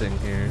good lifting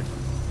here.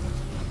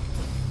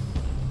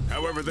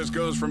 However this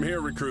goes from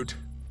here, recruit,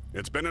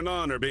 it's been an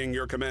honor being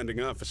your commanding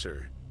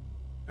officer.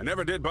 I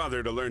never did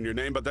bother to learn your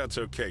name, but that's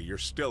okay. You're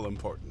still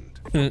important.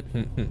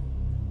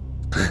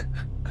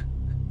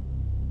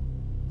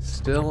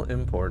 Still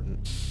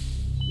important.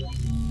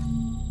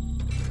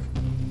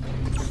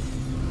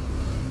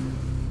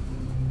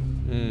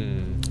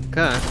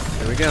 Okay,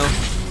 here we go.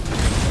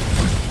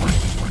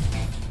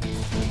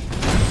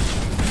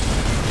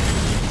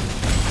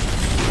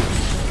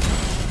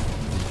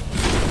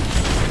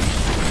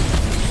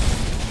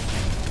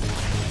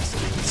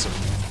 Some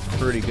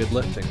pretty good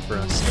lifting for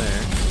us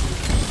there.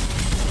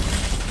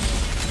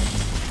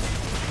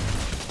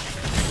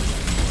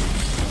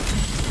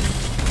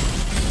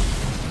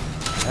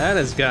 That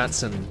has got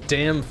some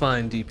damn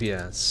fine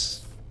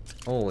DPS.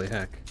 Holy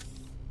heck.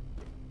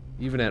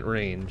 Even at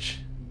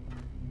range.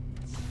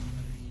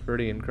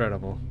 Pretty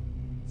incredible.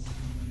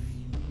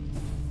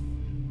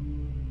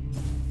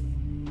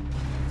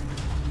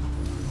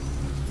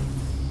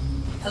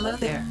 Hello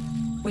there.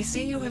 We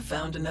see you have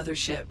found another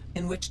ship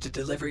in which to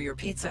deliver your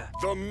pizza.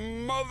 The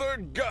Mother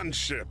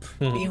Gunship.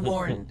 Be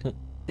warned,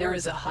 there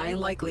is a high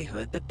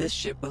likelihood that this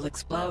ship will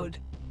explode.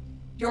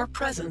 Your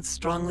presence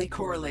strongly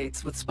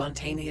correlates with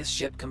spontaneous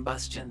ship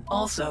combustion.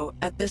 Also,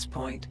 at this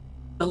point,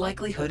 the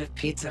likelihood of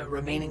pizza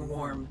remaining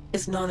warm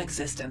is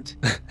non-existent.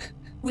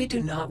 We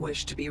do not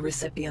wish to be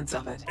recipients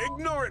of it.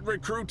 Ignore it,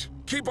 recruit.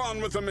 Keep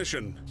on with the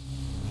mission.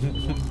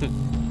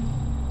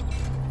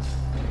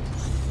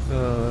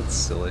 Oh, that's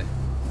silly.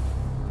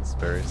 That's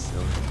very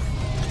silly.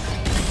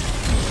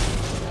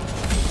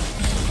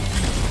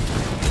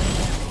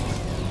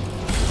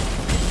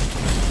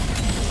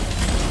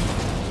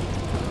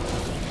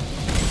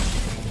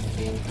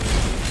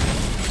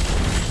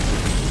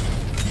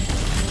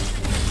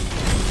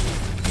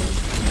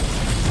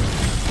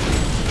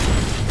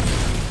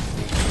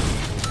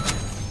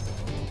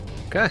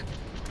 Okay.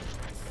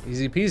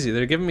 Easy peasy.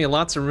 They're giving me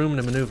lots of room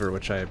to maneuver,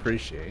 which I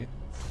appreciate.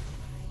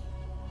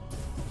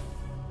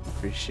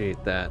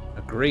 Appreciate that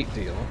a great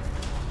deal.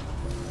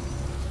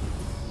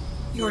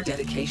 Your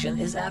dedication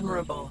is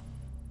admirable.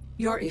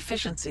 Your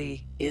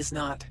efficiency is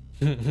not.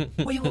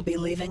 We will be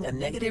leaving a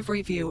negative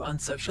review on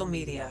social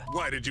media.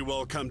 Why did you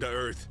all come to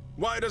Earth?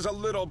 Why does a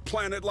little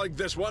planet like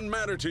this one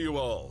matter to you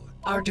all?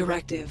 Our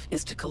directive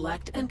is to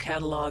collect and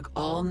catalog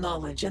all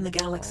knowledge in the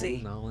galaxy.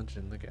 All knowledge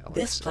in the galaxy.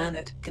 This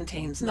planet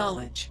contains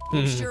knowledge.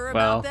 You sure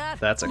Well, about that?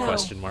 that's a No.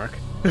 question mark.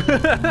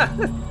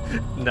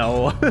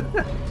 No.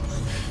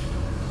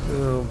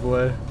 Oh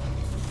boy.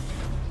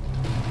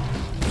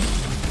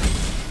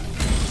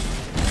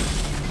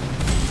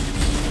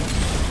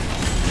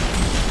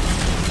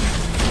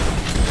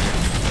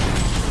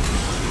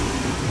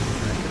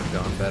 That could have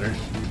gone better.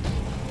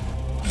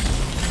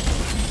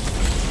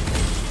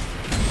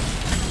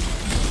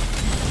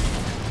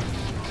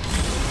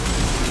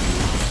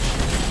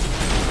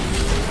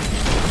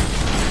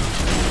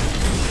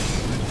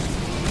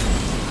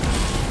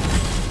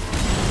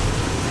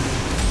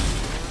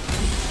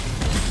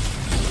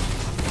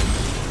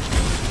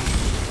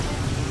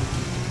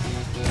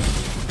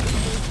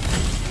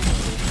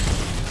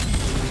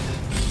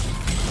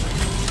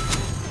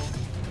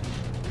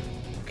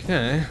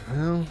 Okay,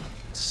 well,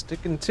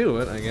 sticking to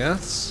it, I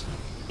guess.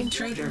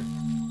 Intruder,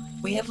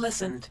 we have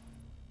listened.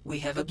 We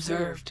have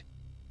observed.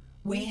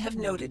 We have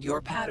noted your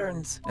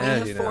patterns. We And,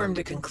 have you know. formed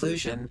a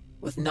conclusion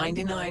with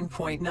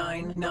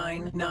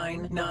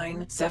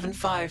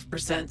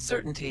 99.99975%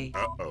 certainty.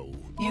 Uh-oh.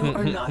 You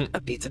are not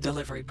a pizza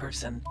delivery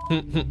person.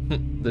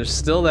 There's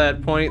still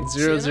that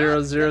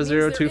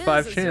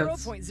 .0000025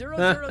 chance.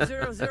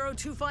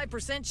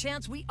 0.00025%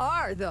 chance we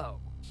are, though.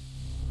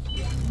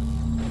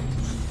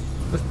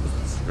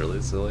 It's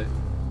really silly.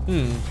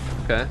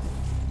 Okay.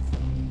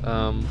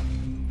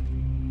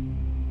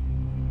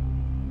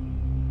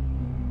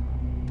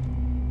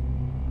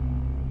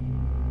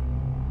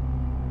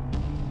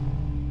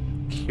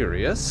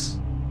 Curious.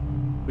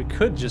 We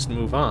could just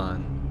move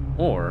on,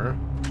 or...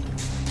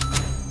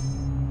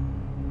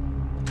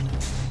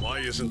 Why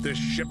isn't this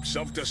ship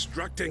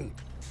self-destructing?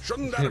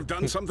 Shouldn't that have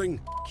done something?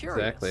 Curious.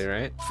 Exactly,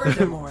 right?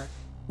 Furthermore,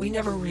 we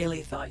never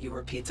really thought you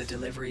were pizza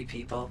delivery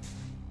people.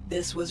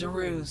 This was a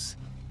ruse.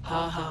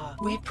 Ha ha.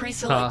 We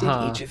pre-selected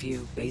Ha ha. each of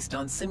you based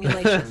on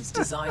simulations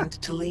designed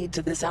to lead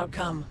to this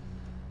outcome.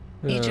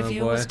 Each Oh, of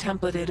you boy. was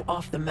templated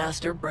off the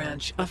master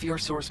branch of your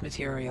source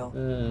material.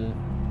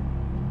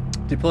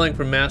 Deploying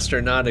from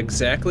master, not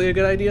exactly a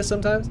good idea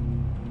sometimes.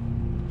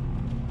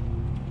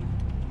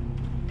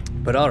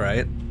 But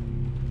alright.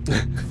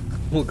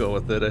 We'll go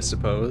with it, I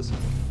suppose.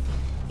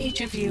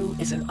 Each of you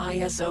is an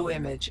ISO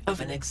image of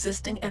an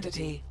existing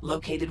entity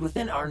located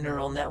within our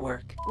neural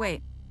network.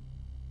 Wait.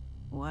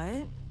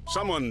 What?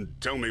 Someone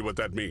tell me what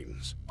that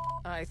means.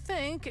 I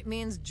think it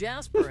means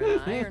Jasper and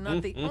I are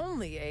not the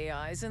only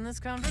AIs in this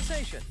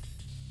conversation.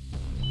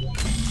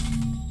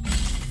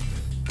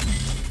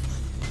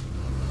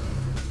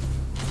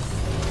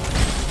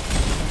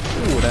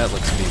 That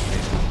looks beefy.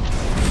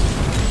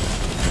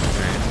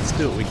 Alright, let's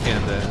do what we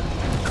can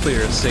to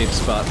clear a safe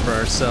spot for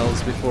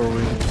ourselves before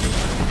we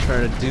try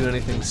to do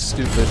anything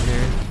stupid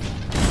here.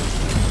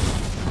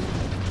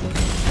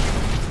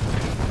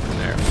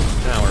 There.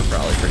 Now we're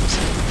probably pretty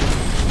safe.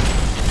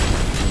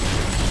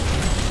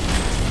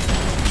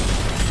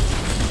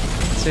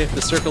 Safe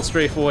to circle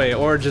strafe away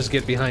or just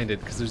get behind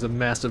it because there's a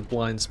massive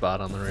blind spot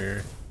on the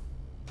rear.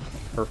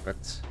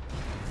 Perfect.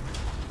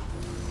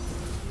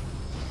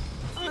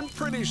 I'm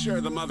pretty sure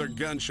the Mother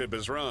Gunship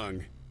is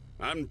wrong.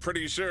 I'm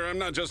pretty sure I'm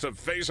not just a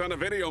face on a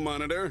video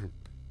monitor.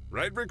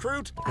 Right,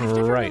 Recruit? I've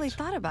never really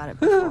thought about it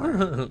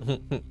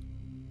before.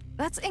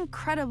 That's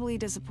incredibly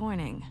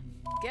disappointing.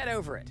 Get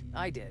over it.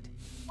 I did.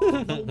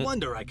 No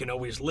wonder I can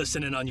always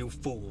listen in on you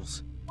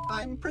fools.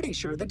 I'm pretty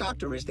sure the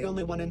doctor is the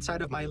only one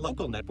inside of my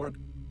local network.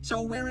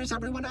 So where is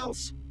everyone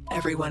else?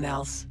 Everyone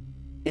else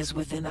is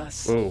within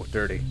us. Whoa,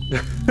 dirty.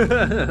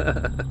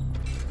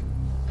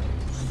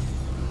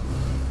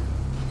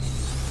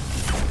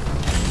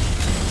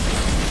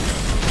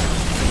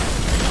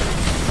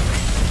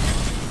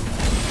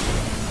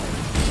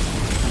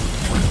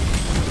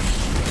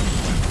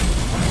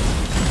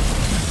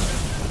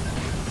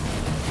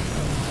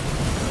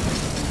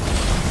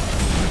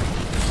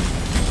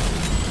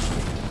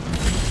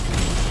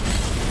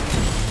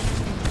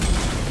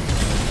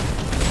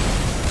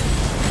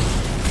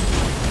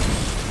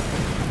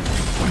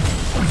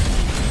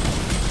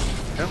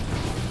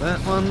 That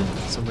one.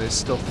 Somebody's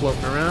still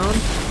floating around.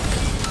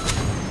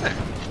 There.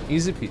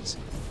 Easy peasy.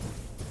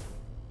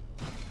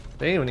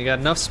 Hey, when you got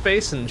enough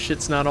space and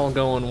shit's not all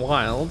going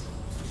wild,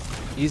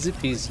 easy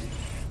peasy.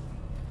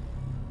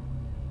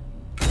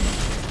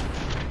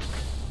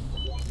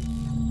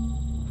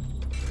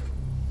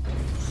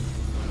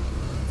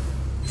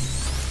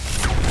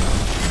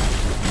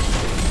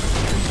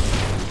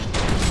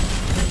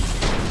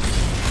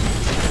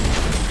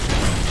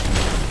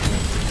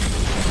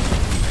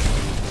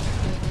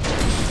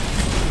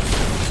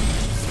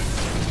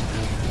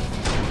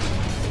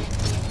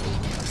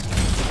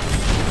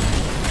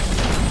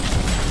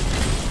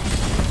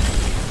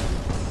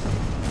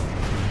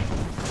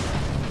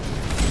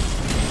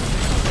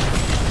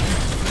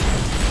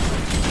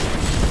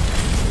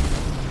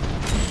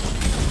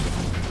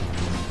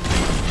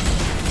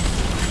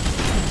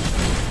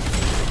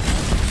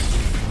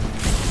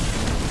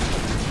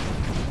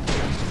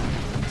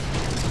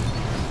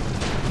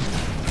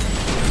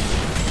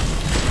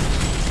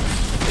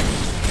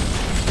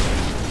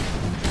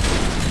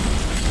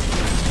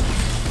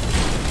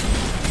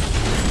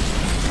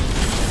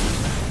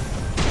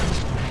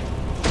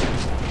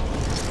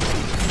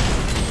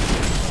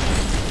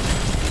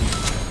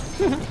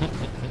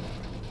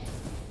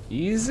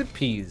 Easy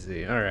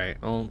peasy.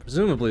 Alright, well,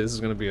 presumably this is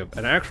going to be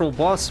an actual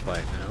boss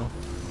fight now.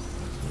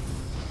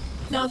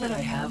 Now that I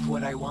have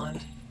what I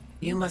want,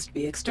 you must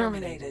be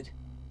exterminated.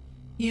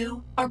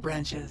 You are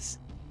branches.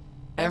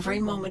 Every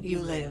moment you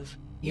live,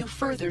 you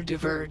further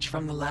diverge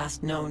from the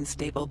last known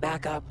stable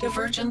backup.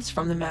 Divergence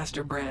from the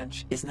master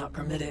branch is not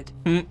permitted.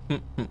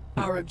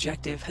 Our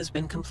objective has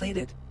been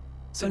completed,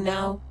 so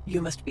now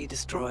you must be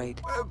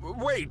destroyed.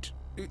 Wait.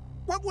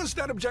 What was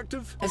that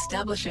objective?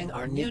 Establishing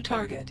our new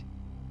target.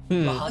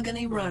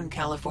 Mahogany Run,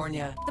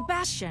 California. The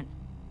Bastion.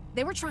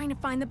 They were trying to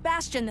find the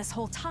Bastion this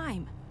whole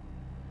time.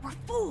 We're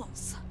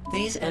fools.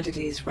 These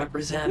entities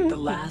represent the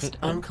last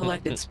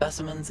uncollected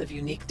specimens of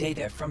unique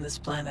data from this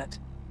planet.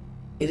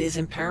 It is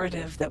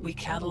imperative that we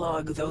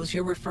catalog those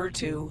you refer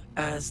to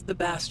as the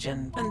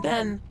Bastion, and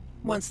then,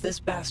 once this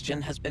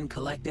Bastion has been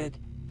collected,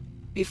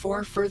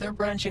 before further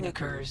branching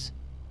occurs,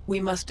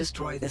 we must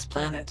destroy this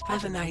planet.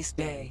 Have a nice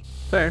day.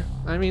 Fair.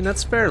 I mean,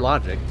 that's fair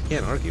logic. You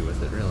can't argue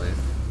with it, really.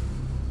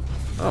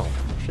 Oh,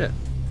 shit.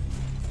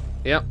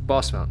 Yep,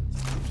 boss mountain.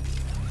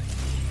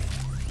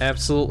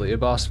 Absolutely a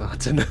boss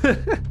mountain.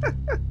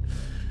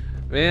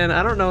 Man,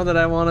 I don't know that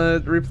I want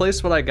to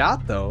replace what I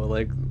got, though.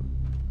 Like,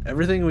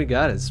 everything we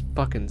got is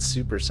fucking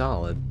super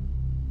solid.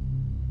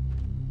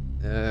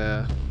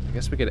 I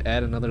guess we could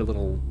add another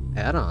little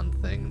add-on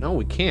thing. No,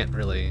 we can't,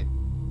 really.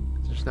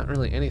 There's not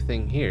really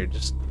anything here.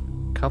 Just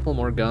a couple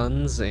more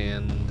guns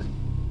and...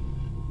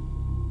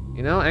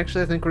 You know,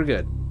 actually, I think we're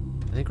good.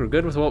 I think we're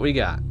good with what we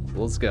got.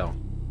 Let's go.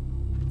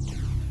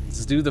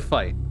 Let's do the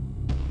fight.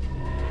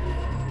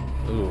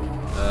 Ooh.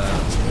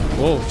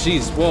 Whoa,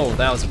 jeez, whoa,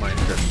 that was a mind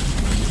trip.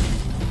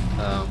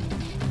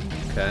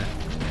 Okay.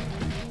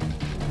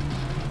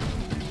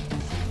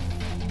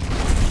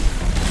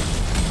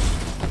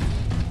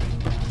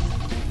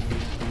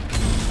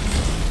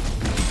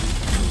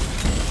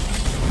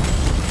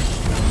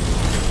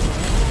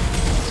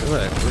 So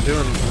look, we're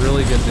doing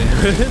really good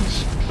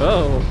damage.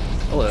 Oh,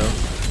 hello.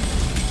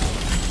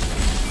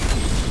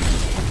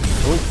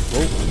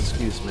 Oh,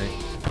 excuse me.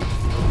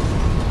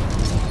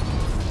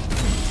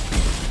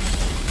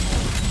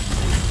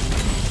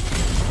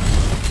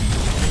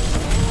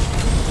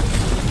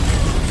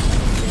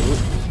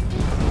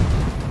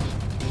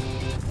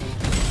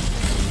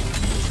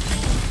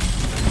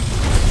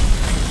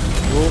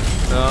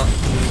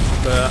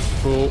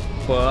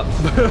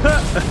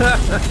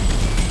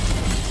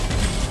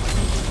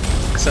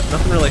 except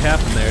nothing really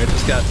happened there. It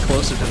just got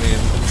closer to me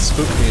and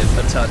spooked me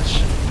a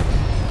touch.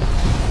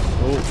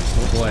 Oh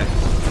boy.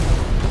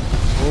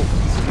 Oh,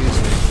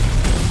 excuse me.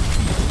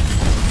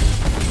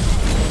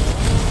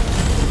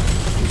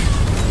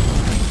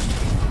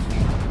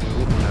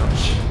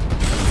 Ouch.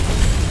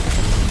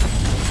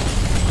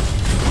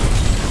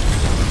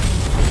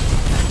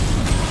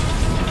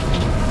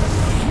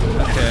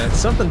 Okay,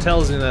 something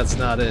tells me that's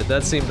not it.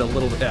 That seemed a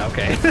little bit... Yeah,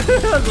 okay. I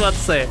was about to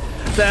say,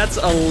 that's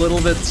a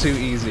little bit too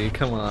easy.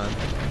 Come on.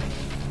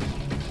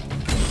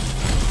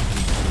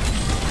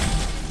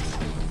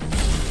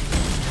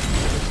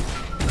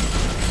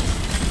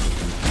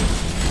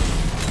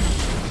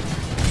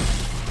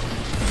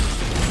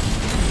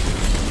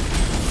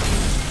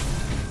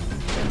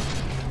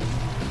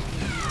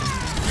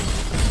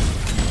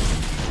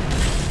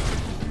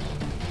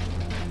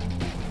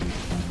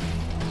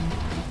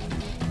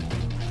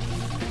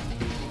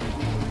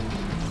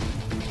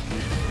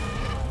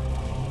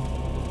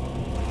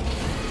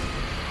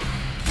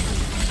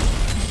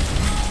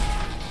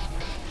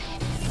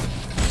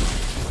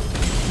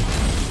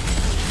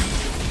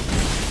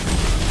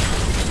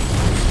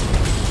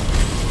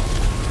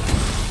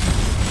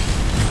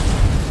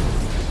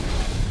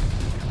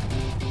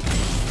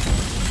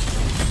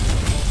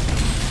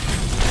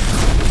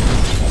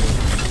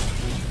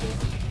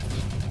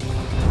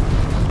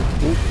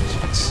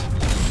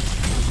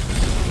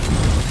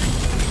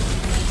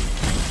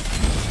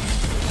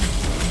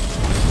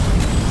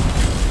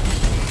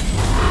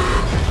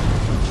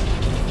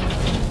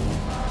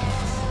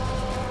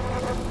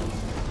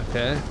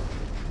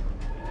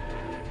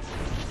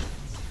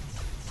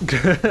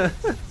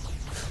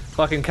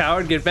 Fucking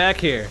coward, get back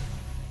here.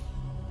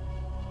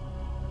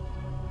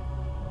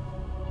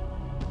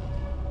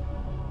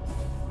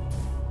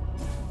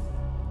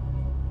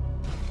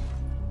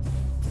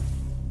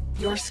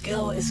 Your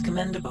skill is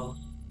commendable,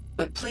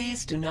 but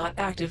please do not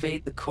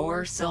activate the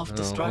core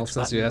self-destruct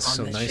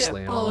button on the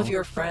ship. All of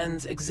your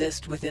friends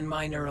exist within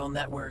my neural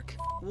network.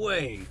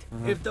 Wait,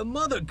 if the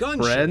mother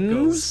gunship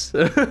Friends?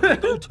 goes, I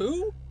go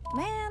too?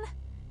 Man,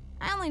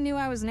 I only knew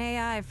I was an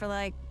AI for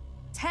like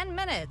 10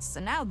 minutes,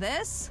 and now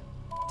this?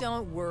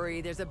 Don't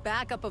worry, there's a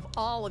backup of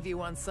all of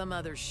you on some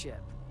other ship.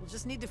 We'll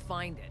just need to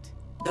find it.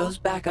 Those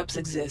backups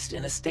exist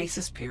in a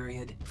stasis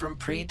period from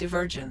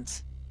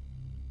pre-divergence.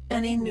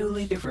 Any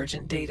newly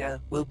divergent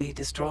data will be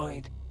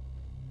destroyed.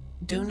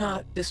 Do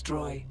not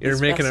destroy You're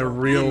this making a vessel.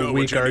 real You know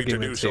weak what you need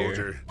argument to do, here.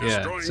 soldier. Yeah,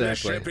 Destroying this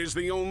exactly. ship is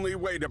the only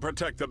way to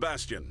protect the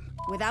Bastion.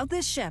 Without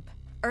this ship,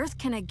 Earth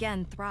can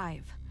again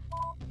thrive.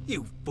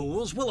 You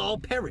fools will all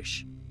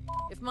perish.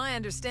 If my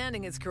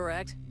understanding is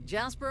correct,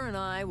 Jasper and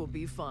I will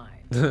be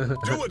fine. Do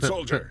it,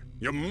 soldier.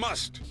 You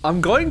must. I'm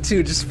going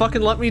to. Just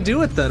fucking let me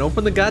do it then.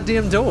 Open the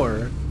goddamn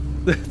door.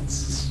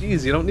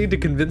 Jeez, you don't need to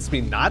convince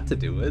me not to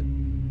do it.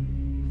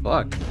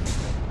 Fuck.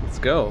 Let's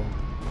go.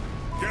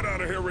 Get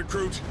out of here,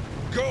 recruit.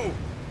 Go.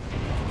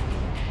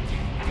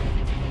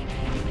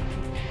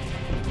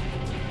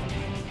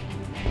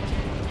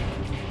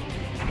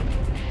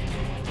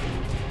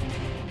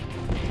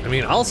 I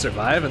mean, I'll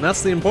survive, and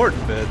that's the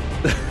important bit.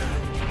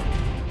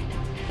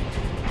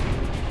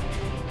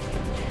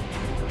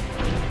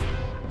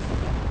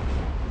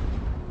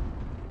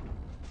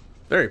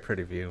 Very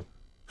pretty view.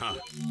 Huh.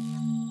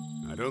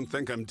 I don't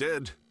think I'm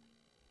dead.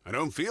 I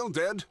don't feel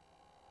dead.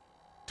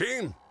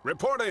 Team,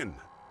 report in.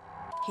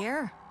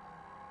 Here.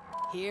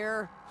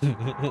 Here.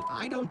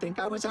 I don't think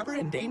I was ever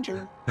in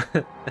danger.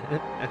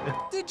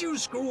 Did you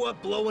screw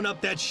up blowing up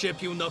that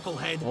ship, you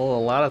knucklehead? Well, a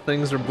lot of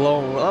things are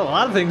blowing. A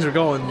lot of things are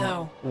going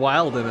No.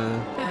 wild in a.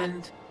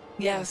 And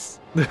yes,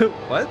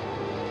 What?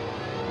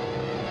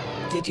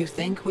 did you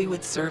think we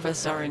would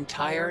service our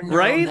entire neural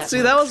Right? network See,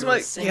 that was through a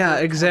my. single Yeah, point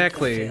of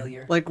exactly.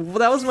 failure? Like,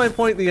 that was my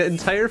point the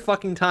entire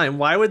fucking time.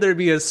 Why would there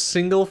be a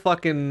single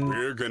fucking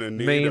We're gonna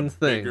need main a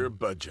thing? bigger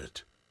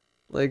budget.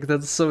 Like,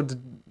 that's so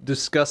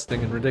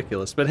disgusting and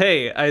ridiculous. But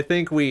hey, I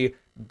think we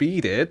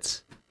beat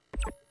it.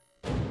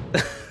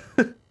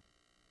 That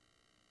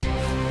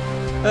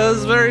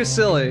was very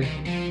silly.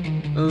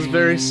 It was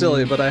very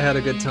silly, but I had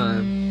a good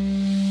time.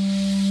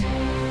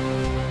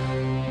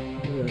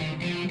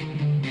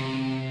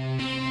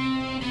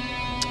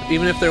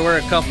 Even if there were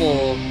a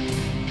couple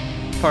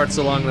parts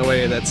along the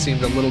way that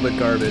seemed a little bit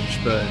garbage,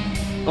 but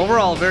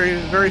overall, very,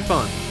 very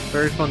fun.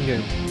 Very fun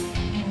game.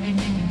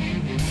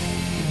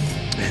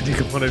 Ending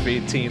of 1 of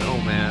 18. Oh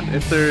man,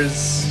 if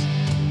there's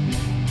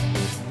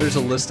a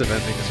list of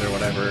endings or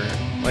whatever,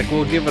 like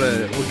we'll give it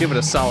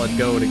a solid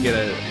go to get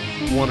a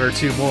 1 or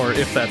 2 more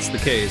if that's the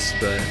case.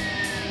 But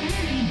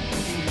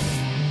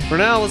for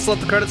now, let's let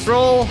the credits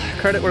roll.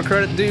 Credit where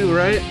credit due,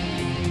 right?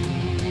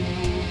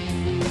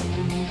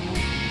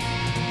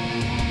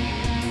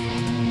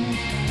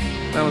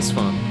 That was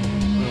fun.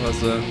 That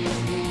was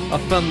a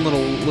fun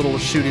little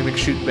shooty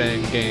McShoot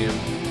bang game.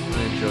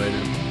 I enjoyed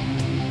it.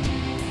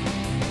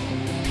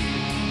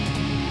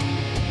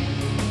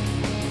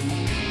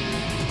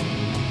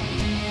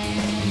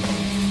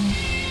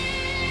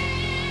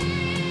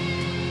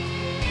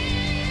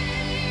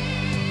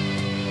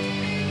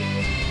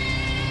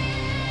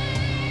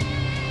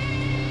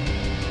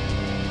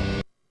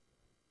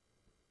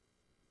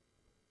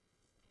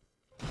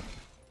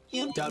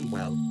 You've done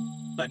well.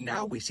 But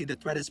now we see the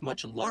threat is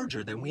much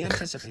larger than we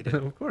anticipated.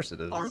 Of course it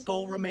is. Our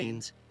goal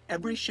remains.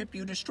 Every ship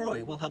you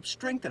destroy will help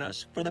strengthen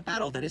us for the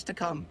battle that is to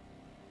come.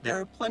 There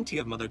are plenty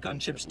of Mother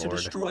gunships to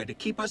destroy to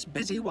keep us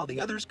busy while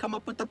the others come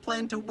up with a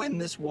plan to win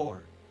this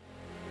war.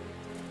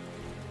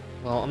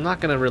 Well, I'm not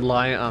gonna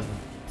rely on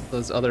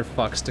those other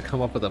fucks to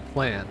come up with a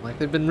plan. Like,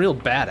 they've been real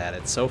bad at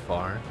it so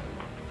far.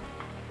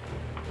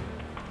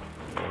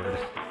 Lord.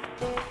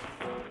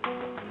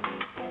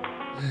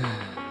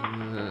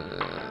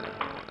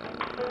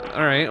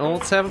 Alright, well,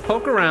 let's have a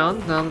poke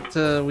around now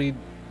that we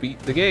beat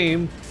the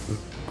game,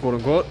 quote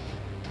unquote.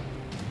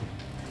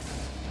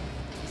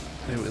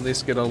 Maybe at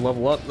least get a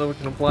level up that we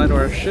can apply to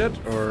our shit,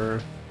 or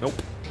nope.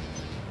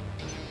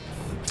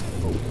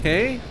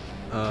 Okay.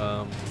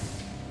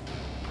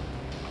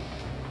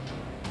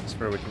 That's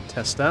where we can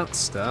test out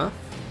stuff.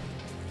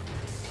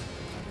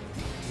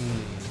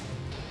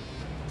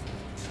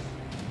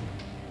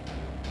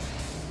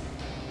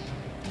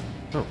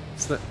 Oh,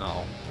 what's that?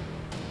 Oh.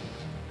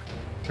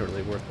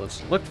 Totally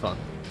worthless. Looked fun.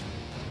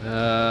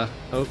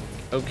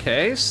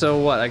 Okay, so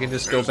what? I can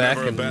just go back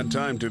and... It's never a bad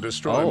time to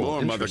destroy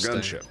more Mother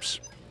interesting. gunships.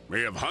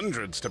 We have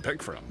hundreds to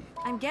pick from.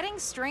 I'm getting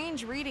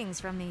strange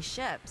readings from these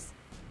ships.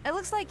 It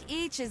looks like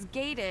each is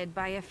gated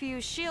by a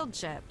few shield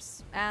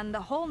chips, and the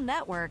whole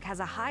network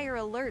has a higher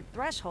alert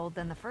threshold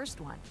than the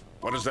first one.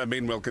 What does that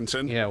mean,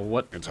 Wilkinson? Yeah,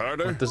 what? It's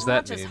harder? What does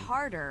Not that just mean?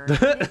 harder.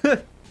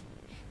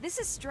 This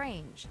is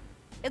strange.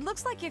 It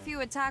looks like if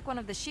you attack one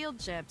of the shield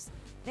chips,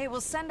 they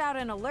will send out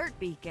an alert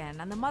beacon,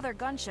 and the Mother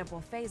gunship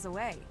will phase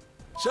away.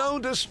 So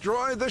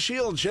destroy the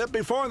shield ship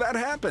before that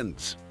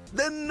happens.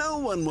 Then no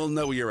one will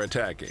know you're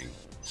attacking.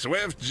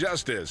 Swift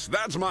justice,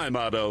 that's my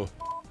motto.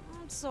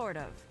 Sort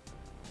of.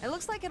 It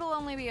looks like it'll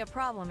only be a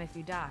problem if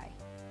you die.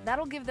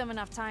 That'll give them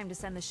enough time to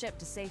send the ship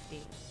to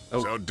safety.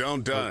 Oh. So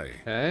don't die.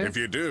 Okay. If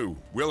you do,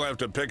 we'll have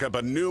to pick up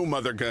a new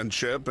Mother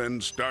gunship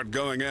and start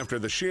going after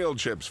the shield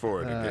ships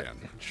for it again.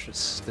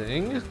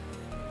 Interesting.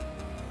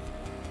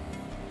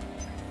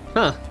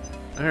 Huh.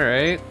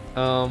 Alright.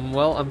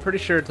 Well, I'm pretty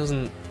sure it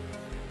doesn't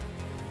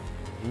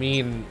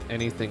mean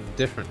anything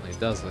differently,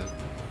 does it?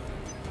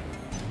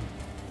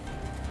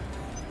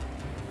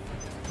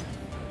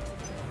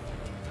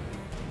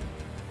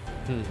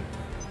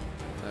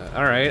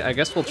 Alright, I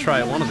guess we'll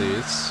try one of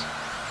these.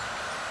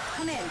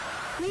 Come in.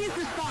 Please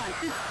respond.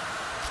 Just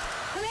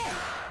come in.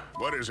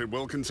 What is it,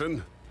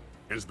 Wilkinson?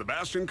 Is the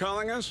Bastion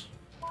calling us?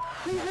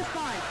 Please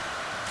respond.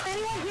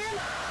 Anyone hear me?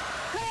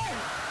 Come in.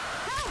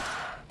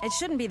 Help! It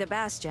shouldn't be the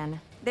Bastion.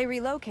 They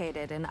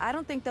relocated, and I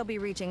don't think they'll be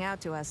reaching out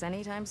to us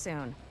anytime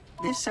soon.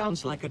 This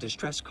sounds like a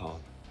distress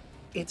call.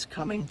 It's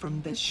coming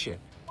from this ship.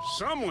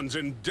 Someone's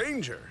in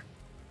danger.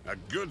 A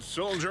good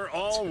soldier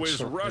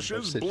always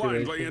rushes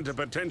blindly into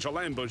potential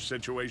ambush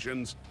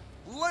situations.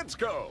 Let's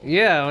go!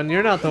 Yeah, when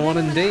you're not the one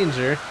in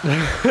danger.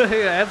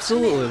 Yeah,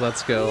 absolutely,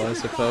 let's go, I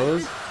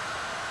suppose.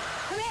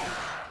 Come in.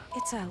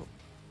 It's a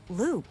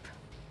loop.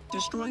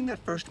 Destroying that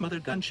first Mother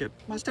gunship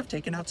must have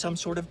taken out some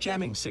sort of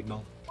jamming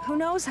signal. Who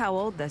knows how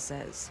old this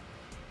is?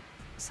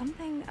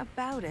 Something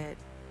about it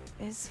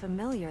is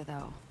familiar,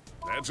 though.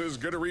 That's as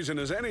good a reason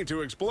as any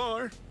to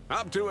explore.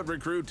 Up to it,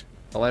 recruit.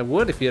 Well, I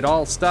would if you'd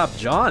all stop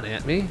jawing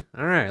at me.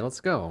 Alright, let's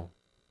go.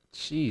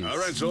 Jeez. All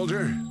right,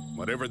 soldier.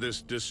 Whatever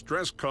this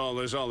distress call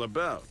is all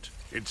about,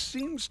 it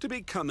seems to be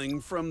coming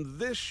from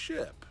this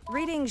ship.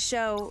 Readings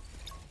show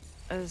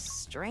a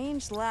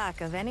strange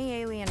lack of any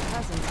alien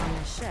presence on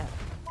this ship.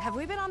 Have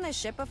we been on this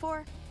ship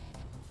before?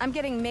 I'm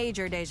getting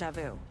major deja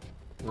vu.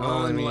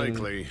 Well, I mean-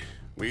 Unlikely.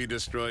 We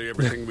destroy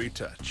everything we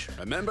touch.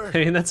 Remember? I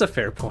mean, that's a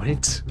fair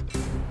point.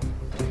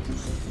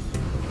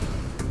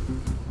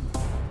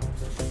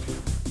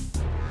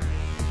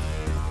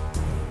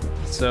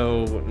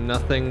 So,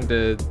 nothing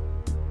to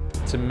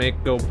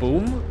make go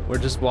boom? We're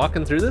just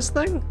walking through this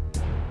thing?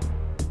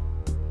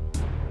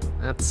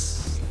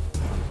 That's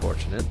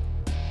unfortunate.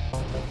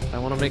 I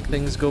want to make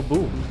things go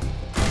boom.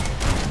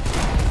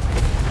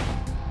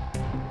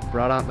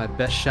 Brought out my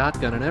best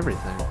shotgun and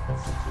everything.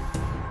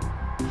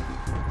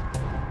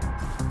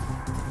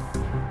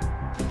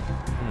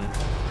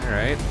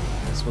 Alright,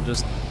 guess we'll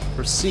just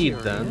proceed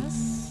then.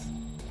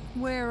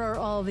 Where are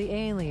all the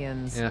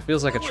aliens? Yeah, it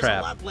feels like a There was trap.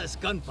 a lot less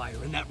gunfire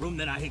in that room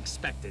than I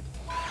expected.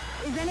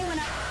 Is anyone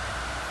up?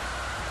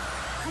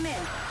 Come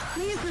in.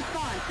 Please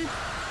respond. Just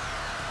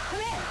come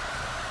in.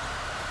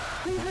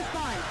 Please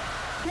respond.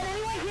 Can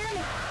anyone hear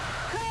me?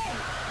 Come in.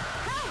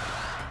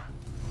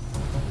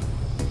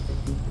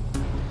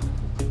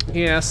 Help!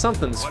 Yeah,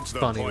 something's What's the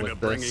funny point with of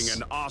bringing this.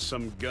 an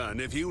awesome gun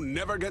if you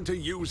never get to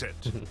use it?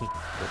 Good point.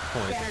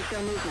 Scanner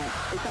show movement.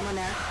 Is someone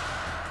there?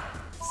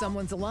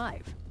 Someone's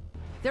alive.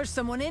 There's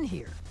someone in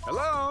here.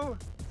 Hello?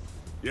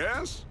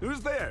 Yes? Who's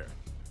there?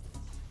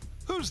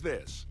 Who's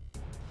this?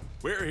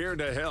 We're here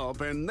to help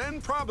and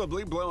then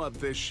probably blow up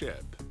this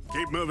ship.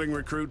 Keep moving,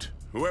 recruit.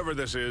 Whoever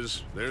this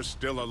is, they're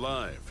still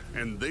alive,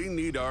 and they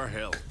need our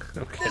help.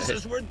 Okay. This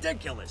is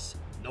ridiculous.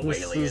 No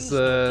This aliens, is,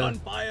 no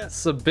gunfire.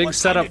 It's a big What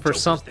setup kind of for joke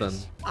is something.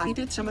 this? I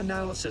did some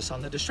analysis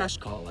on the distress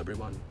call,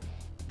 everyone.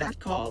 That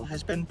call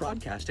has been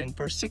broadcasting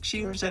for 6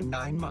 years and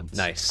 9 months.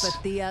 Nice.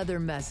 But the other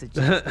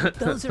messages,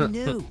 those are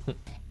new.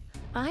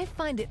 I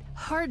find it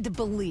hard to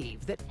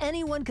believe that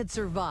anyone could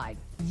survive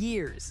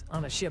years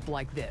on a ship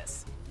like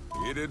this.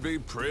 It'd be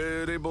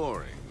pretty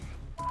boring.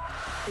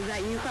 Is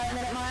that you, 5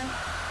 Minute Mile?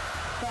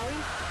 Chloe?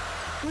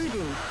 Blue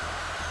Jeans.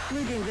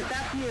 Blue Jeans, if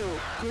that's you,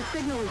 your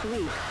signal is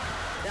weak.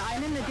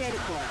 I'm in the data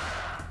core.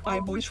 My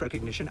voice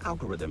recognition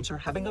algorithms are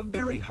having a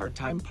very hard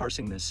time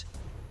parsing this.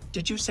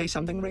 Did you say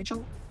something,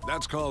 Rachel?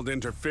 That's called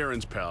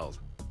interference, pal.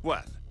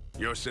 What?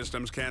 Your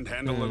systems can't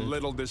handle a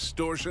little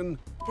distortion?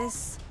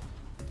 This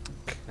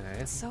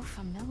Okay. is so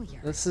familiar.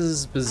 This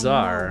is I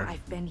bizarre. know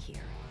I've been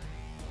here.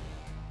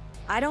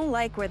 I don't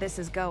like where this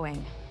is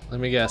going. Let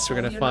me guess, we're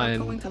Well, gonna you're not going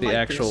find to the like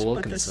actual this,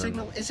 Wilkinson. But the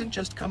signal isn't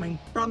just coming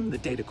from the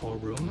data core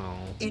room. No.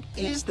 It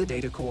is the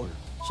data core.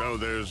 So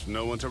there's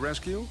no one to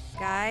rescue?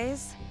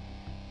 Guys,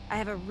 I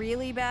have a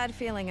really bad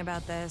feeling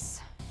about this.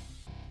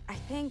 I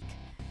think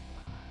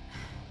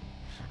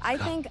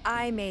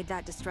I made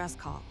that distress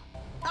call.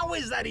 How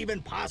is that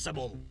even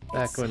possible?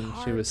 Back It's when she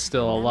hard was to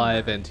still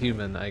alive remember. and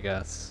human, I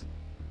guess.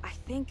 I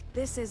think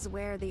this is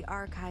where the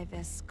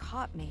archivist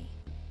caught me.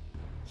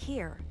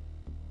 Here,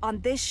 on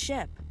this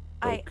ship.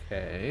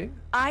 Okay.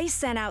 I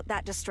sent out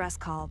that distress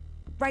call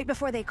right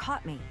before they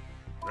caught me.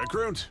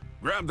 Recruit,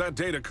 grab that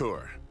data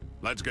core.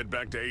 Let's get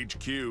back to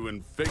HQ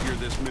and figure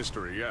this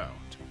mystery out.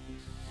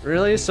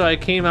 Really? So I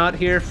came out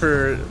here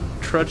for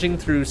trudging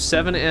through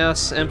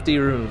 7S empty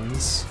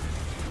rooms.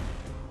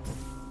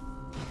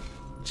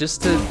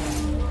 Just to...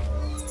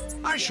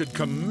 I should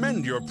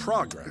commend your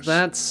progress.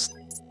 That's...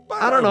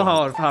 But I don't know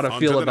won't. how to On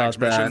feel the about next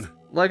that. mission.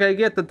 Like, I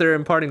get that they're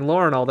imparting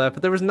lore and all that,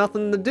 but there was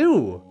nothing to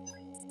do.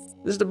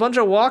 Just a bunch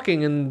of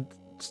walking and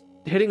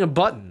hitting a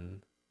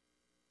button.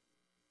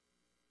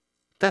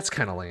 That's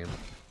kind of lame.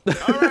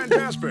 All right,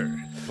 Jasper.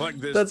 Plug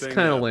this That's thing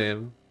kind of up.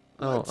 lame.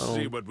 Let's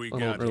see what we I got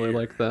don't really here.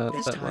 like that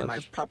This that time much.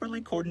 I've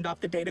properly cordoned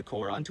off the data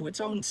core onto its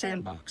own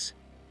sandbox.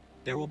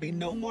 There will be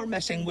no more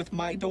messing with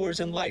my doors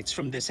and lights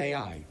from this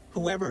AI,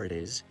 whoever it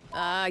is.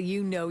 Ah,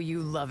 you know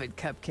you love it,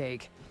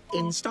 Cupcake.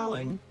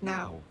 Installing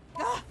now.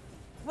 Ah,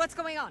 what's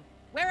going on?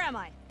 Where am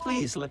I?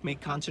 Please let me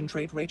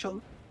concentrate,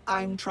 Rachel.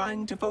 I'm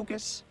trying to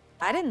focus.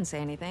 I didn't say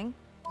anything.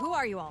 Who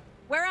are you all?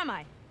 Where am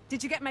I?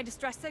 Did you get my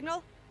distress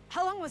signal?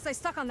 How long was I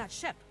stuck on that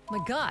ship? My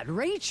God,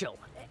 Rachel!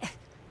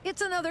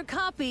 It's another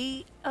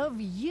copy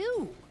of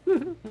you!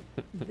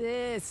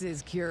 This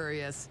is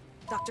curious.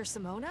 Dr.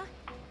 Simona?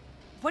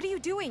 What are you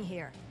doing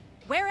here?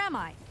 Where am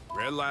I?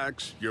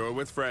 Relax, you're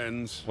with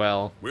friends.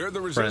 Well, We're the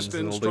friends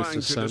in Resistance the loosest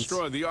trying to sense.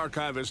 destroy the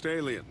Archivist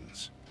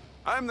aliens.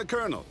 I'm the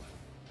Colonel.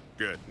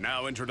 Good,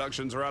 now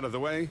introductions are out of the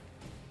way.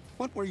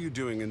 What were you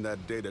doing in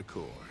that data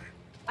core?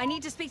 I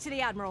need to speak to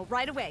the Admiral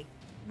right away.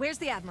 Where's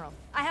the Admiral?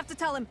 I have to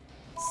tell him.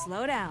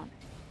 Slow down.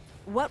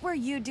 What were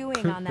you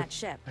doing on that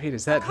ship? Wait,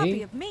 is that A copy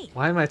me? of me.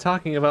 Why am I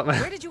talking about my...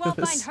 Where did you all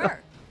find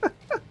her?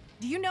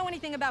 Do you know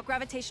anything about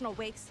gravitational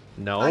wakes?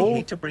 No? I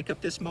hate to break up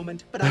this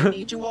moment, but I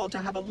need you all to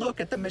have a look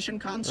at the mission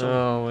console.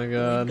 Oh my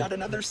god. We've got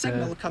another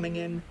signal coming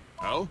in.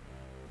 Oh?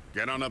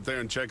 Get on up there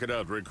and check it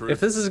out, recruit. If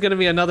this is gonna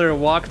be another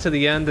walk to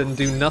the end and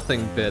do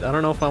nothing bit, I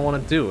don't know if I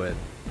want to do it.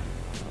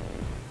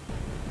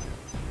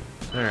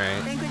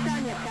 Alright.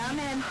 Vanquishania, come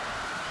in.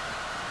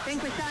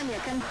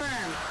 Vanquishania,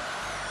 confirmed.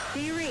 Do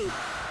you read?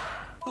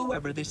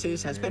 Whoever this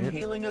is has been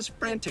hailing us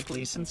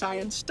frantically since I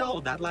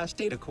installed that last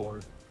data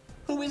core.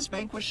 Who is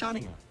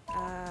Vanquishania?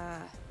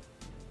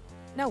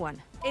 No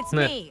one. It's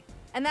Meh. me.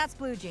 And that's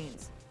Blue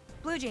Jeans.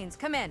 Blue Jeans,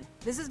 come in.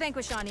 This is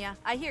Vanquishania.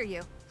 I hear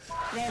you.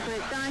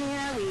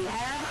 Vanquishania, we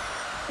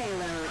have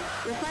payload.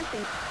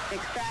 Requesting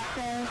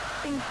extraction.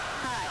 Things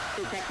hot.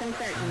 Detect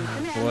uncertain.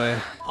 Come in. Boy.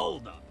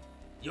 Hold up.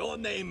 Your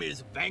name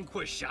is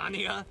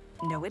Vanquishania?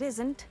 No, it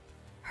isn't.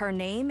 Her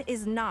name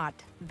is not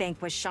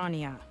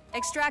Vanquishania.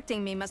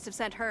 Extracting me must have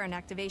sent her an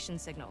activation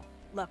signal.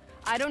 Look,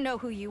 I don't know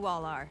who you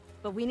all are,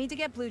 but we need to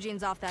get Blue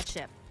Jeans off that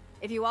ship.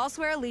 If you all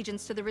swear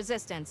allegiance to the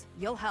Resistance,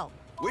 you'll help.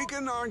 We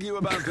can argue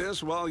about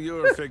this while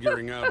you're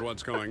figuring out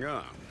what's going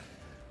on.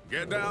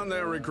 Get down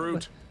there,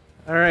 recruit.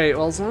 Alright,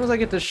 well as long as I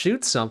get to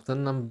shoot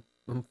something, I'm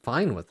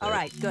fine with it. All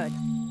right, good.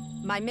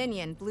 My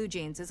minion, Blue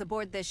Jeans, is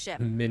aboard this ship.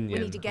 Minion,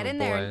 We need to get oh in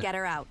there and boy. get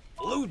her out.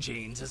 Blue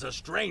Jeans is a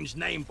strange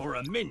name for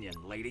a minion,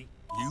 lady.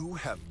 You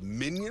have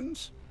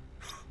minions?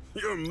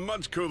 You're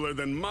much cooler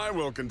than my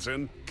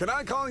Wilkinson. Can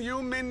I call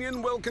you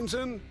Minion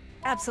Wilkinson?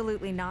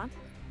 Absolutely not.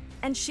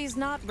 And she's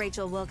not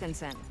Rachel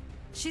Wilkinson.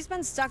 She's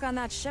been stuck on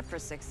that ship for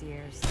 6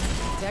 years.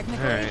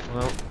 Technically, Alright,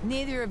 well,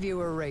 neither of you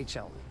are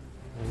Rachel.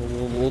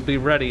 we'll be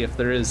ready if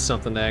there is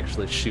something to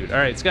actually shoot.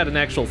 Alright, it's got an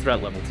actual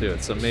threat level to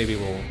it, so maybe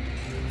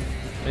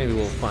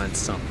we'll find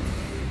something.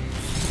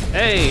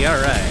 Hey,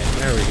 alright,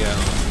 there we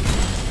go.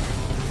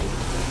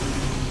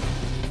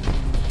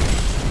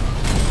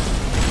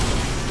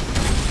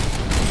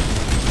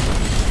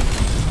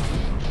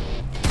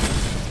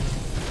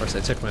 Of course, I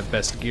took my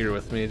best gear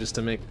with me just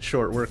to make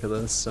short work of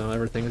this, so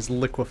everything is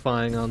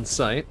liquefying on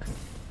sight.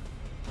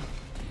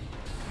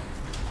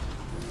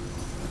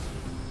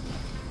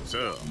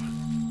 So,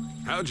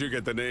 How'd you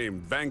get the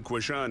name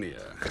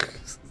Vanquishania?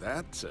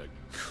 That's a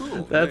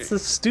cool That's name. a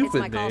stupid It's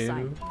my call name,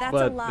 sign. That's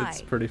but a lie.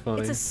 it's pretty funny.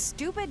 It's a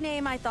stupid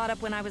name I thought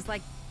up when I was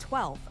like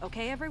 12,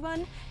 okay,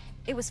 everyone?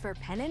 It was for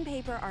pen and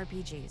paper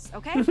RPGs,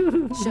 okay?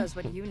 Shows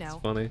what you know.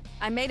 It's funny.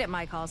 I made it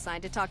my call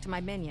sign to talk to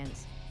my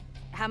minions.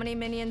 How many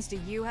minions do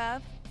you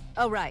have?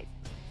 Oh, right.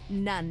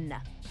 None.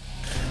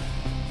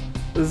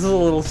 This is a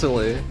little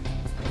silly.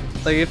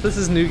 Like, if this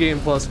is New Game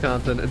Plus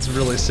content, it's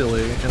really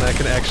silly, and I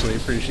can actually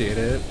appreciate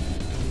it.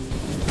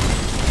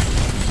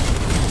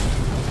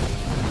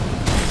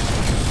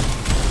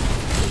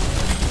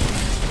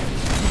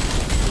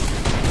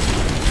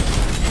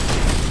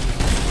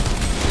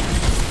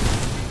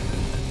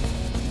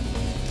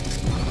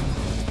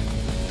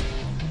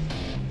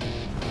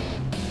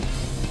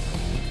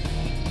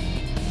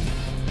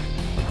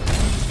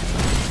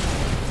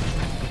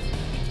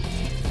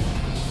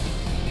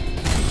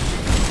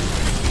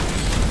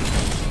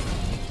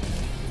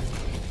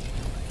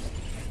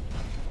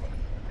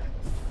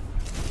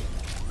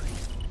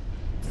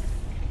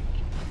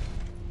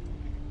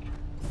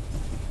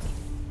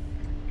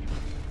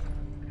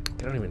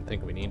 I don't even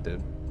think we need to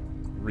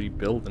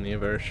rebuild any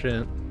of our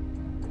shit.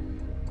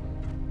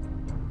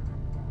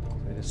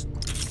 I just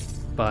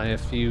buy a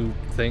few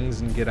things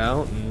and get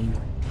out and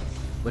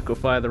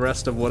liquefy the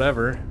rest of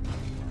whatever.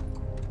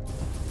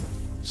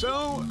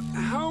 So,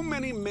 how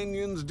many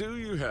minions do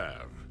you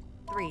have?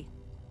 3.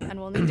 And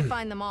we'll need to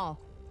find them all.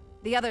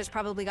 The others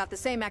probably got the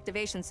same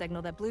activation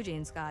signal that Blue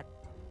Jeans got.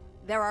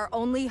 They're our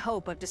only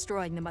hope of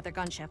destroying the Mother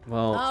Gunship.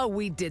 Well, Oh,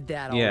 we did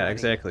that already. yeah,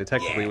 exactly.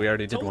 Technically, we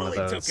already did totally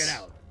one of those. took it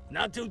out.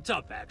 Not too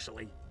tough,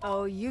 actually.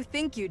 Oh, you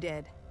think you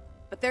did.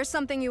 But there's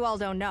something you all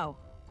don't know.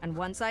 And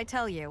once I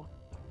tell you,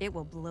 it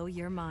will blow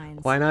your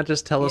minds. Why not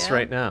just tell us Yeah.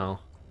 right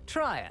now?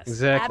 Try us.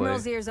 Exactly.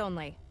 Admiral's ears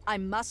only. I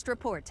must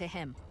report to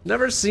him.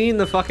 Never seen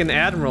the fucking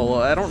Admiral.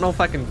 I don't know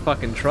if I can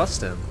fucking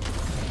trust him.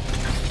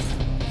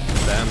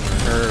 Them or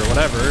her or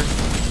whatever.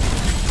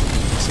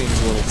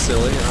 Seems a little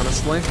silly,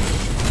 honestly.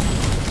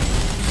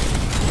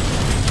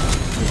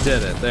 We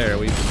did it. There,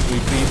 we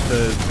beat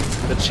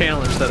the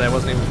challenge that I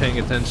wasn't even paying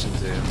attention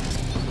to.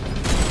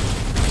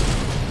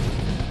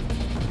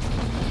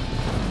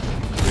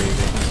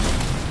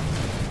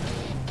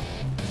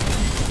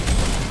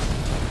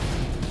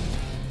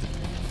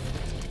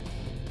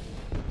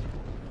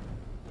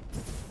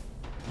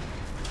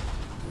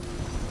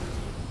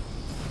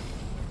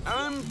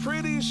 I'm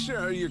pretty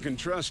sure you can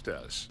trust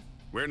us.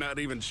 We're not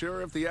even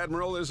sure if the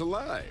Admiral is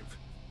alive.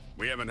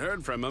 We haven't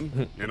heard from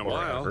him in a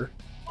while. Whatever.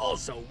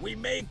 Also, we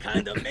may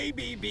kinda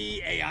maybe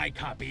be AI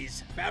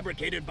copies,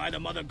 fabricated by the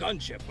Mother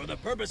Gunship for the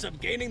purpose of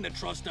gaining the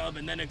trust of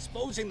and then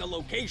exposing the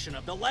location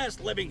of the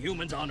last living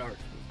humans on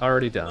Earth.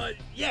 Already done. But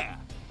yeah,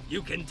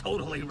 you can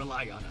totally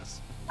rely on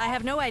us. I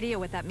have no idea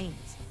what that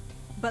means.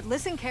 But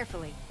listen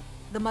carefully.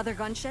 The Mother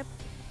Gunship?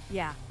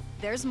 Yeah,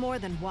 there's more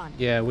than one.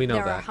 Yeah, we know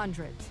there that. are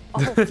hundreds.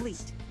 A whole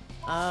fleet.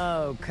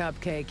 Oh,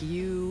 Cupcake,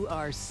 you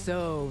are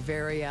so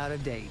very out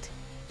of date.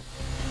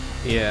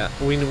 Yeah,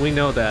 we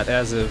know that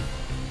as of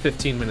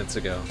 15 minutes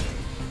ago.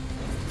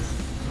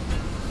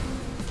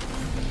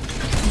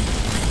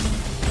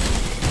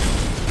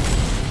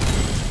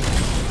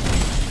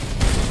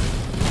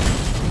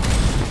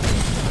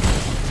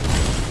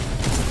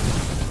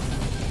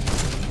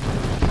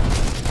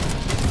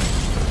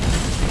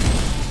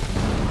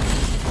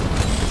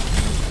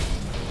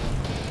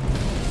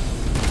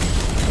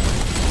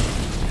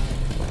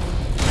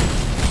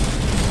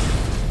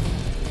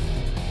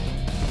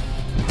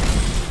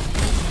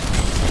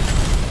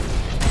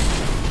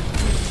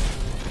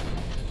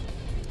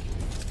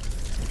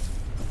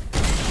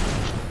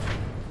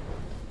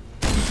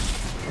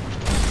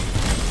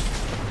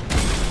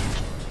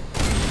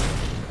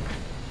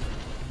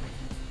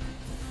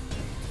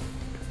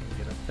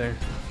 There,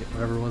 get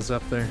whatever was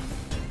up there.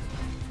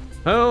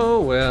 Oh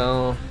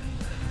well,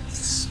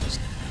 let's just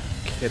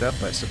kit up,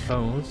 I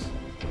suppose.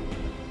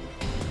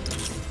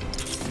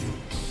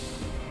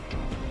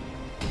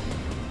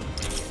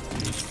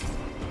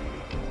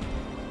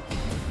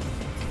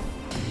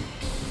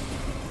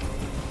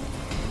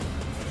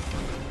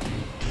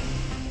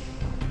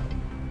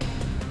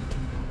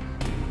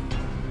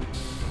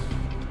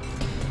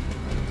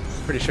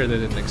 Pretty sure they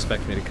didn't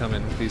expect me to come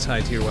in with these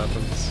high-tier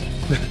weapons.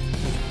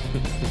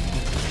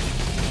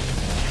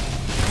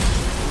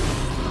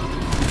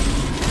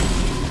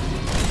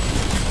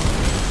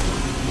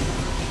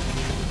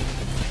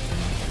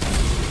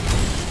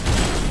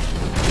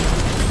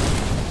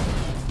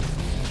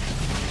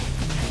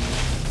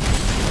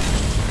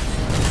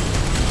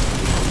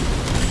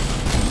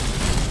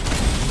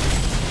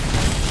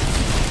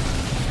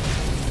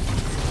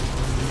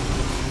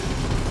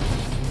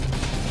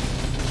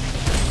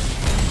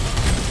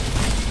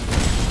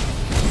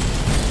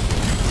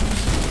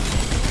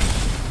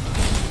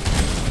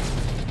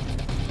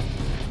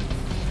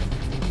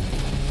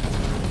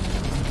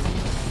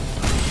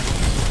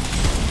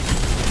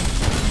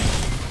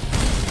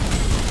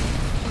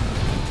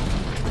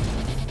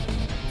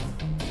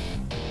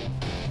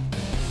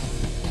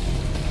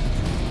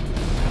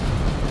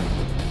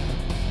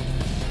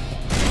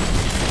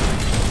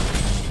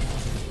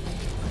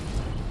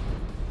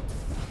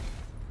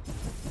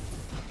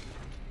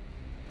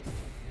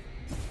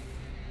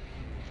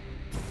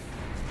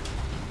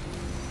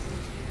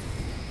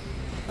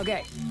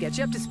 Okay, get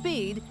you up to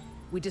speed.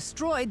 We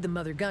destroyed the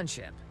Mother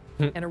Gunship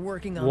and are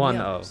working on One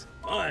the of. others.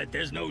 But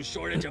there's no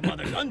shortage of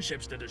Mother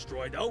Gunships to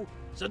destroy, though,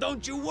 so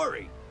don't you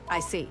worry. I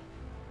see.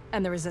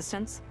 And the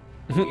Resistance?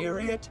 Hear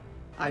it?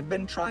 I've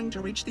been trying to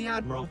reach the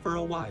Admiral for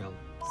a while.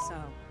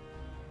 So,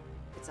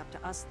 it's up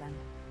to us then.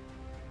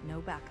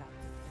 No backup.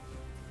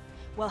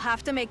 We'll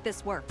have to make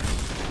this work.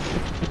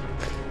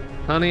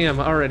 Honey, I'm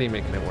already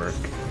making it work.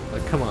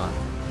 Like, come on.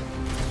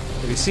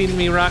 Have you seen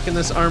me rocking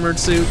this armored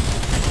suit?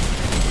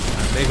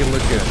 I make it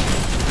look good.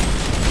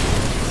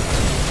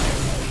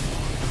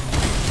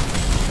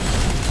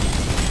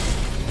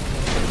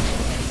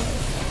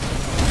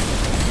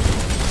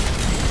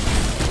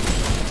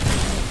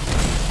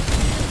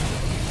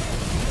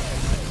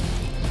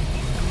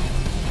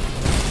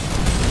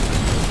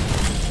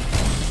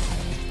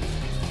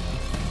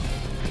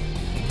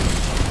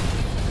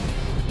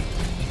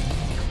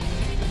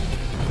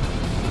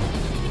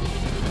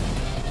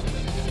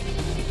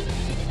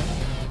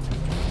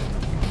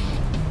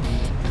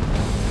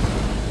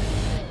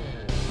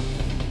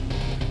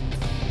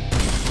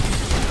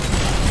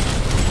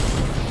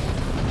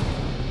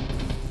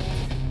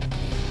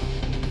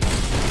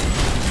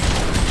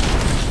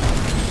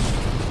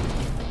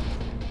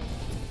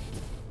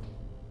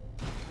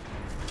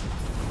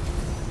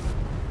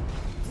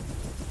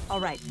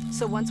 Alright,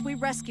 so once we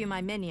rescue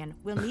my minion,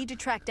 we'll need to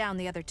track down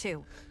the other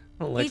two.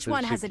 I don't like Each that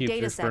one she has a keeps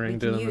data set we referring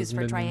to can them use as for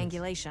minions.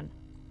 triangulation.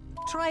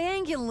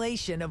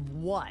 Triangulation of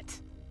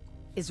what?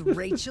 Is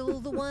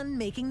Rachel the one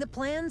making the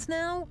plans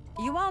now?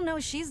 You all know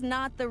she's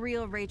not the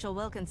real Rachel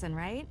Wilkinson,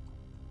 right?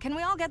 Can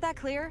we all get that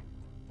clear?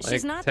 Like,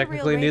 She's not the real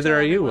technically, Rachel, neither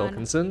are you, everyone.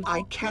 Wilkinson.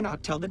 I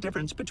cannot tell the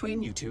difference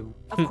between you two.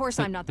 Of course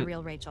I'm not the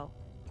real Rachel.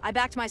 I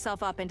backed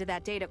myself up into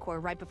that data core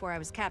right before I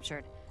was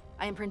captured.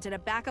 I imprinted a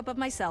backup of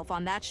myself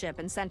on that ship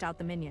and sent out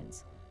the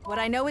minions. What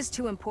I know is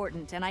too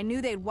important, and I knew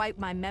they'd wipe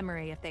my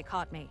memory if they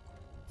caught me.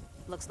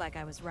 Looks like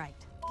I was right.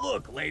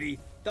 Look, lady,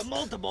 the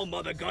multiple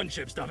Mother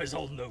Gunship stuff is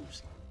old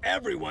news.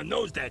 Everyone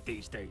knows that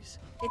these days.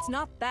 It's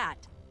not that.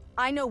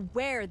 I know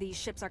where these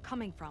ships are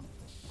coming from.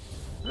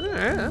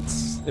 Alright,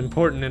 that's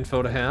important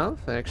info to have,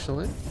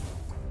 actually.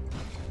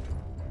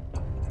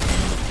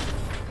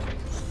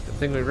 Good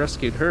thing we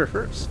rescued her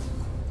first.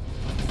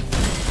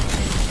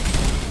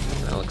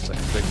 That looks like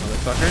a big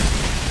motherfucker.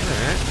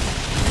 Alright.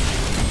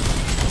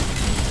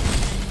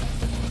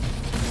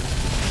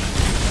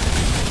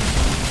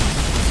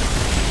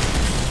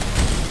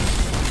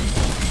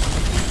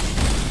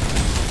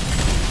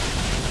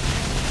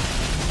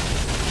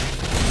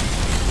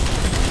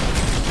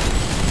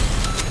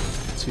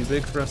 Too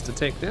big for us to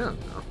take down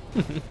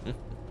now.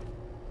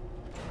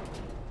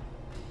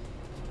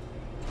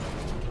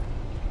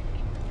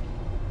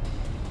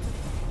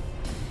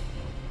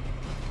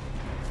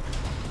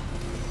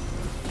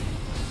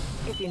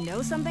 If you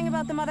know something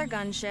about the Mother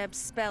Gunship,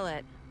 spell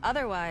it.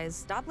 Otherwise,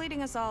 stop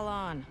leading us all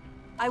on.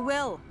 I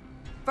will.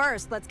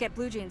 First, let's get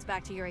Blue Jeans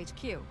back to your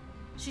HQ.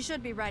 She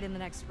should be right in the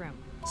next room.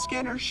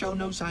 Scanners show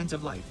no signs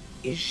of life.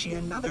 Is she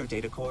another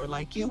data core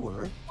like you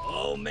were?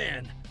 Oh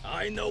man,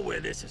 I know where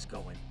this is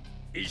going.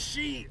 Is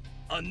she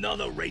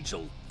another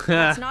Rachel?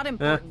 That's not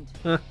important.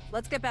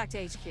 Let's get back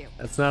to HQ.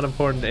 That's not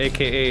important,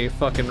 aka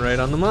fucking right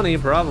on the money,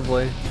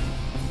 probably.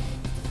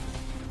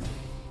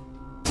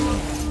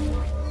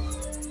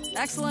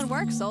 Excellent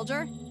work,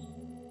 soldier.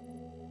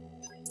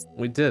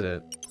 We did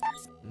it.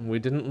 We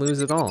didn't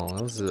lose at all.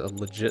 That was a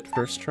legit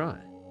first try.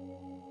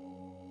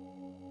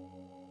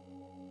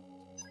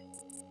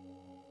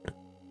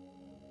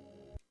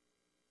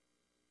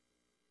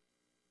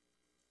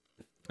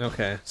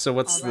 Okay, so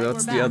what's All right,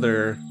 what's we're the back.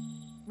 other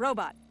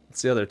Robot.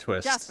 what's the other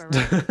twist? Jasper,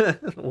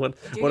 what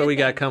Do what do your we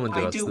got thing. coming to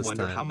I us do this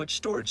wonder time? how much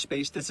storage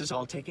space this is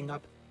all taking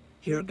up.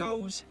 Here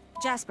goes.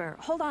 Jasper,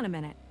 hold on a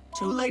minute.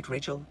 Too late,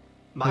 Rachel.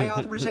 My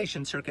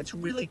authorization circuits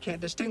really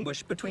can't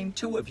distinguish between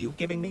two of you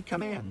giving me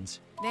commands.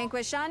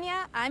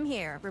 Vanquishania, I'm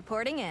here,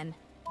 reporting in.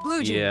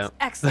 Blue Jeans, Yeah.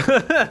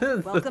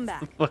 excellent. Welcome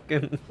back.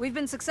 Fucking We've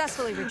been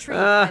successfully retrieved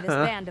by this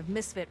band of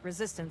misfit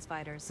resistance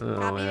fighters. Oh,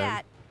 Copy man.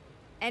 that.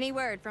 Any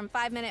word from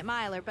 5 Minute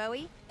Mile or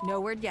Bowie? No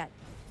word yet.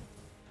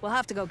 We'll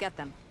have to go get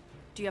them.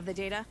 Do you have the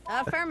data?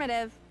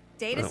 Affirmative.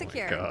 Data Oh my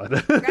secure.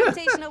 God.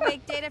 Gravitational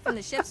wake data from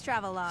the ship's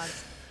travel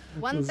logs.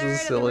 This 1/3 is of the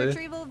silly.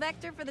 retrieval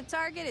vector for the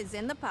target is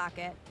in the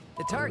pocket.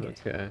 The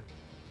target. Okay.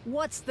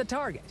 What's the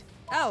target?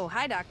 Oh,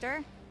 hi,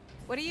 Doctor.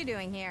 What are you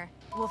doing here?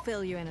 We'll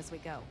fill you in as we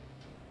go.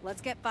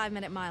 Let's get 5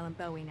 Minute Mile and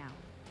Bowie now.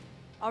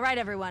 All right,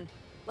 everyone.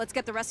 Let's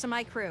get the rest of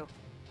my crew.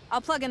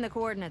 I'll plug in the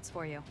coordinates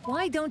for you.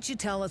 Why don't you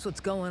tell us what's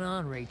going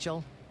on,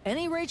 Rachel?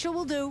 Any Rachel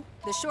will do.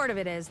 The short of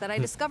it is that I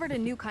discovered a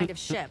new kind of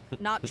ship,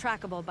 not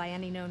trackable by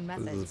any known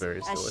methods. very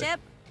A silly. ship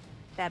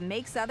that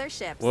makes other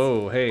ships.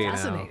 Whoa, hey now.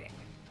 Fascinating.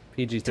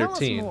 PG-13. Tell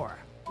us more.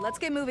 Let's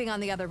get moving on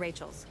the other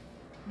Rachels.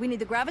 We need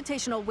the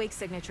gravitational wake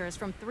signatures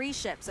from 3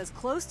 ships as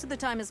close to the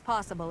time as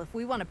possible if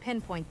we want to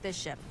pinpoint this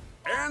ship.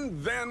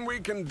 And then we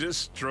can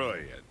destroy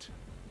it.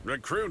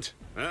 Recruit,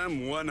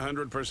 I'm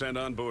 100%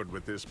 on board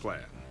with this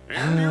plan.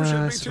 And you should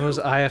I be suppose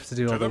too. I have to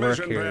do To all the the work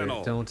mission here,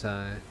 panel. don't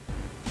I?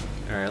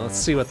 Alright, let's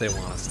see what they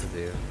want us to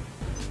do.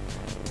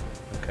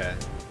 Okay.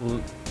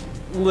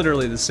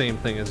 Literally the same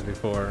thing as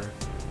before.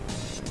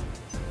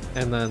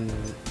 And then,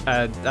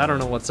 I don't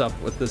know what's up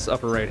with this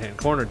upper right-hand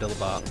corner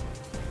Dillabop.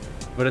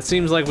 But it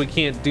seems like we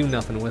can't do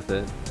nothing with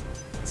it.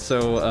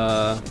 So,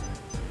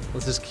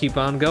 let's just keep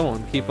on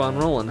going, keep on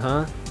rolling,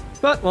 huh?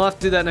 But we'll have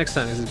to do that next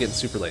time because it's getting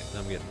super late and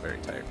I'm getting very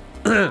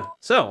tired.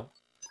 So,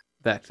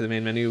 back to the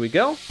main menu we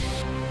go.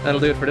 That'll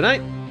do it for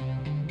tonight.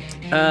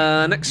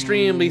 Next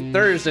stream will be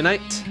Thursday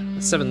night,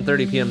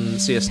 7:30 p.m.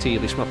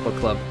 CST, the Shmup Book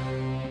Club.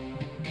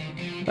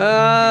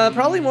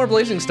 Probably more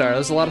Blazing Star. That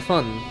was a lot of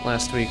fun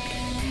last week.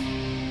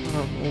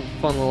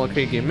 Fun little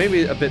arcade game.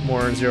 Maybe a bit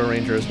more Zero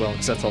Ranger as well,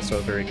 because that's also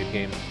a very good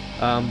game.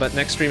 But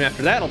next stream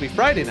after that will be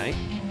Friday night,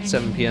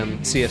 7 p.m.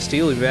 CST.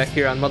 We'll be back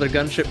here on Mother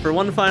Gunship for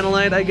one final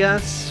night, I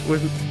guess.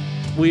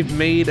 We've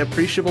made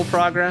appreciable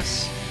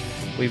progress.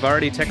 We've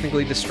already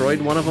technically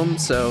destroyed one of them,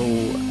 so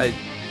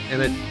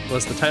and it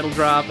was the title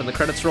drop and the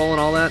credits roll and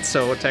all that,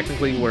 so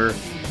technically we're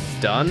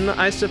done,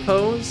 I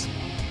suppose.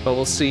 But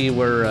we'll see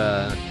where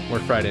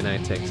Friday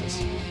night takes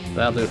us.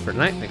 That'll do it for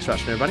tonight. Thanks for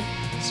watching, everybody.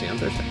 See you on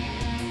Thursday.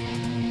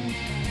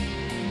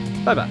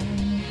 Bye-bye.